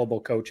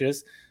available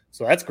coaches.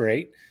 So that's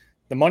great.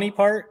 The money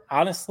part,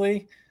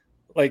 honestly,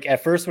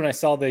 at first when I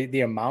saw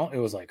the amount, it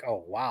was like,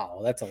 oh, wow,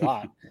 that's a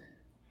lot.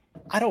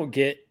 I don't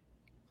get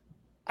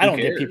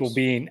people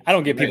being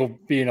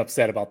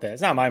upset about that.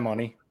 It's not my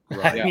money.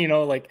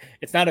 Right.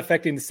 It's not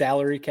affecting the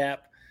salary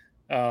cap.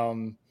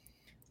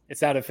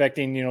 It's not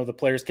affecting, the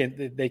players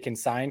they can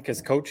sign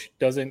because coach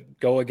doesn't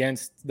go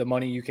against the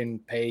money you can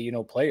pay,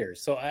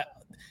 players. So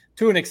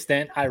to an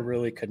extent, I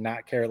really could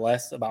not care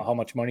less about how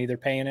much money they're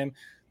paying him.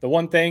 The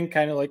one thing,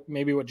 kind of like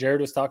maybe what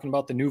Jared was talking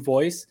about, the new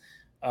voice.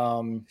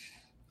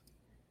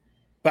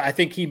 But I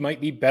think he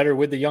might be better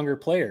with the younger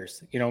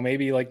players,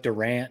 maybe like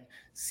Durant,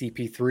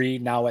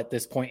 CP3 now at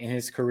this point in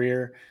his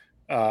career,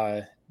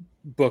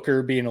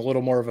 Booker being a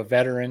little more of a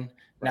veteran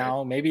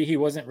now. Maybe he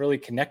wasn't really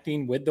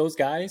connecting with those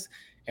guys.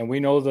 And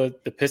we know the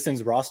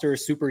Pistons roster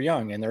is super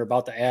young and they're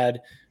about to add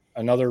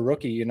another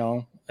rookie,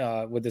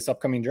 with this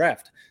upcoming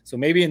draft. So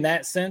maybe in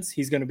that sense,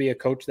 he's going to be a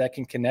coach that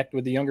can connect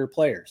with the younger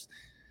players.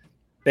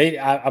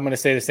 I'm going to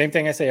say the same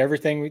thing I say every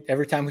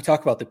time we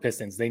talk about the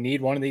Pistons. They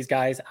need one of these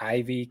guys,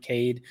 Ivy,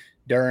 Cade,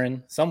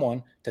 during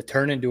someone to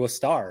turn into a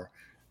star.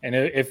 And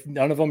if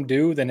none of them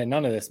do, then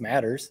none of this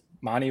matters.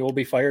 Monty will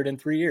be fired in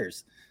 3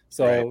 years.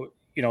 So,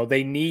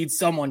 they need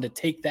someone to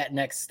take that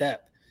next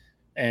step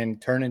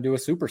and turn into a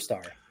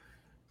superstar.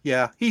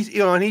 Yeah, he's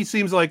and he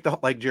seems like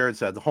Jared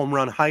said, the home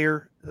run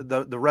hire,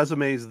 the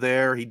resume's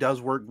there. He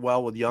does work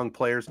well with young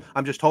players.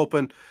 I'm just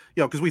hoping,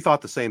 because we thought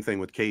the same thing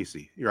with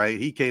Casey, right?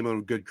 He came in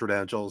with good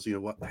credentials,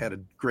 had a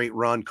great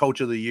run,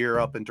 coach of the year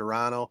up in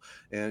Toronto,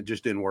 and it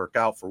just didn't work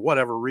out for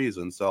whatever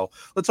reason. So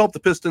let's hope the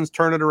Pistons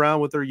turn it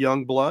around with their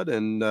young blood,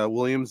 and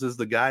Williams is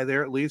the guy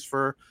there at least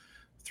for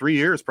 3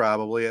 years,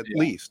 probably at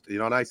least.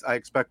 And I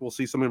expect we'll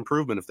see some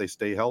improvement if they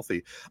stay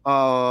healthy.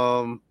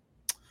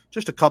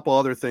 Just a couple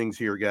other things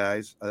here,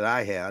 guys, that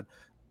I had.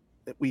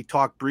 We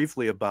talked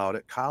briefly about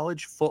it.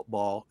 College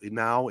football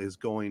now is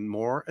going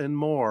more and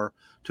more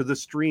to the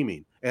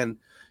streaming. And,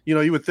 you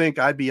would think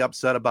I'd be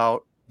upset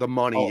about the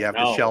money you have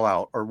to shell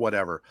out or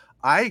whatever.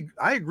 I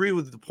agree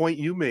with the point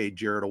you made,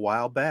 Jared, a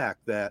while back,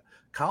 that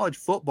college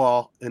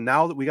football, and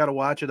now that we got to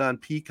watch it on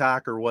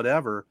Peacock or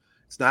whatever,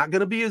 it's not going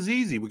to be as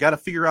easy. We got to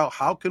figure out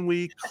how can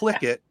we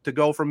click it to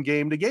go from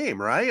game to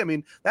game, right? I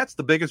mean, that's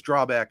the biggest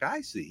drawback I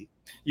see.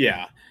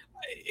 Yeah.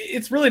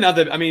 It's really not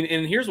that. I mean,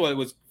 and here's what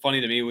was funny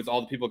to me was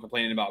all the people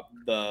complaining about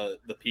the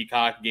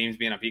Peacock games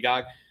being on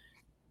Peacock.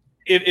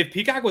 If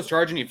Peacock was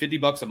charging you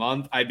 $50 a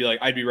month, I'd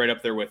be right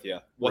up there with you.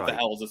 What the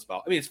hell is this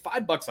about? I mean, it's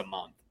 $5 a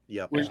month.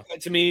 Yeah. Which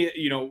to me,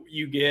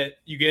 you get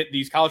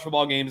these college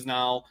football games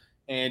now,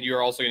 and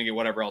you're also going to get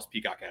whatever else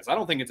Peacock has. I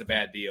don't think it's a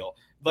bad deal.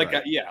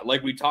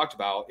 Like we talked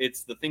about,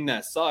 it's the thing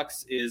that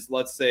sucks is,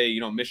 let's say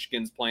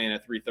Michigan's playing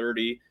at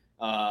 3:30.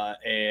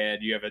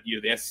 And you have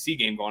the SEC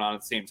game going on at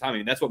the same time. I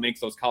mean, that's what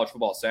makes those college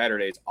football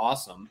Saturdays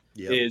awesome.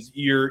 Yep. Is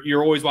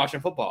you're always watching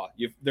football.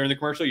 During the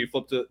commercial, you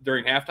flip to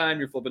during halftime,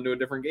 you're flipping to a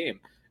different game.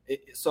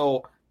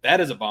 So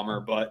that is a bummer.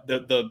 But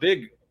the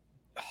big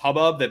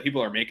hubbub that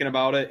people are making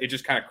about it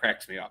just kind of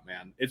cracks me up,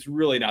 man. It's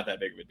really not that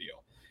big of a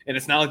deal. And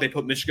it's not like they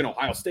put Michigan,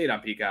 Ohio State on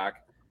Peacock.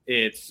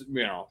 It's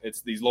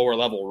it's these lower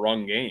level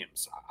run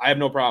games. I have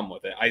no problem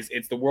with it.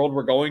 It's the world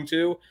we're going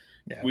to.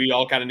 Yeah. We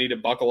all kind of need to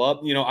buckle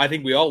up. I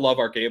think we all love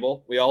our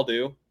cable. We all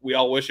do. We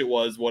all wish it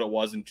was what it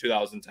was in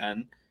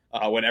 2010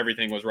 when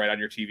everything was right on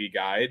your TV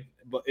guide.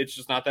 But it's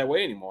just not that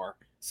way anymore.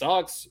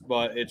 Sucks,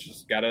 but it's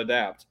just got to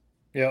adapt.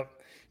 Yep.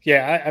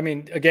 Yeah. I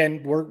mean,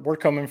 again, we're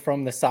coming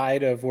from the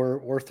side of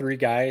we're three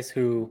guys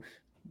who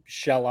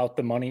shell out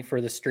the money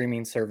for the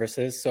streaming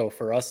services. So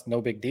for us,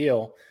 no big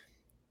deal.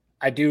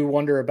 I do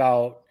wonder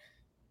about,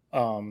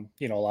 a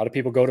lot of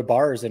people go to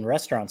bars and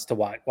restaurants to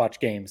watch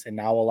games. And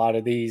now a lot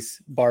of these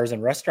bars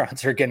and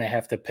restaurants are going to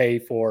have to pay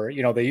for,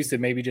 they used to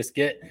maybe just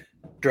get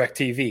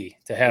DirecTV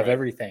to have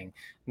everything.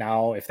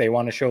 Now, if they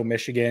want to show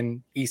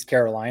Michigan, East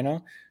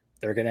Carolina,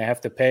 they're going to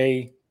have to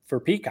pay for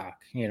Peacock,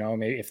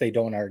 maybe if they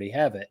don't already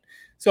have it.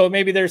 So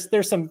maybe there's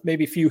some,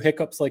 maybe few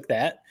hiccups like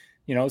that.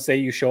 Say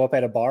you show up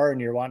at a bar and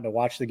you're wanting to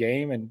watch the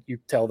game and you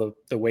tell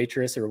the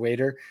waitress or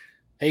waiter,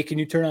 hey, can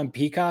you turn on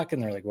Peacock?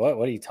 And they're like, what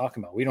are you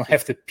talking about? We don't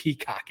have the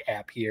Peacock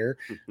app here.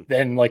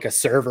 Then like a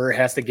server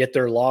has to get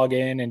their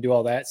login and do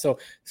all that. So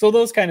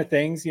those kind of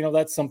things,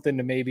 that's something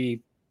to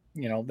maybe,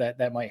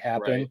 that might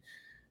happen.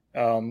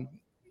 Right.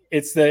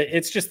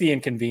 It's just the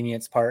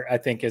inconvenience part, I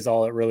think, is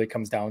all it really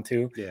comes down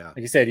to. Yeah. Like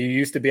you said, you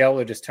used to be able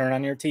to just turn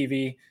on your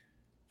TV,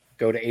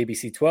 go to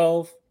ABC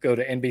 12, go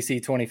to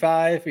NBC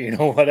 25,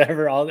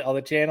 whatever, all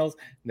the channels.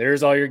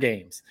 There's all your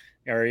games.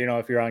 Or,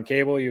 if you're on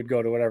cable, you'd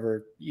go to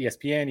whatever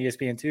ESPN,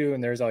 ESPN2,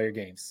 and there's all your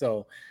games.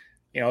 So,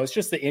 it's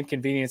just the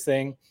inconvenience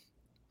thing.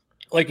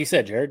 Like you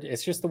said, Jared,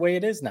 it's just the way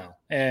it is now.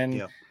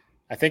 And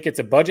I think it's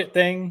a budget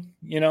thing,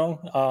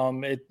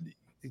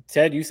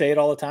 Ted, you say it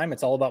all the time.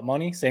 It's all about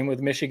money. Same with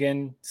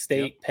Michigan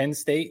State, Penn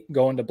State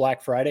going to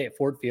Black Friday at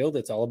Ford Field.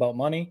 It's all about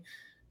money.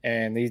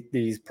 And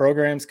these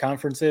programs,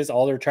 conferences,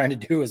 all they're trying to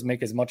do is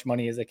make as much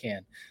money as they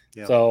can.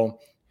 Yep. So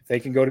if they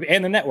can go to,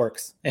 and the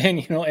networks and,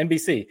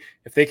 NBC,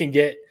 if they can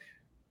get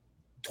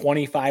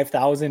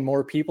 25,000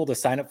 more people to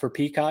sign up for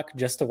Peacock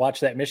just to watch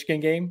that Michigan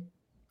game,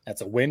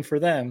 that's a win for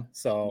them.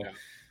 So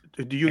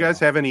do you guys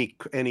have any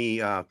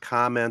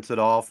comments at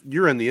all?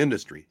 You're in the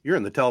industry, you're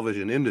in the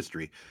television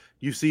industry.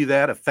 You see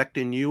that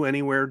affecting you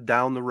anywhere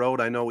down the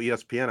road? I know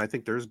ESPN, I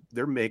think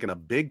they're making a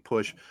big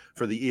push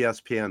for the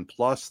ESPN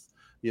Plus,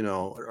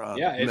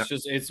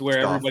 it's where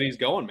everybody's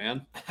going,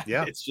 man.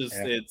 Yeah.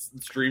 It's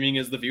streaming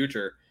is the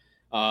future.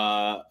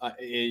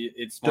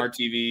 It's smart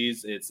TVs.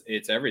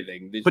 It's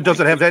everything. But does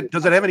it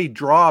have any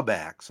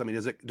drawbacks? I mean,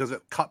 does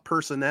it cut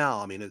personnel?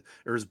 I mean,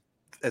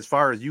 as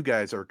far as you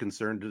guys are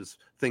concerned, does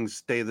things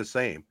stay the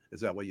same? Is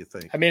that what you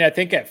think? I mean, I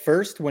think at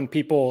first when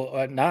people,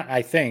 I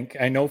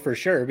know for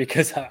sure,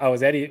 because I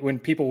was at it when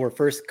people were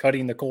first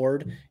cutting the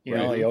cord, you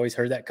always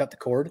heard that, cut the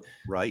cord.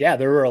 Right. Yeah.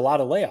 There were a lot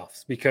of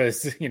layoffs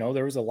because,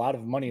 there was a lot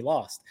of money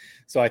lost.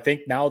 So I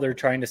think now they're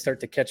trying to start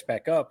to catch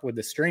back up with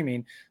the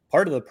streaming.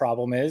 Part of the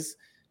problem is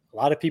a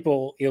lot of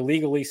people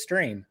illegally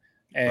stream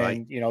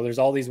and, there's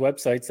all these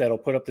websites that'll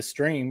put up the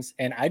streams.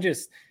 And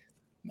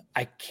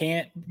I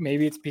can't,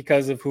 maybe it's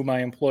because of who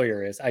my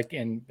employer is. I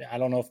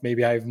don't know if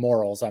maybe I have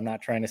morals. I'm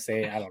not trying to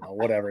say, I don't know,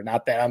 whatever.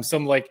 Not that I'm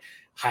some like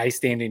high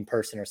standing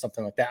person or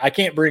something like that. I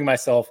can't bring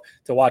myself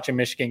to watch a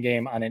Michigan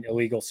game on an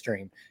illegal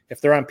stream. If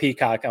they're on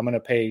Peacock, I'm going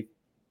to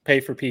pay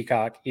for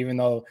Peacock, even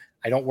though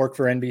I don't work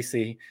for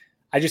NBC.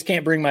 I just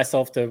can't bring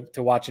myself to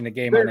watching a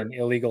game on an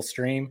illegal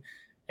stream.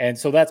 And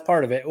so that's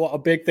part of it. Well, a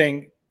big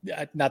thing,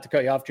 not to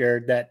cut you off,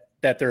 Jared,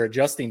 that they're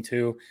adjusting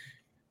to,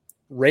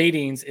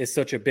 ratings is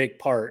such a big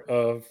part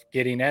of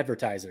getting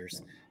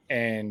advertisers,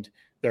 and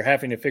they're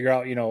having to figure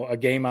out, a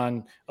game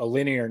on a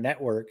linear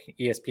network,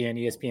 ESPN,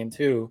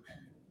 ESPN2,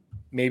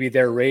 maybe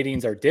their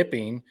ratings are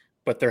dipping,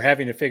 but they're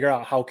having to figure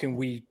out how can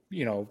we,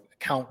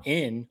 count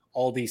in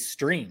all these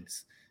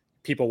streams,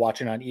 people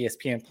watching on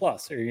ESPN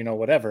Plus or,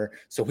 whatever,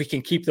 so we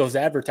can keep those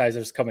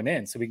advertisers coming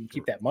in, so we can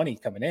keep that money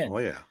coming in. Oh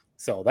yeah.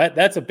 So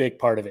that's a big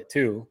part of it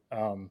too.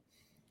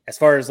 As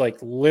far as like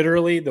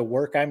literally the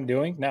work I'm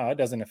doing, no, it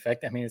doesn't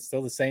affect. I mean, it's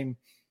still the same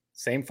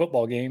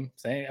football game.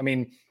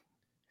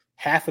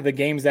 Half of the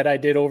games that I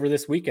did over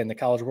this weekend, the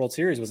College World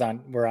Series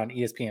were on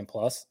ESPN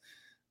Plus.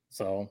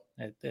 So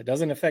it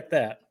doesn't affect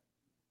that.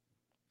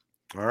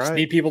 All right. Just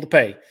need people to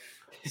pay.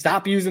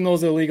 Stop using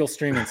those illegal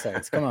streaming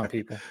sites. Come on,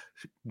 people.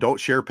 Don't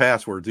share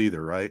passwords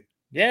either, right?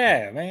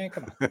 Yeah, man.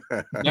 Come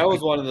on. That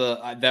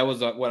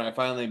was when I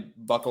finally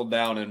buckled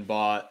down and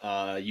bought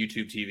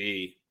YouTube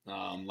TV.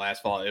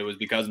 Last fall. It was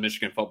because of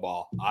Michigan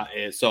football.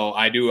 So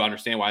I do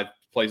understand why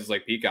places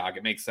like Peacock,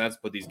 it makes sense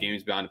to put these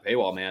games behind a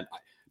paywall, man.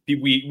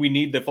 We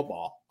need the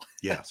football.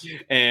 Yes.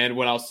 And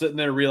when I was sitting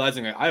there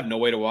realizing I have no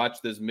way to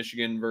watch this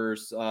Michigan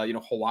versus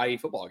Hawaii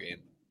football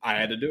game, I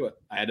had to do it.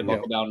 I had to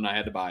buckle down and I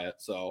had to buy it.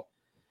 So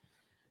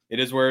it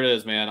is where it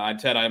is, man.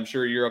 Ted, I'm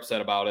sure you're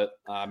upset about it.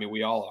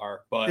 We all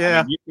are. But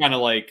yeah. You kind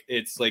of like,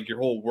 it's like your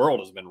whole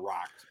world has been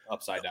rocked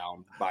upside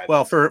down by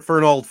well, for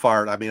an old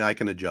fart, I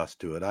can adjust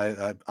to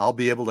it. I'll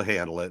be able to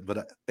handle it.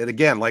 But and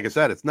again, like I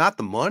said, it's not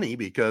the money,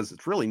 because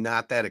it's really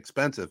not that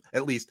expensive,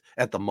 at least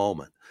at the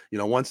moment.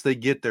 Once they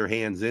get their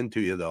hands into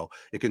you, though,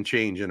 it can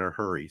change in a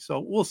hurry. So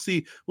we'll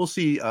see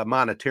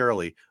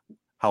monetarily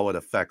how it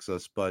affects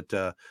us. But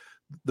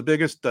the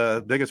biggest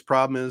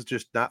problem is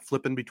just not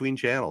flipping between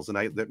channels,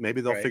 and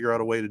maybe they'll figure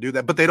out a way to do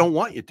that, but they don't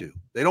want you to.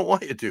 They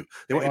want you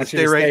to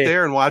stay right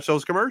there and watch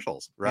those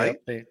commercials, right?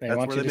 Yep, they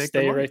want you to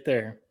stay right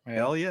there. Right?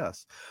 Hell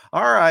yes.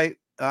 All right.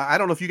 I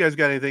don't know if you guys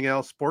got anything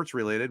else sports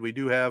related. We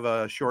do have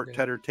a short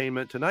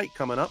Tedertainment Tonight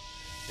coming up,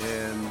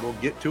 and we'll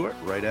get to it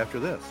right after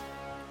this.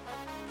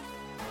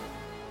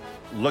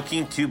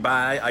 Looking to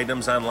buy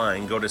items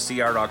online? Go to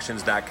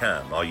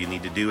crauctions.com. All you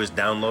need to do is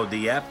download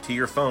the app to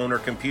your phone or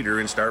computer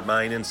and start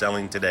buying and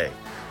selling today.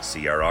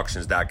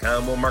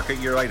 crauctions.com will market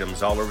your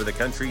items all over the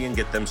country and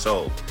get them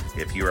sold.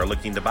 If you are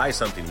looking to buy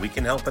something, we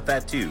can help with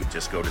that too.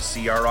 Just go to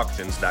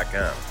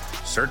crauctions.com.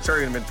 Search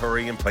our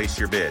inventory and place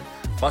your bid.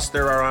 Plus,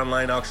 there are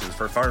online auctions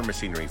for farm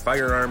machinery,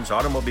 firearms,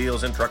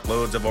 automobiles, and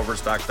truckloads of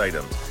overstocked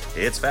items.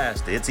 It's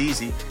fast, it's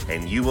easy,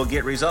 and you will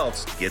get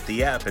results. Get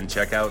the app and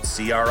check out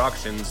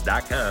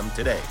crauctions.com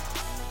today.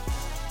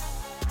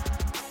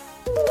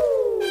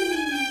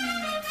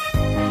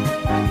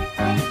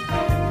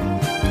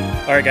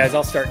 All right, guys,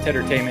 I'll start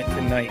Tedertainment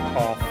Tonight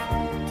off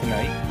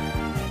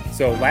tonight.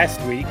 So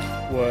last week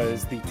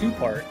was the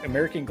two-part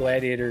American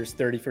Gladiators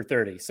 30 for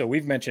 30. So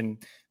we've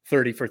mentioned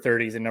 30 for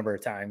 30s a number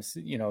of times,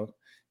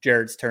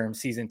 Jared's term,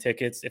 season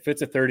tickets. If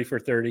it's a 30 for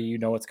 30,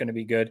 it's going to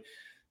be good.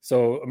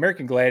 So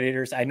American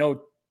Gladiators, I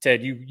know,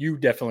 Ted, you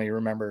definitely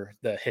remember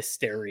the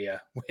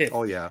hysteria with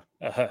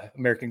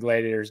American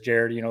Gladiators,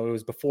 Jared. It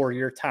was before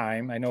your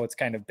time. I know it's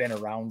kind of been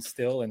around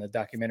still, and the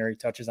documentary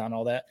touches on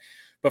all that.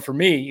 But for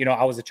me,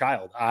 I was a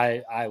child.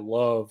 I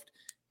loved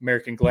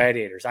American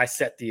Gladiators. I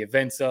set the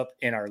events up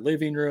in our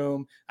living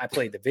room. I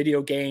played the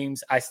video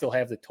games. I still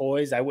have the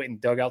toys. I went and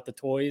dug out the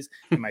toys,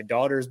 and my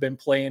daughter's been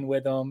playing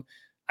with them.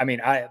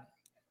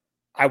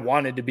 I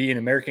wanted to be an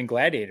American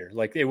Gladiator.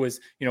 Like, it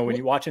was, when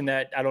you're watching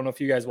that, I don't know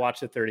if you guys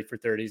watched the 30 for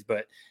 30s,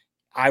 but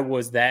I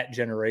was that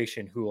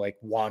generation who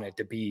wanted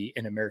to be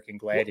an American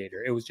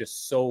Gladiator. It was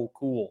just so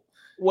cool.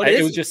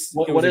 It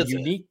was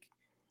unique.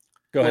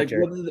 Go ahead,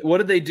 Jared. What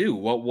did they do?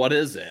 What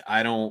is it?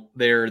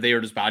 They were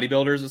just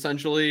bodybuilders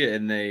essentially,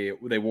 and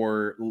they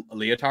wore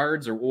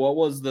leotards, or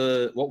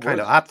what kind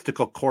of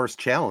obstacle course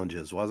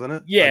challenges, wasn't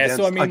it? Yeah.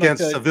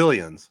 Against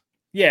civilians.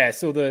 Yeah,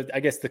 so I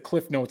guess the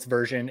Cliff Notes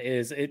version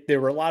is there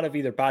were a lot of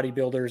either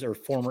bodybuilders or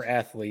former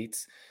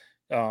athletes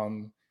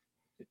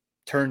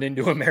turned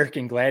into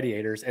American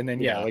Gladiators, and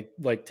then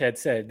like Ted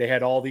said, they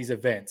had all these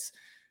events,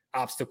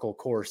 obstacle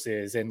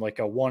courses, and like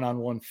a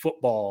one-on-one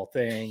football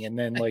thing, and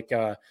then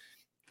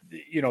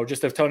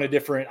just a ton of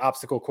different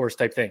obstacle course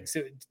type things,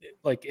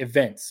 like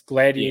events,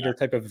 gladiator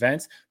type of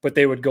events, but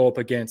they would go up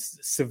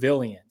against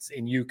civilians,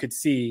 and you could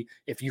see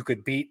if you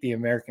could beat the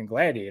American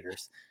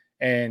Gladiators.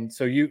 And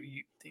so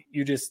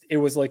it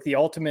was like the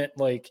ultimate,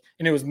 and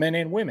it was men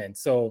and women.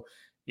 So,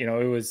 it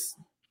was,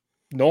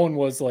 no one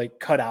was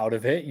cut out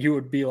of it. You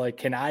would be like,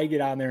 can I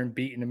get on there and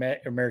beat an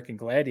American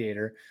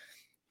Gladiator?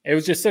 It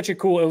was just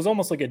it was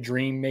almost like a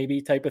dream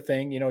maybe type of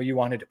thing. You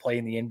wanted to play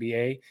in the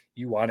NBA.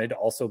 You wanted to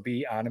also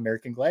be on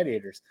American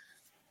Gladiators.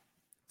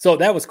 So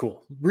that was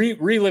cool.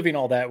 Reliving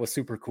all that was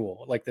super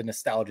cool. Like the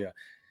nostalgia.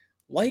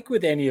 Like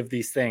with any of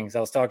these things, I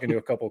was talking to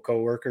a couple of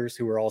coworkers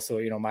who were also,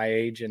 my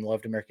age and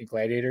loved American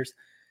Gladiators.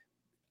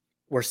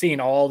 We're seeing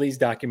all these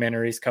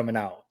documentaries coming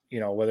out,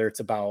 whether it's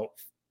about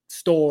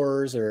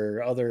stores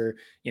or other,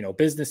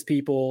 business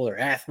people or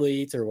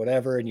athletes or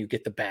whatever. And you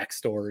get the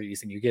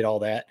backstories and you get all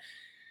that.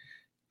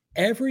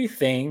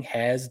 Everything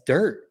has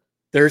dirt.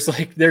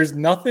 There's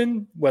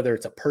nothing, whether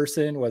it's a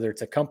person, whether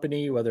it's a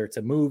company, whether it's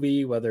a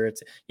movie, whether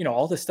it's,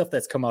 all the stuff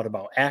that's come out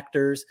about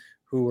actors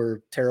who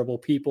were terrible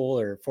people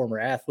or former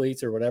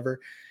athletes or whatever.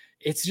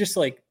 It's just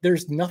like,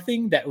 there's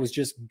nothing that was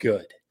just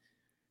good.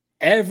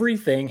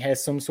 Everything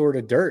has some sort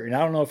of dirt. And I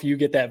don't know if you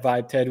get that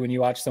vibe, Ted, when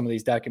you watch some of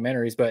these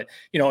documentaries, but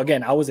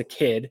again, I was a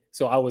kid,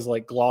 so I was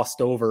like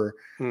glossed over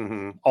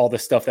all the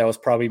stuff that was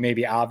probably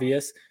maybe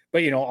obvious,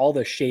 but all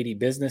the shady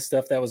business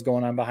stuff that was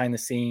going on behind the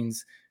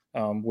scenes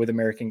with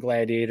American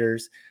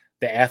Gladiators,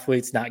 the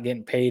athletes not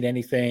getting paid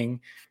anything,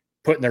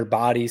 putting their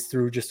bodies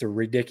through just a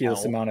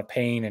ridiculous amount of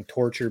pain and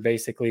torture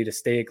basically to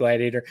stay a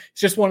gladiator.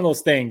 It's just one of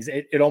those things.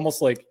 It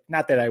almost like,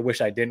 not that I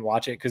wish I didn't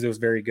watch it because it was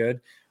very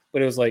good,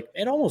 but it was like,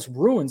 it almost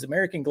ruins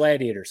American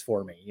Gladiators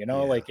for me.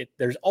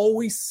 There's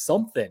always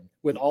something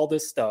with all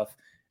this stuff.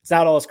 It's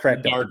not all as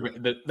cracked up.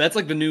 That's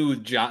like the new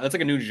that's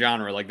like a new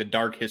genre, like the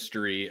dark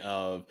history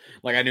of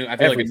I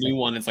feel like a new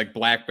one. It's like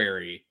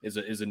Blackberry is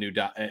a new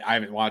I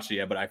haven't watched it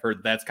yet, but I've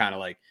heard that's kind of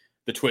like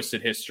the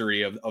twisted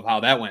history of how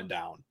that went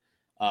down.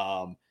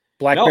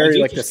 Blackberry,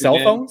 like the cell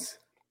phones?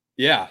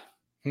 Yeah.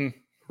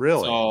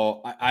 Really?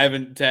 So I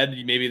haven't, Ted,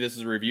 maybe this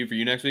is a review for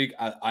you next week.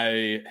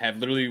 I have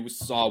literally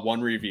saw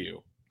one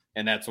review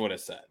and that's what it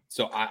said.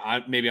 So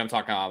maybe I'm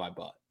talking out of my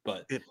butt,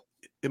 but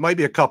it might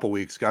be a couple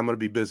weeks. I'm going to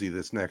be busy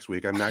this next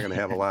week. I'm not going to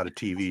have a lot of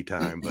TV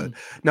time, but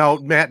now,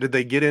 Matt, did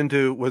they get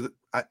into,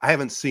 I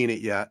haven't seen it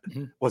yet.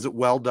 Was it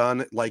well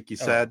done? Like you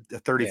said,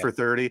 30 for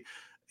 30,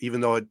 even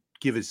though it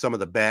gives you some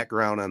of the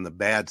background on the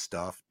bad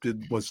stuff.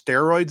 Was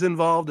steroids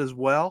involved as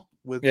well?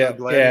 Yeah,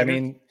 I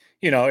mean,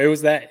 it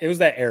was that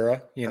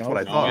era, That's what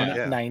I thought,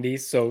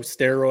 90s. So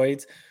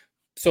steroids.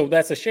 So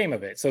that's a shame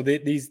of it. So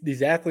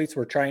these athletes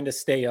were trying to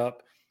stay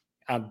up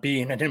on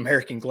being an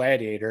American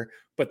Gladiator,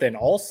 but then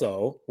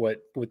also with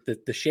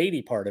the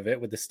shady part of it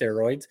with the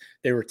steroids,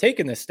 they were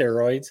taking the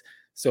steroids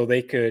so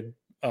they could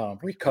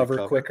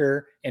recover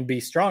quicker and be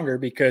stronger,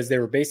 because they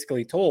were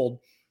basically told,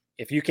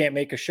 if you can't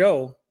make a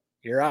show,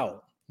 you're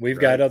out. We've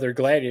got other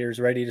gladiators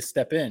ready to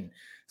step in.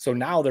 So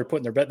now they're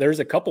putting there's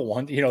a couple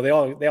ones, they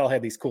all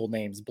had these cool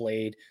names: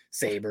 Blade,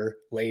 Saber,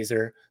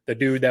 Laser. The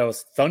dude that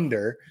was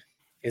Thunder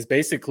is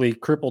basically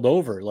crippled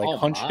over,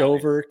 hunched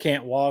over,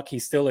 can't walk.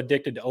 He's still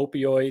addicted to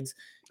opioids.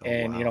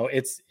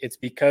 It's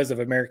because of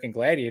American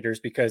Gladiators,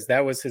 because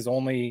that was his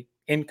only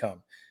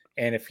income.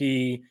 And if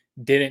he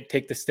didn't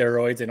take the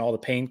steroids and all the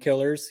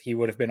painkillers, he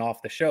would have been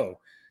off the show.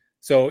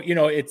 So,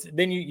 it's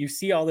then you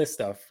see all this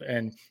stuff.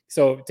 And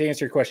so to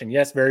answer your question,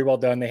 yes, very well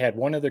done. They had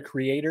one of the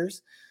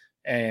creators,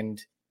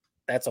 and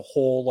that's a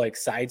whole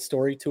side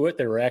story to it.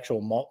 There were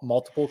actual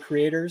multiple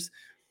creators,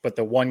 but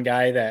the one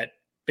guy that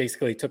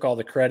basically took all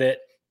the credit,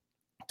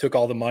 took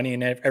all the money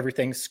and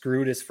everything,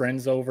 screwed his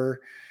friends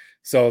over.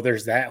 So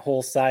there's that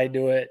whole side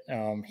to it.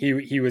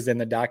 He was in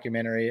the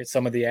documentary.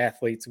 Some of the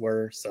athletes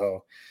were.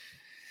 So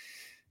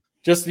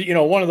just,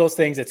 one of those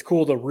things. It's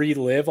cool to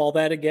relive all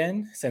that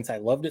again, since I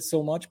loved it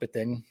so much, but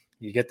then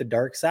you get the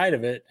dark side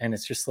of it, and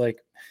it's just like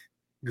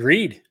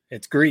greed.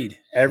 It's greed.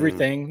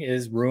 Everything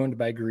is ruined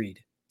by greed.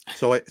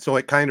 So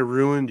it kind of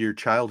ruined your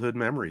childhood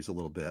memories a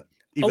little bit.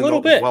 Even a little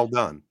bit. Well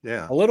done.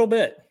 Yeah. A little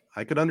bit.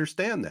 I could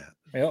understand that.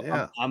 Yep.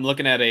 Yeah. I'm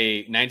looking at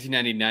a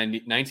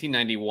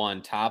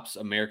 1991 Topps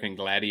American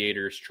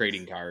Gladiators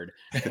trading card.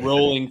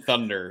 Rolling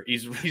Thunder.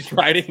 He's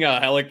riding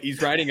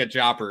a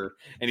chopper,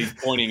 and he's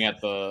pointing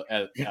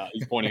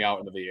he's pointing out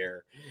into the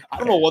air. I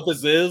don't know what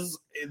this is.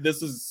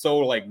 This is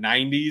so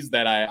 90s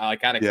that I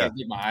kind of can't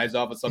keep my eyes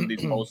off of some of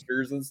these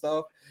posters and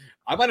stuff.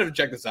 I might have to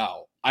check this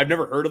out. I've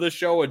never heard of this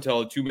show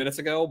until 2 minutes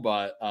ago,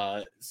 but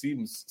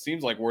seems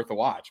like worth a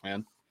watch,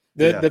 man.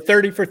 The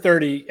 30 for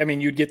 30, I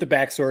mean, you'd get the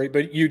backstory,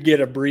 but you'd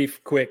get a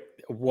brief, quick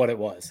of what it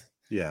was.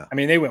 Yeah. I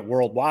mean, they went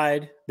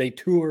worldwide. They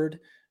toured.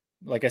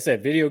 Like I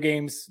said, video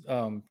games,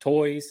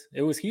 toys.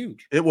 It was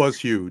huge. It was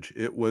huge.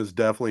 It was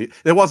definitely,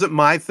 it wasn't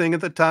my thing at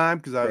the time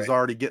because I was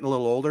already getting a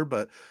little older,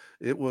 but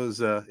it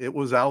was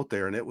out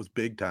there, and it was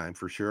big time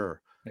for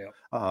sure. Yeah.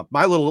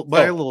 I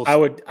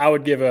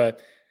would give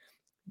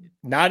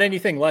not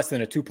anything less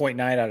than a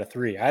 2.9 out of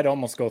 3. I'd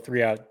almost go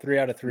 3 out of 3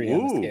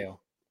 on the scale.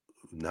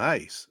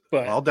 Nice.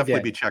 But I'll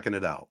definitely be checking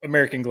it out.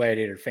 American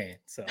Gladiator fan.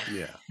 So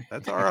yeah,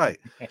 that's all right.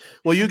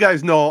 Well, you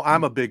guys know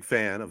I'm a big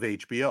fan of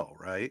HBO,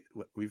 right?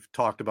 We've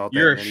talked about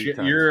that many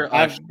times. You're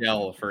a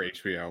shell for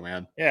HBO,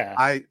 man. Yeah.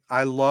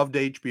 I loved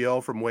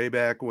HBO from way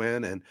back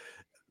when, and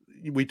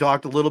we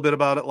talked a little bit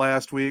about it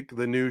last week.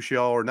 The new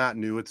show, or not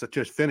new, it's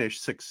just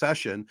finished,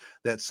 Succession,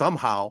 that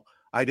somehow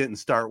I didn't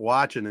start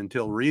watching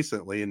until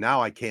recently, and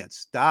now I can't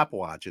stop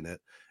watching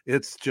it.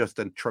 It's just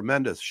a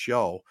tremendous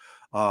show.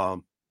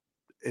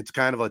 It's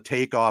kind of a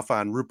takeoff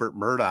on Rupert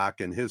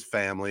Murdoch and his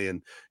family,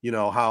 and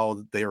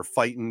how they are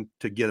fighting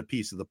to get a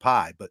piece of the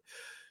pie. But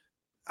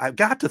I've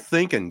got to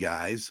thinking,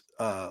 guys,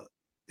 how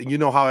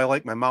I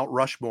like my Mount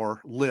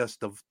Rushmore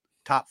list of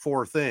top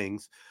 4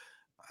 things.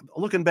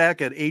 Looking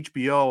back at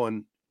HBO,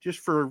 and just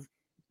for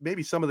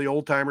maybe some of the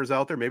old timers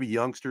out there, maybe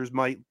youngsters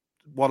might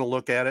want to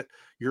look at it,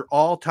 your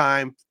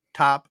all-time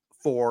top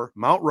 4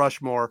 Mount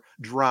Rushmore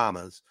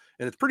dramas.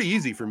 And it's pretty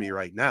easy for me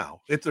right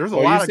now. There's a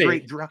lot of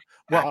great drama.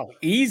 Well,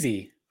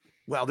 easy.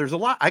 Well, there's a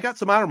lot. I got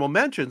some honorable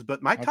mentions,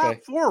 but my top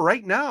 4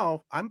 right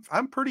now,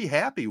 I'm pretty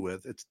happy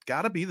with. It's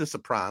got to be The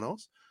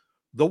Sopranos,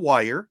 The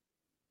Wire,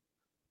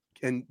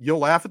 and you'll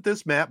laugh at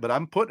this, Matt, but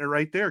I'm putting it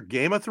right there.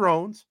 Game of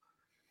Thrones,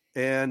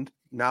 and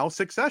now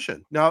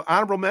Succession. Now,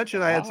 honorable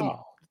mention, I had some.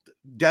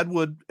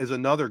 Deadwood is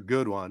another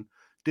good one.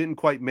 Didn't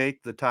quite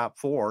make the top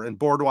 4, and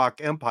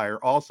Boardwalk Empire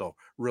also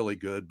really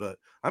good. But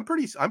I'm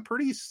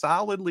pretty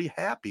solidly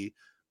happy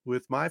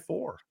with my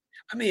 4.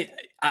 I mean,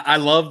 I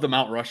love the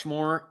Mount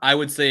Rushmore. I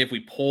would say if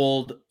we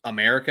polled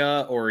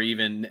America or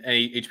even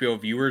any HBO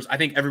viewers, I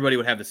think everybody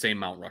would have the same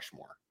Mount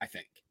Rushmore. I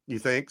think. You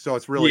think so?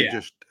 It's really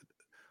just.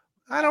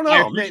 I don't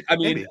know.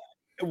 Maybe.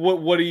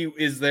 What do you?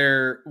 Is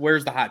there?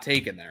 Where's the hot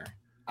take in there?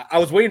 I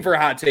was waiting for a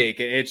hot take.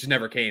 It just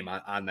never came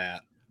on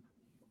that.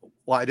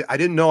 Well, I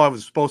didn't know I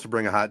was supposed to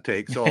bring a hot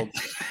take, so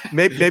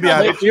maybe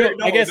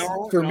I guess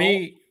for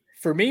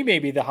me,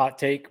 maybe the hot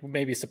take,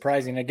 maybe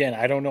surprising. Again,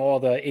 I don't know all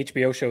the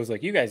HBO shows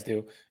like you guys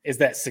do. Is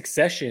that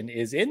Succession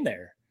is in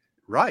there,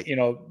 right?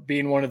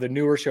 Being one of the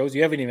newer shows,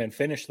 you haven't even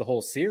finished the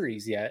whole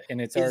series yet, and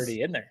it's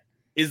already in there.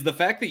 Is the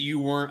fact that you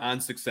weren't on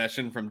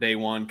Succession from day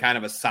one kind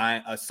of a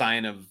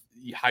sign of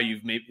how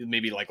you've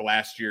maybe like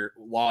last year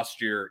lost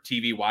your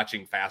TV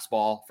watching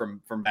fastball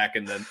from back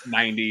in the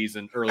 90s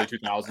and early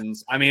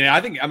 2000s? I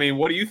mean,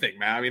 what do you think,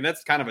 man? I mean,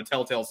 that's kind of a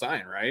telltale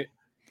sign, right?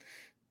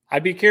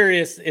 I'd be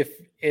curious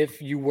if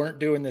you weren't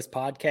doing this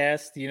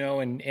podcast,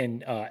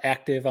 and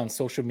active on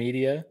social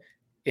media,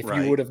 if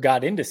you would have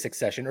got into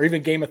Succession or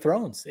even Game of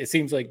Thrones. It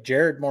seems like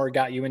Jared more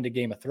got you into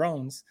Game of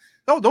Thrones.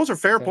 Oh, those are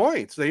fair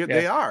points.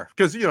 They are,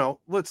 because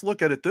let's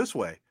look at it this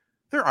way: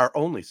 there are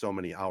only so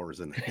many hours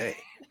in the day.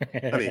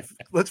 I mean,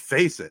 let's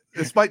face it.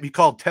 This might be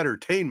called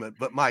Tedertainment,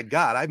 but my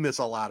God, I miss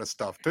a lot of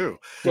stuff too.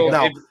 So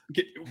now,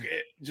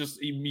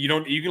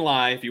 you can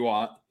lie if you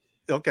want.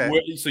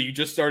 Okay. So you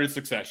just started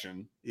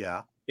Succession.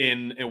 Yeah.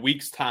 In a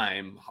week's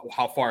time,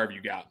 how far have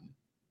you gotten?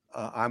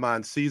 I'm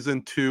on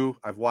season 2.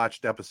 I've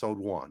watched episode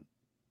 1.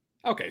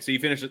 Okay, so you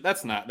finished it.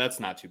 That's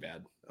not too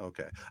bad.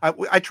 Okay.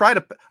 I try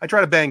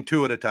to bang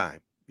 2 at a time.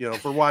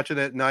 If we're watching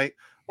it at night,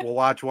 we'll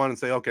watch one and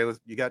say, okay,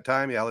 you got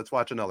time? Yeah, let's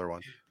watch another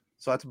one.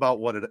 So that's about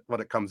what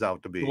it comes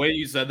out to be. The way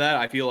you said that,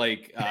 I feel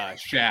like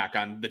Shaq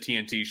on the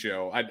TNT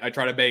show. I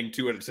try to bang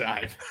 2 at a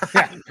time.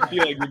 I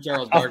feel like you're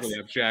Charles Barkley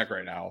of Shaq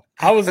right now.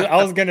 I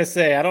was gonna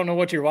say, I don't know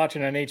what you're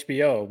watching on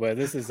HBO, but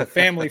this is a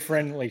family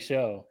friendly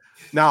show.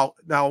 Now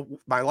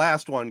my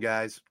last one,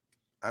 guys.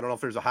 I don't know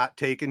if there's a hot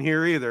take in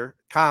here either.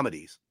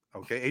 Comedies,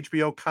 okay?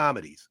 HBO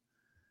comedies,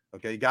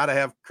 okay? You got to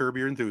have Curb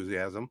Your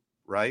Enthusiasm,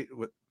 right?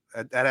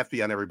 That have to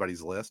be on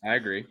everybody's list. I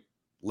agree.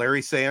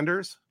 Larry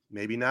Sanders.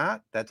 Maybe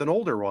not. That's an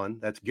older one.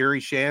 That's Gary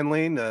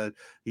Shandling.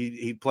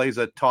 He plays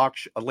a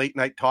late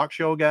night talk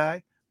show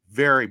guy.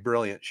 Very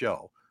brilliant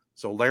show.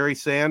 So Larry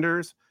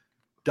Sanders,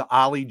 the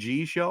Ali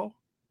G show.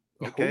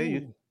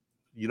 Okay,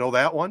 you know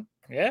that one?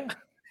 Yeah.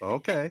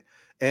 Okay,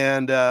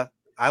 and I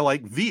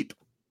like Veep.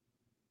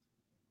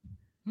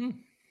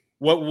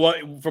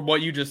 What from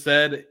what you just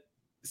said,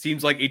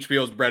 seems like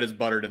HBO's bread is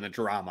buttered in the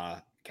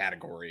drama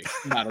category,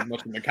 not as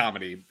much in the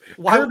comedy.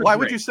 Why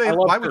would you say?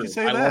 Why would you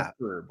say that?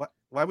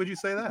 Why would you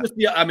say that?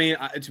 Yeah, I mean,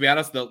 to be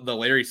honest, the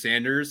Larry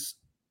Sanders,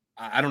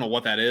 I don't know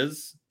what that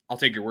is. I'll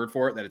take your word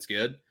for it that it's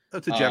good.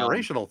 That's a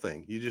generational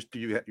thing.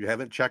 You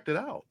haven't checked it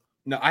out.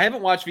 No, I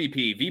haven't watched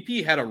VP.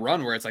 VP had a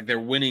run where it's like they're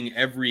winning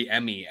every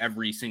Emmy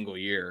every single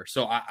year.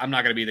 So I'm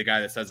not going to be the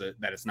guy that says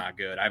that it's not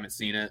good. I haven't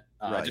seen it.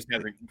 It just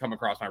hasn't come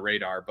across my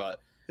radar.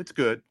 But it's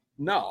good.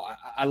 No,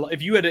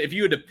 if you had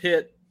to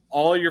pit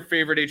all your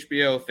favorite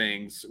HBO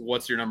things,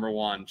 what's your number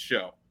one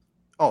show?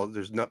 Oh,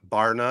 there's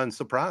bar none,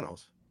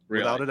 Sopranos.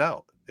 Really? Without a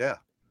doubt.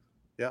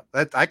 Yeah.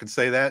 I could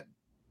say that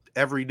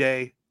every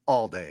day,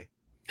 all day.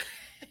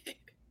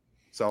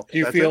 So do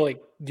you feel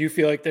like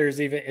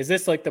is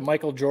this like the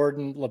Michael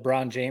Jordan,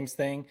 LeBron James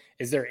thing?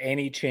 Is there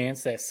any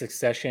chance that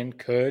Succession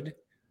could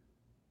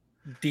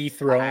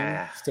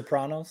dethrone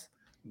Sopranos?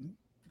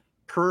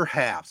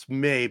 Perhaps,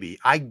 maybe.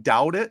 I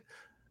doubt it.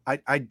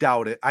 I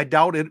doubt it. I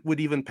doubt it would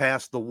even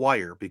pass The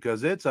Wire,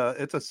 because it's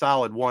a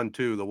solid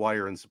 1-2, The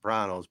Wire and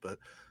Sopranos, but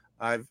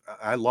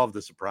I love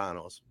The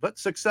Sopranos. But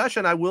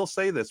Succession, I will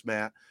say this,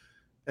 Matt,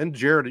 and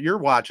Jared, you're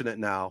watching it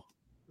now.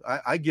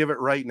 I give it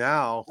right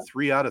now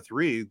 3 out of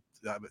 3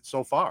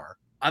 so far.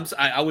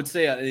 I would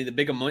say the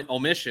big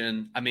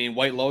omission. I mean,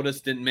 White Lotus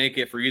didn't make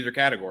it for either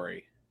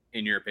category,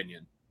 in your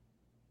opinion.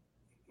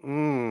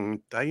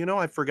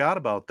 I forgot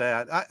about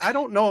that. I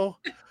don't know.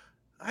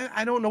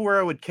 I don't know where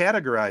I would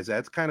categorize that.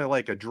 It's kind of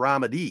like a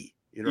dramedy,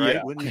 right?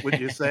 Yeah. Wouldn't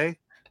you say?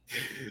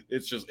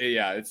 It's just,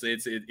 yeah,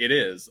 it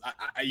is.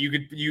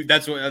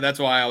 That's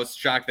why I was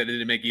shocked that it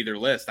didn't make either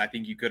list. I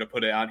think you could have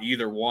put it on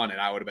either one,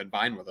 and I would have been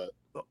fine with it.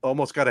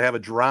 Almost got to have a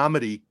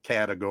dramedy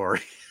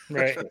category,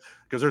 Right?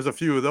 Because there's a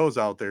few of those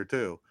out there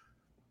too.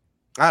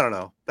 I don't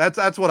know.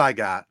 That's what I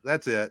got.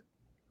 That's it.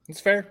 It's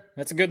fair.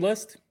 That's a good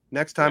list.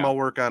 Next time I'll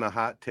work on a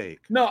hot take.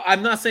 No,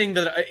 I'm not saying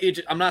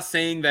that. I'm not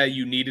saying that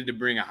you needed to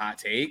bring a hot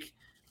take.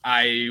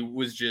 I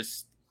was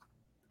just.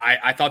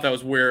 I thought that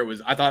was where it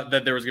was. I thought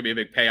that there was going to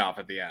be a big payoff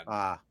at the end.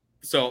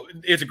 So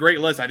it's a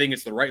great list. I think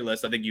it's the right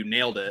list. I think you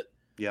nailed it.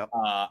 Yep.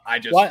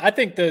 I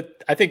think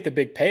the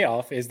big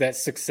payoff is that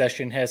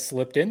Succession has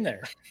slipped in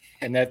there,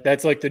 and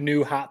that's like the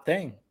new hot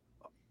thing.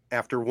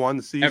 After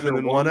one season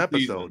and one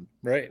episode.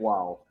 Right.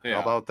 Wow. Yeah.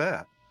 How about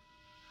that?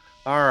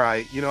 All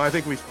right. I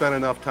think we spent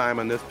enough time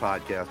on this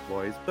podcast,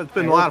 boys, but it's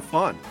been a lot of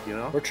fun.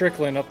 We're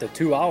trickling up to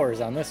 2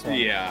 hours on this one.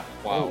 Yeah.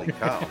 Wow. Holy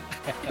cow.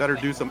 Better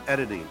do some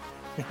editing.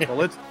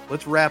 Well,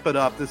 let's wrap it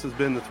up. This has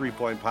been the 3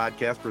 Point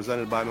Podcast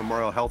presented by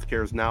Memorial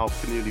Healthcare's Now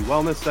Community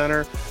Wellness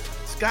Center.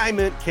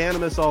 Skymint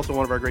Cannabis, also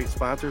one of our great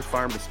sponsors,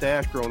 farm to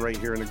stash, grown right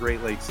here in the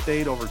Great Lakes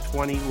State. Over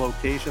 20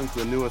 locations,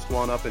 the newest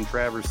one up in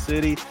Traverse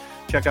City.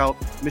 Check out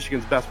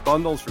Michigan's best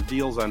bundles for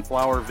deals on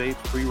flower,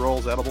 vapes,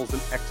 pre-rolls, edibles,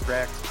 and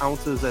extracts.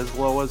 Ounces as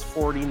low as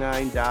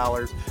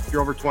 $49. If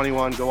you're over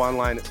 21, go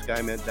online at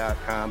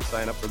skymint.com.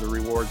 Sign up for the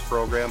rewards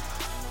program.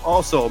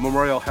 Also,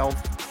 Memorial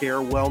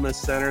Healthcare Wellness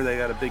Center, they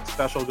got a big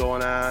special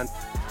going on.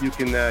 You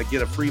can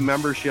get a free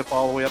membership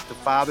all the way up to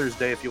Father's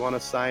Day if you want to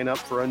sign up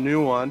for a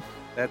new one.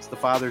 That's the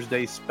Father's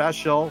Day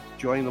special.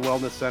 Join the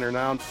Wellness Center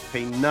now and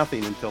pay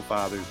nothing until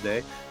Father's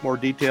Day. More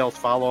details,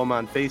 follow them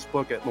on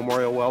Facebook at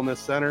Memorial Wellness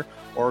Center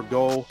or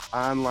go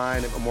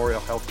online at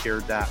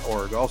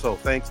memorialhealthcare.org. Also,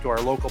 thanks to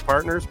our local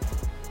partners,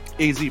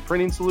 AZEE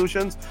Printing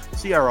Solutions,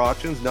 CR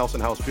Auctions,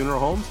 Nelson House Funeral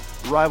Homes,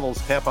 Rivals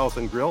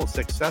Taphouse Grille,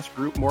 Success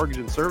Group Mortgage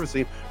and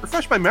Servicing.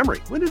 Refresh my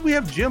memory. When did we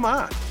have Jim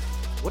on?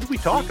 What did we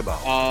talk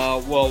about?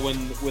 Well,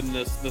 when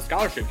the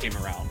scholarship came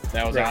around,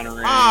 that was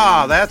honoring.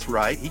 That's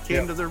right. He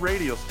came to the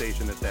radio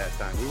station at that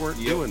time. We weren't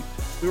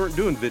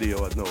doing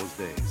video in those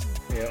days.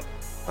 Yeah.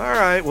 All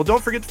right. Well,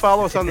 don't forget to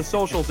follow us on the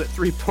socials at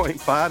 3 Point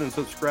Pod and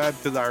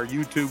subscribe to our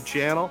YouTube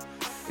channel.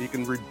 You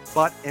can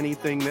rebut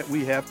anything that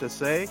we have to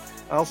say.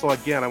 Also,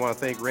 again, I want to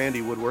thank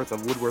Randy Woodworth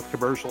of Woodworth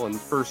Commercial and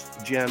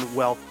First Gen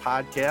Wealth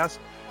Podcast.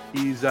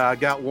 He's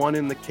got one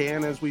in the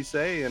can, as we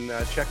say, and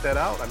check that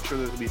out. I'm sure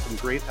there's going to be some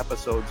great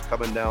episodes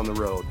coming down the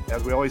road.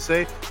 As we always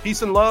say,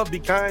 peace and love, be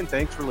kind.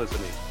 Thanks for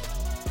listening.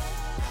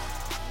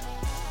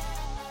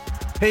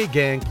 Hey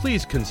gang,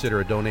 please consider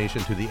a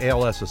donation to the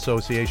ALS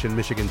Association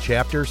Michigan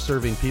chapter,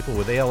 serving people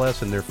with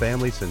ALS and their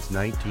families since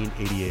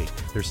 1988.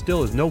 There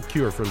still is no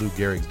cure for Lou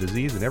Gehrig's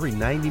disease, and every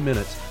 90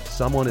 minutes,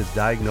 someone is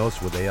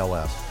diagnosed with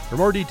ALS. For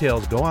more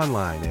details, go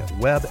online at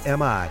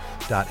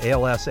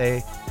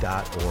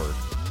webmi.alsa.org.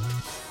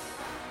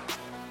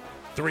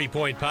 3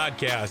 Point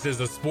Podcast is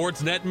a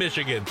SportsNet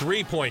Michigan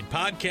 3 Point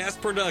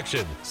Podcast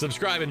production.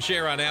 Subscribe and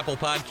share on Apple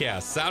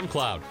Podcasts,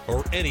 SoundCloud,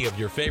 or any of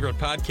your favorite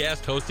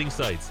podcast hosting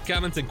sites.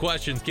 Comments and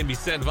questions can be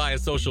sent via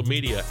social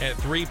media at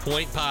 3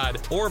 Point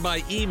Pod or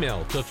by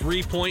email to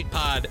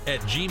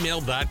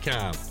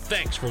 3pointpod@gmail.com.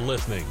 Thanks for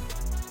listening.